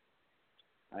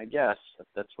 I guess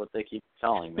that's what they keep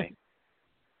telling me.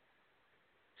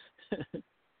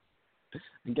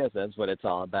 I guess that's what it's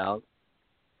all about.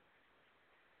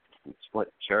 It's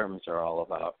what germs are all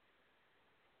about.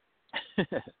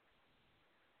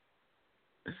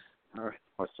 All right,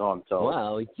 or so I'm told.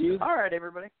 Well, all right,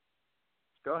 everybody.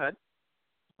 Go ahead.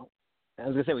 I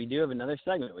was going to say, we do have another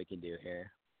segment we can do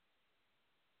here.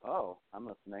 Oh, I'm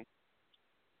listening.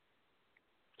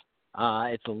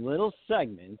 It's a little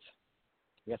segment.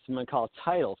 I guess I'm going to call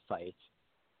Title Fight.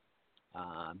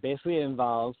 Basically, it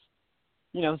involves,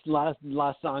 a lot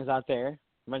of songs out there.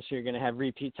 I'm sure you're going to have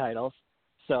repeat titles.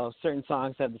 So certain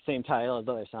songs have the same title as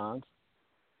other songs.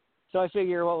 So I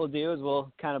figure what we'll do is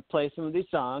we'll kind of play some of these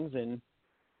songs and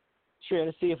try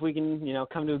to see if we can,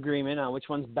 come to agreement on which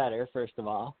one's better, first of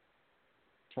all.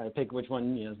 Try to pick which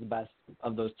one, is the best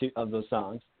of those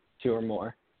songs, 2 or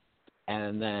more.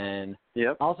 And then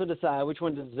also decide which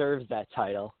one deserves that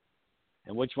title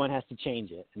and which one has to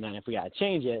change it. And then if we got to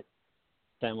change it,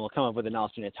 then we'll come up with an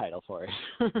alternate title for it.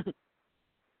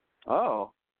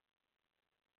 Oh.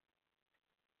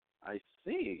 I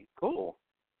see. Cool.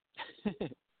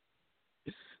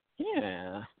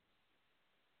 Yeah.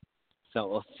 So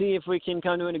we'll see if we can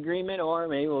come to an agreement, or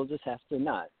maybe we'll just have to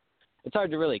not. It's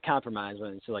hard to really compromise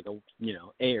when it's like a,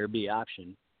 A or B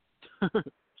option.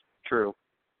 True.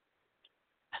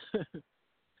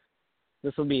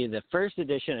 This will be the first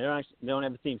edition. I don't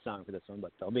have a theme song for this one,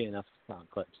 but there'll be enough song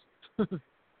clips.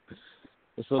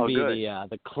 This will be good.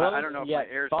 the close I don't know if yet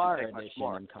my ears far can take much edition,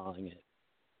 more. I'm calling it.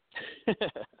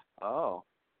 Oh.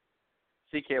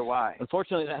 CKY.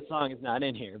 Unfortunately, that song is not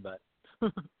in here, but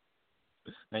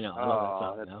I know. I love that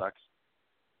song. That though. sucks.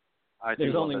 I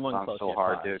There's do love only that one song close so yet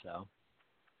hard, far, dude. so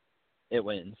it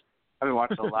wins. I've been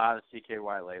watching a lot of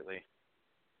CKY lately.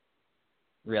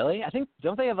 Really? I think,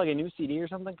 don't they have like a new CD or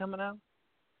something coming out?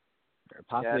 Or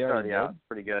possibly Yeah, it's already did? out.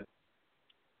 Pretty good.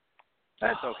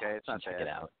 That's okay. It's Should not check bad. it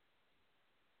out.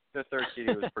 The third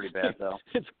CD was pretty bad, though.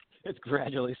 It's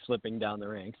gradually slipping down the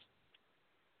ranks.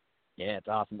 Yeah, it's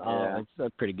awesome. Yeah. Oh,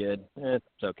 it's pretty good. It's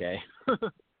okay.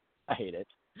 I hate it.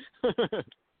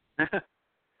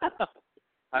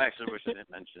 I actually wish I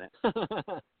didn't mention it.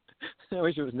 I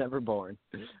wish it was never born.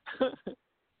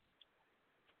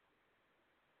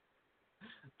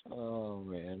 Oh,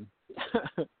 man.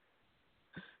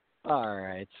 All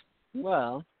right.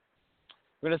 Well,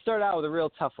 we're going to start out with a real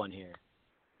tough one here.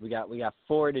 We got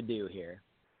 4 to do here.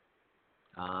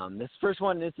 This first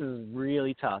one, this is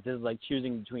really tough. This is like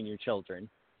choosing between your children.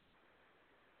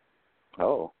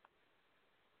 Oh.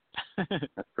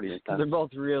 That's pretty intense. They're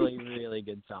both really, really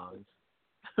good songs.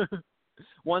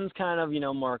 One's kind of,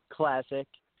 more classic.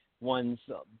 One's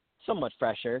somewhat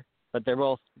fresher, but they're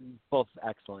both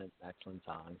excellent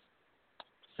songs.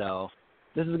 So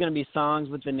this is going to be songs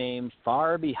with the name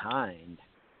Far Behind.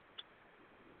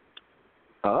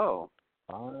 Oh.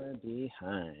 Far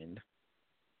Behind.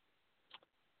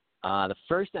 The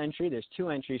first entry, there's 2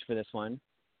 entries for this one.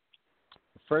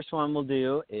 The first one we'll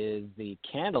do is the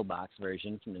Candlebox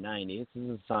version from the 90s. This is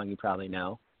a song you probably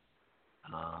know.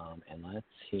 And let's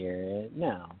hear it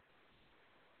now.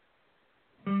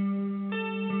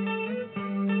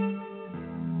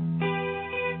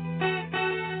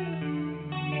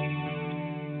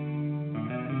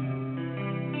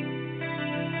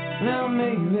 Now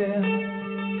maybe I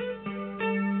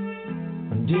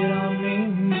didn't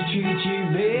mean to treat you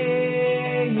bad,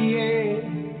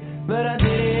 but I did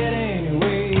it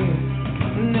anyway.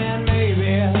 And then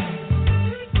maybe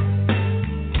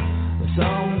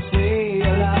some would say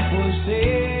a lot was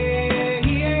said,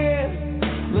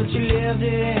 but you lived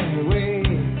it anyway.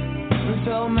 And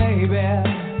so maybe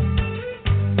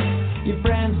your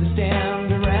friends will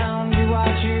stand around you,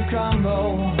 watch you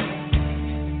crumble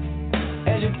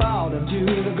as you fall to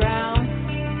the ground.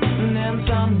 And then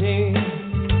someday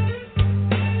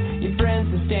your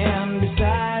friends will stand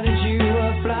beside as you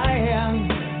were flying.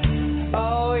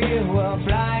 Oh, you were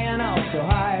flying oh so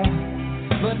high.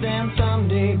 But then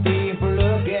someday people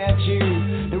look at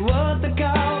you, they're what they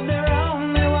call their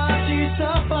own, they watch you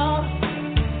suffer.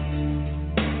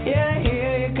 Yeah,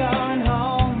 here you're coming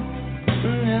home.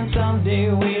 And then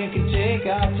someday we can take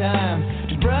our time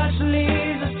to brush the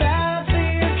leaves aside so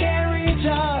you can't reach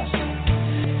us.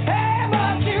 Hey,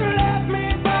 but you left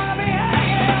me far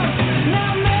behind.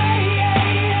 Now maybe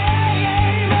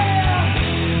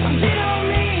I didn't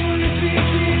mean to treat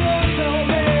you so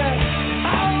bad.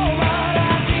 Oh, but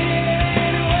I did it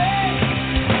anyway.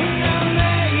 Now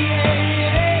maybe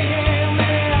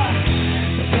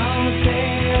some would say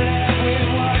you left with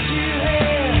what you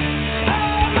had.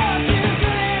 Oh, but you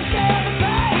couldn't stand the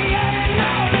pain. No.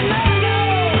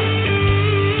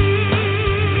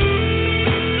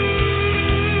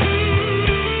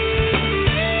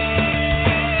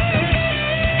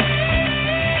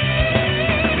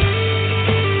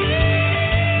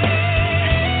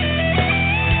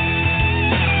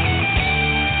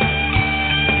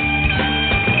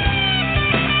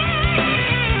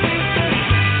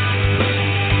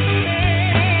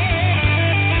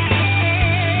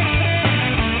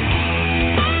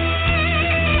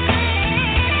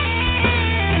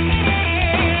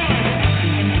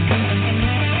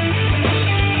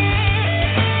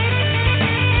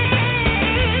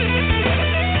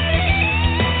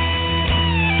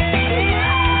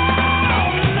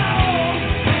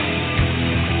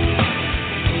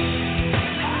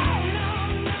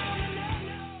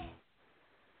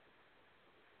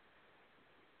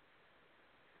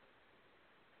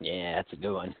 Yeah, that's a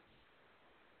good one.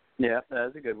 Yeah,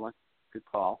 that's a good one. Good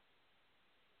call.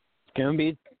 It's going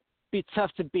to be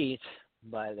tough to beat,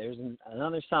 but there's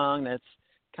another song that's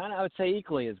kind of, I would say,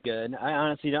 equally as good. I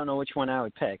honestly don't know which one I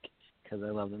would pick because I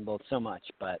love them both so much,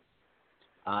 but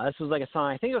this was like a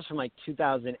song, I think it was from like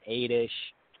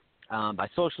 2008-ish, by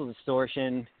Social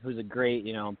Distortion, who's a great,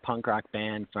 punk rock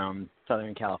band from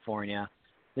Southern California.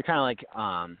 They're kind of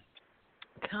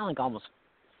like almost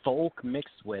folk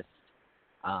mixed with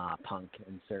punk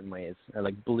in certain ways, or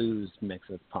like blues mixed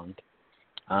with punk.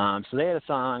 So they had a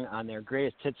song on their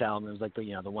Greatest Hits album. It was like the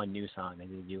one new song they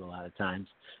did do a lot of times.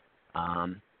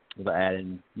 But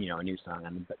adding a new song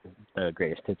on the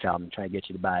Greatest Hits album, try to get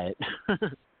you to buy it.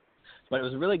 But it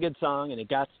was a really good song, and it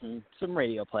got some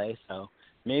radio play. So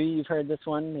maybe you've heard this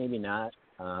one, maybe not,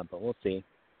 but we'll see.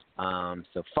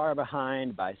 So Far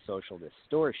Behind by Social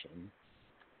Distortion.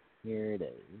 Here it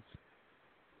is.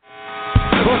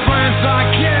 Well, friends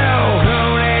like you,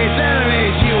 who needs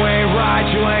enemies? You ain't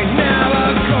right, you ain't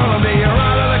never gonna be. You're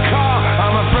out of the car,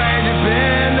 I'm afraid you've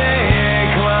been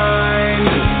inclined.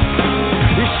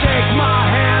 You shake my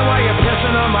hand while you're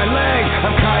pissing on my leg.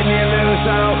 I'm cutting you loose,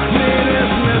 I don't need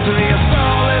this misery. Your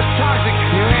soul is toxic,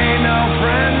 you ain't no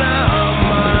friend of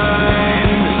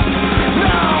mine.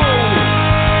 No!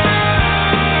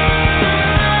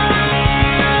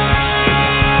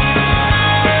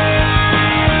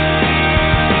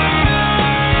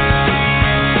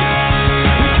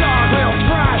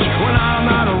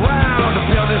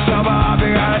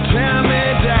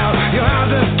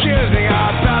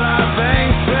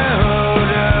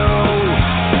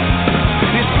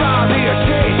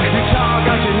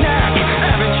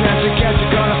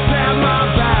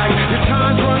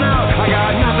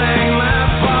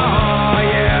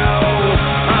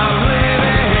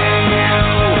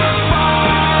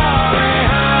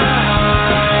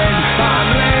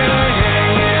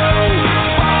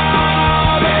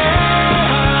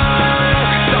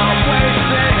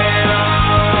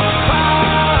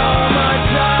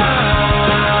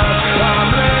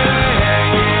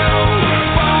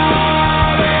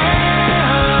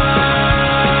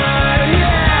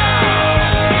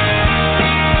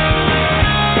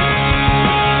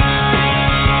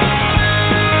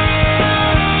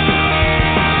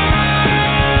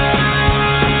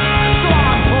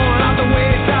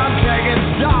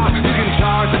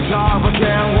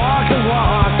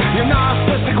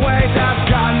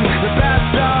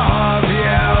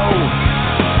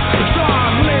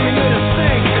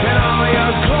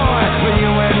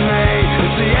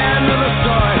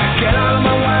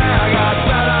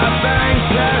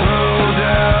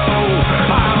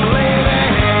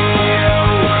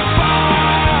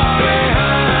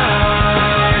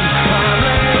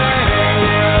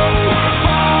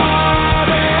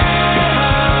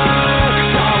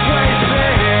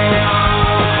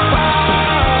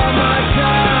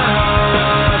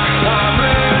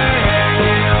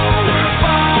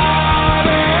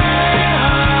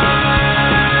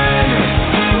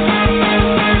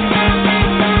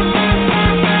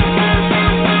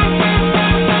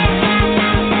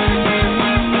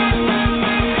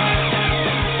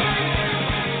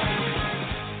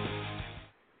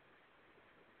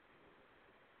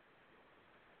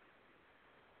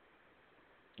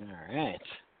 All right.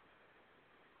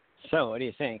 So, what do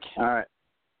you think? All right.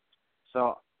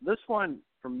 So this one,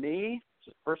 for me,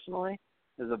 just personally,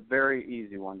 is a very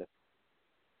easy one to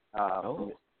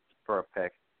for a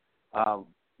pick.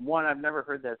 One, I've never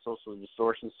heard that Social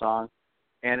Distortion song,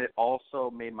 and it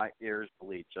also made my ears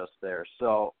bleed just there.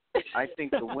 So I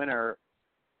think the winner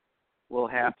will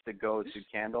have to go to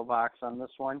Candlebox on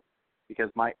this one because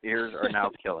my ears are now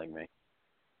killing me.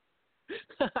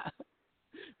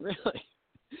 Really?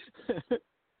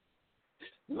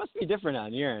 It must be different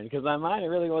on your end because on mine it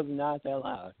really was not that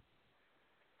loud.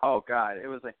 Oh God, it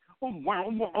was like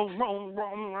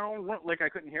I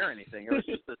couldn't hear anything. It was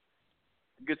just this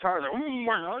guitar like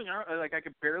I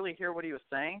could barely hear what he was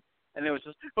saying, and it was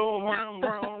just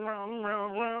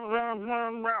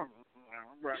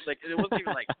like it wasn't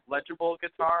even like legible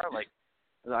guitar. Like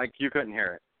you couldn't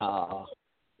hear it. Oh.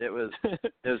 It was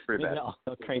pretty bad. I'll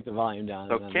crank the volume down.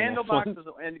 So Candlebox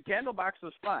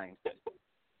was fine.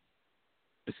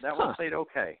 That one played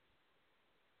okay.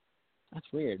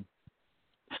 That's weird.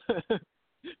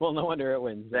 Well, no wonder it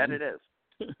wins. That then. it is.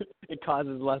 It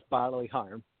causes less bodily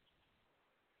harm.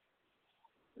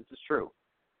 This is true.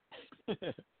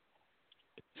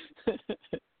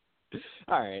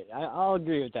 All right, I'll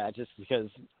agree with that just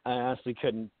because I honestly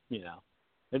couldn't,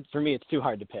 for me it's too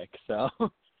hard to pick, so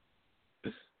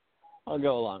I'll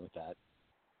go along with that.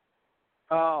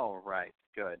 Oh, right.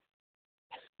 Good.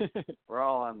 We're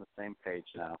all on the same page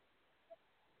now.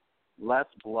 Less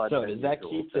blood. So than does that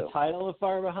usual, keep too. the title of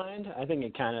Far Behind? I think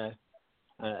it kind of,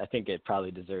 I think it probably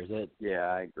deserves it. Yeah,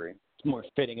 I agree. It's more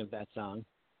fitting of that song.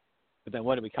 But then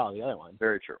what do we call the other one?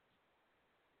 Very true.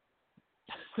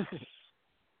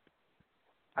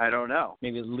 I don't know.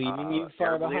 Maybe Leaving You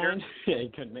Far Behind? Yeah, you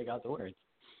couldn't make out the words.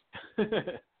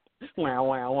 Wow,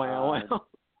 wow, wow, wow.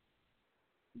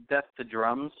 Death to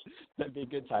Drums. That'd be a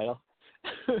good title.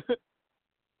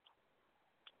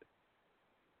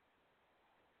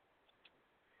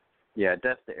 Yeah,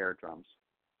 Death to Air Drums.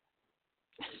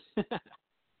 Death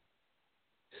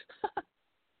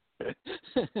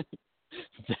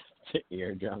to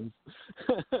eardrums.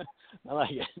 I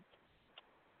like it.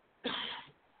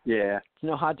 Yeah. It's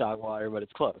no hot dog water, but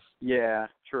it's close. Yeah,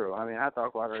 true. I mean, hot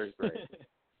dog water is great.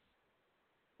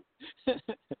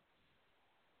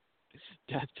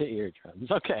 Death to eardrums.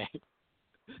 Okay.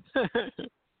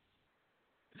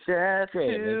 Death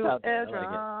Great, to it's out there.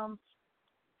 eardrums.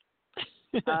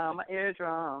 My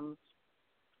eardrums.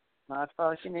 My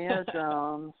fucking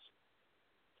eardrums.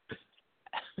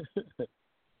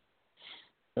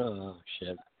 Oh,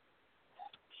 shit.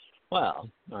 Well,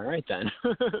 all right then.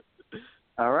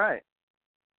 All right.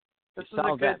 This is a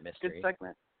solved good, that mystery. good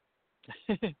segment.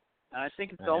 I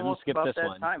think it's All right, I'm gonna almost skip about this that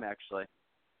one. time, actually.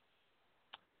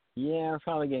 Yeah, we're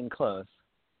probably getting close.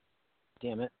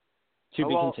 Damn it. To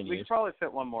be We continued. could probably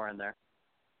fit one more in there.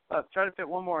 Try to fit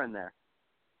one more in there.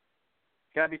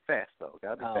 Gotta be fast, though.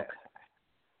 Gotta be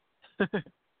fast.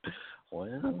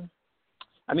 Well,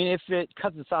 I mean, if it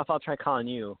cuts us off, I'll try calling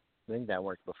you. I think that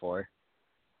worked before.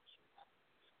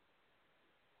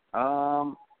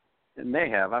 It may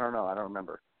have. I don't know. I don't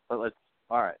remember. But let's.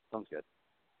 All right. Sounds good.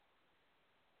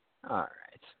 All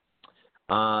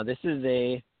right. This is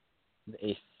a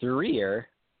threer,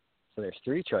 so there's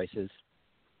three choices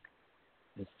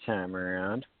this time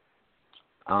around.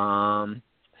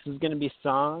 This is going to be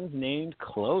songs named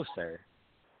Closer.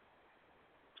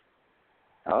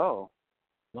 Oh.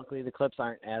 Luckily, the clips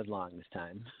aren't as long this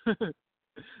time,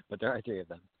 but there are three of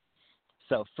them.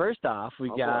 So first off, we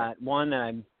got one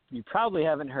that you probably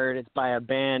haven't heard. It's by a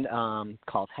band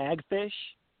called Hagfish.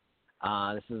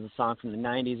 This is a song from the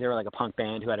 90s. They were like a punk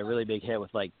band who had a really big hit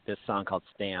with like this song called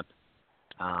Stamp.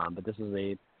 But this is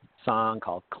a song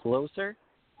called Closer.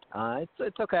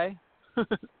 It's okay.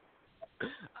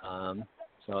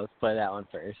 So let's play that one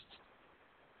first.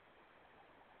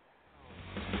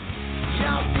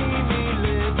 Y'all see me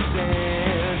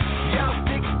listen, y'all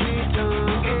stick me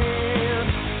tongue in.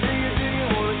 Do you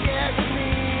wanna get with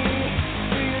me?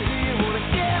 Do you wanna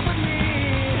get with me?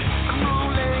 I'm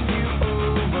rolling you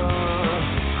over,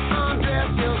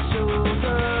 undress your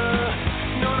shoulder.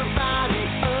 Notify the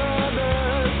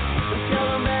others, and tell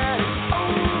them that it's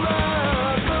over.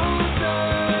 Closer,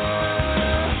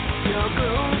 you're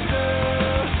closer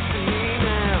to me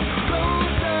now.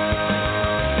 Closer,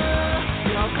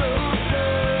 you're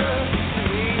closer to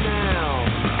me now.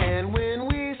 And when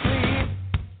we sleep,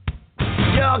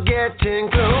 you're getting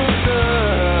closer.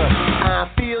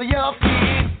 I feel your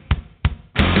feet,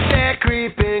 they're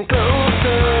creeping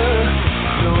closer.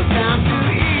 No time to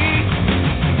eat,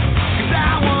 'cause I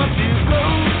want you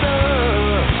closer.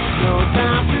 No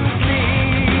time to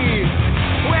sleep,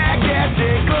 we're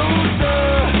getting closer,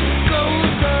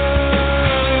 closer.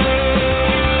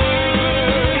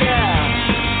 Yeah.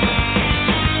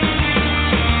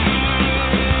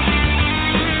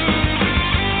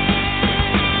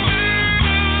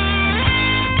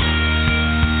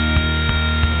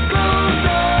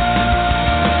 Closer,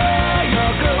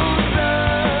 you're closer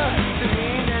to me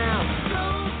now.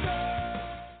 Closer.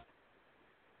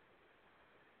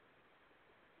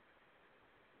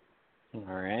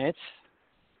 All right.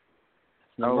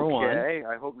 That's number Okay.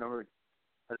 I hope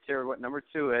let's hear what number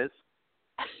 2 is.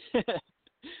 one.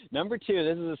 Number two,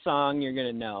 this is a song you're going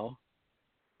to know.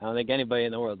 I don't think anybody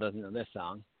in the world doesn't know this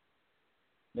song.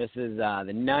 This is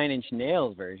the 9 Inch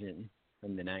Nails version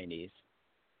from the 90s.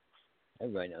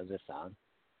 Everybody knows this song.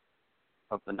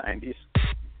 Of the 90s.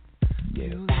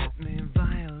 You let me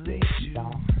violate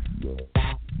you.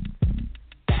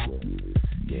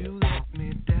 You let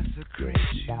me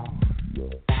desecrate you.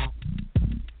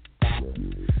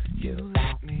 You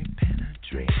let me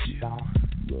penetrate you.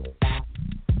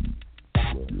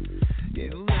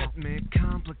 You let me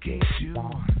complicate you.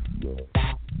 Help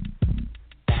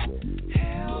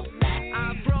me.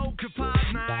 I broke apart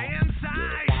my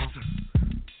insides.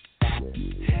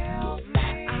 Help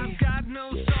me. I've got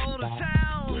no soul to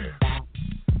tell.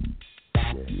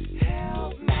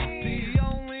 Help me. The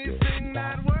only thing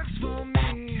that works for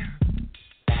me.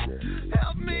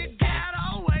 Help me get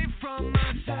away from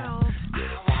myself. I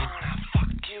wanna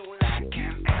fuck you like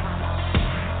an animal.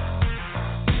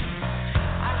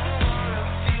 I wanna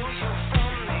feel you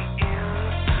from the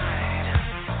inside.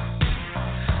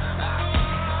 I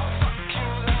wanna fuck you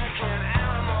like an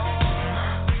animal.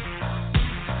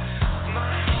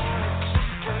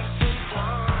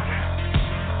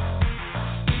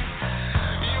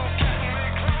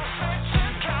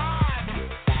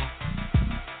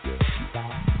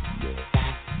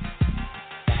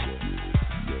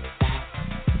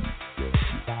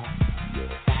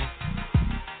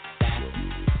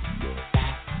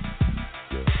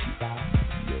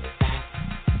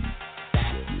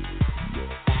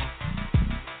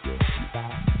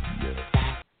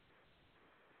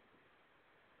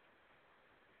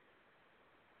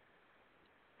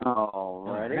 All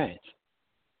right.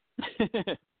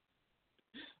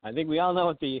 I think we all know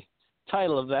what the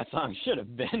title of that song should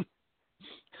have been.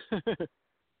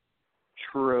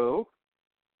 True.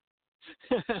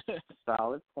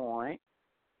 Solid point.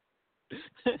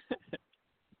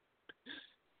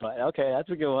 But okay, that's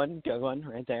a good one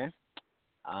right there.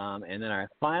 And then our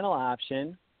final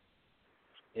option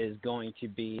is going to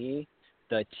be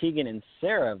the Tegan and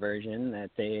Sarah version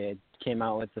that they came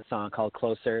out with, the song called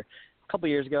Closer a couple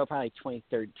years ago, probably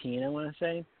 2013, I want to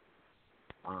say.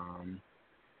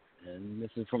 And this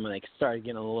is from when they started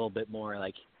getting a little bit more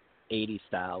like 80s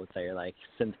style with their like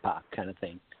synth pop kind of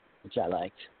thing, which I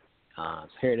liked. So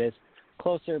here it is,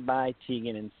 Closer by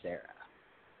Tegan and Sarah.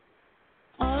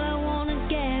 All I want to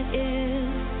get is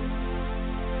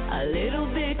a little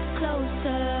bit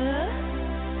closer.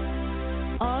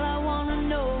 All I want to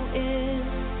know is,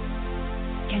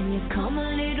 can you come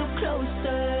a little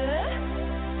closer?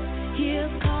 Here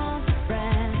comes the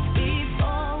rant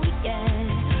before we get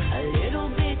a little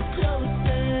bit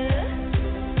closer.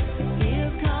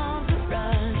 Here comes the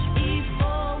rush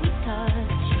before we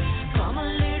touch. Come a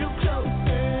little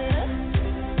closer.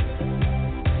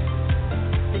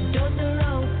 The doors are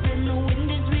open, the wind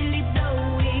is really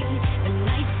blowing. The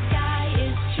night sky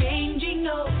is changing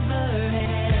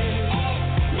overhead.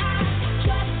 It's not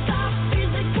just a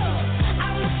physical.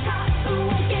 I'm a cop who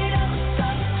won't get up so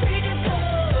critical.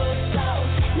 So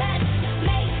let's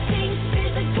make things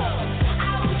physical.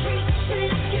 I will treat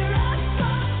you like you're a so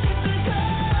typical.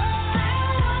 I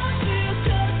want you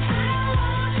 'cause I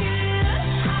want you.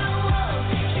 I will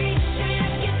treat you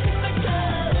like you're typical.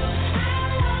 I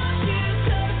want you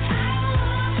 'cause I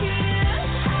want you.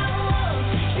 I will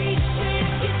treat you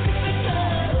like you're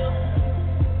typical.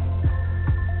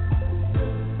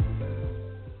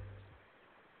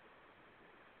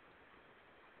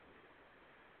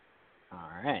 All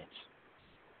right.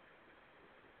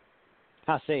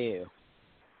 How say you?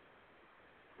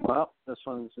 Well, this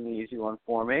one's an easy one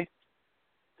for me.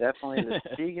 Definitely the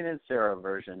Tegan and Sarah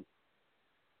version.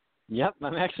 Yep,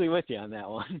 I'm actually with you on that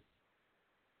one.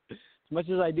 As much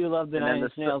as I do love the And then Nine the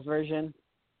Inch Nails version,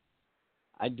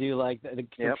 I do like the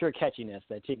Yep. pure catchiness.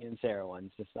 That Tegan and Sarah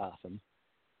one's just awesome.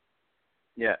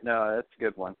 Yeah, no, that's a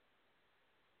good one.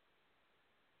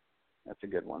 That's a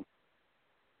good one.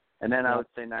 And then I Yep, would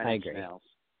say Nine I Inch agree. Nails.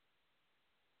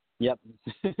 Yep,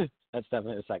 that's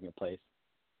definitely the second place.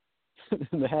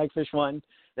 The Hagfish one,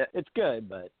 That- it's good,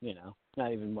 but you know,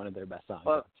 not even one of their best songs,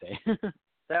 Well, I would say.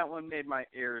 That one made my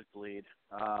ears bleed.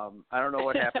 I don't know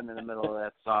what happened in the middle of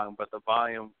that song, but the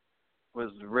volume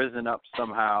was risen up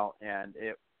somehow, and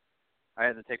I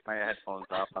had to take my headphones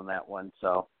off on that one,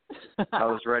 so I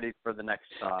was ready for the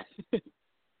next song.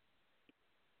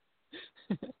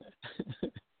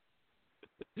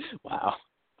 Wow.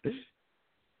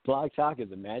 Blog Talk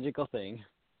is a magical thing.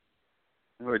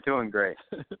 We're doing great.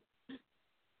 I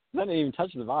didn't even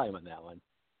touch the volume on that one.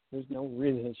 There's no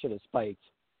reason it should have spiked.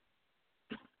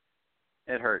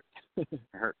 It hurt. It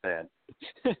hurt bad.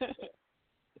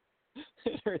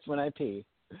 It hurts when I pee.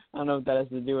 I don't know if that has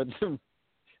to do with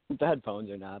the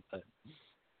headphones or not, but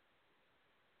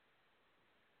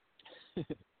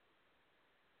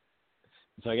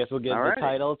so I guess we'll give the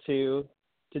title to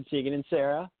Tegan and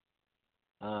Sarah.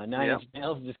 Nine Inch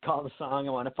Nails, just call the song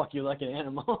 "I Want to Fuck You Like an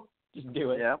Animal." Just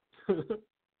do it. Yep.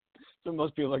 So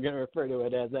most people are going to refer to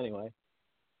it as anyway.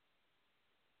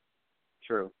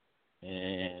 True.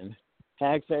 And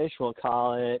Hagfish, we'll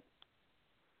call it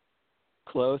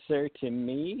 "Closer to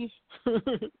Me."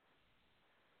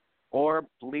 Or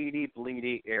Bleedy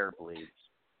Bleedy Air Bleeds.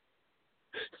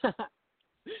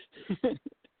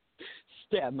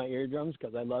 Stab my eardrums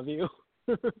because I love you.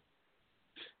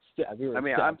 Stab you. I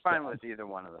mean, stab, I'm fine stab. with either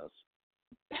one of those.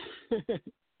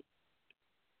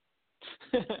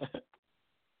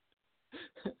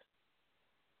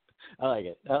 I like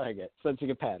it.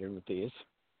 Sensing a pattern with these.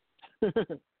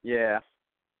 Yeah.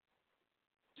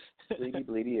 Bleedy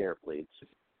Bleedy Air Bleeds.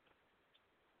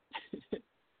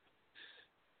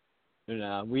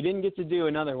 No, we didn't get to do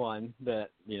another one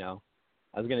that,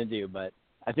 I was going to do, but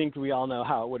I think we all know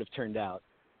how it would have turned out.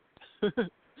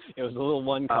 It was a little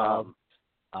one called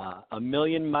A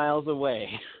Million Miles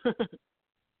Away.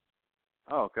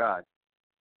 Oh, God.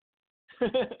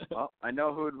 Well, I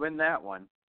know who would win that one.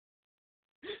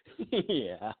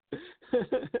 Yeah.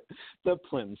 The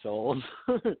Plimsolls.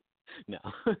 No.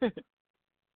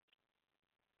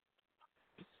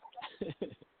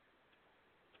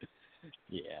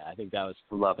 Yeah, I think that was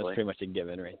Lovely. pretty much a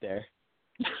given right there.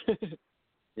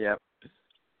 Yep.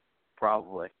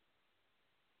 Probably.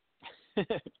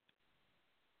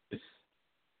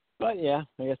 But yeah,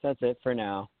 I guess that's it for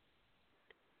now.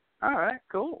 All right,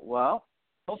 cool. Well,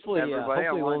 Hopefully, everybody, hopefully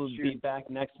I we'll want you... be back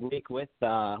next week with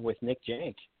Nick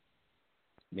Jank.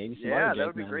 Maybe some Yeah, other that Jank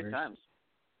would be members. great times.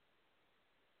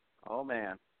 Oh,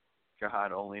 man.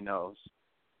 God only knows.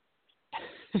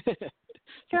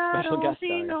 God Special guest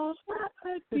only star. knows what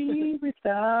I'd be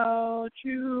without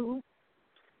you.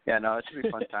 Yeah, no, it should be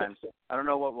fun times. I don't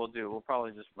know what we'll do. We'll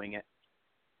probably just wing it,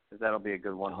 because that'll be a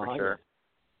good one for sure.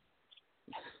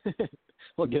 Yeah.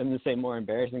 We'll get him to say more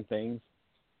embarrassing things.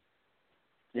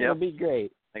 Yep. It'll be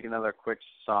great. Make another quick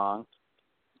song.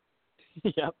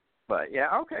 Yep. But,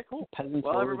 yeah, okay, cool. Peasants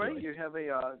Well, will everybody, rejoice. you have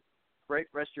a great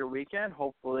rest of your weekend.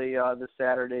 Hopefully this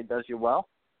Saturday does you well.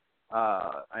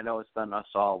 I know it's done us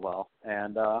all well.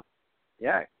 And,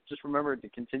 yeah, just remember to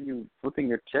continue flipping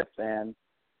your tip. And,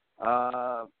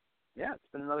 yeah,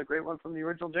 it's been another great one from the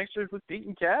original Janksters with Pete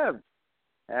and Kev.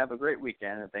 Have a great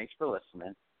weekend, and thanks for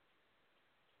listening.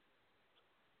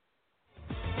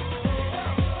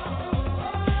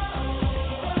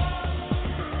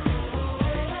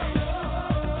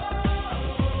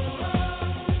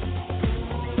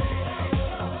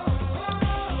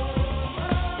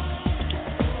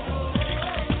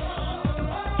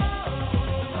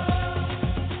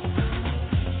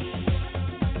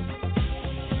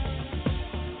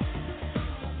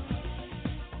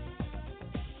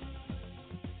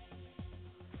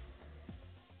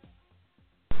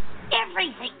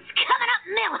 Everything's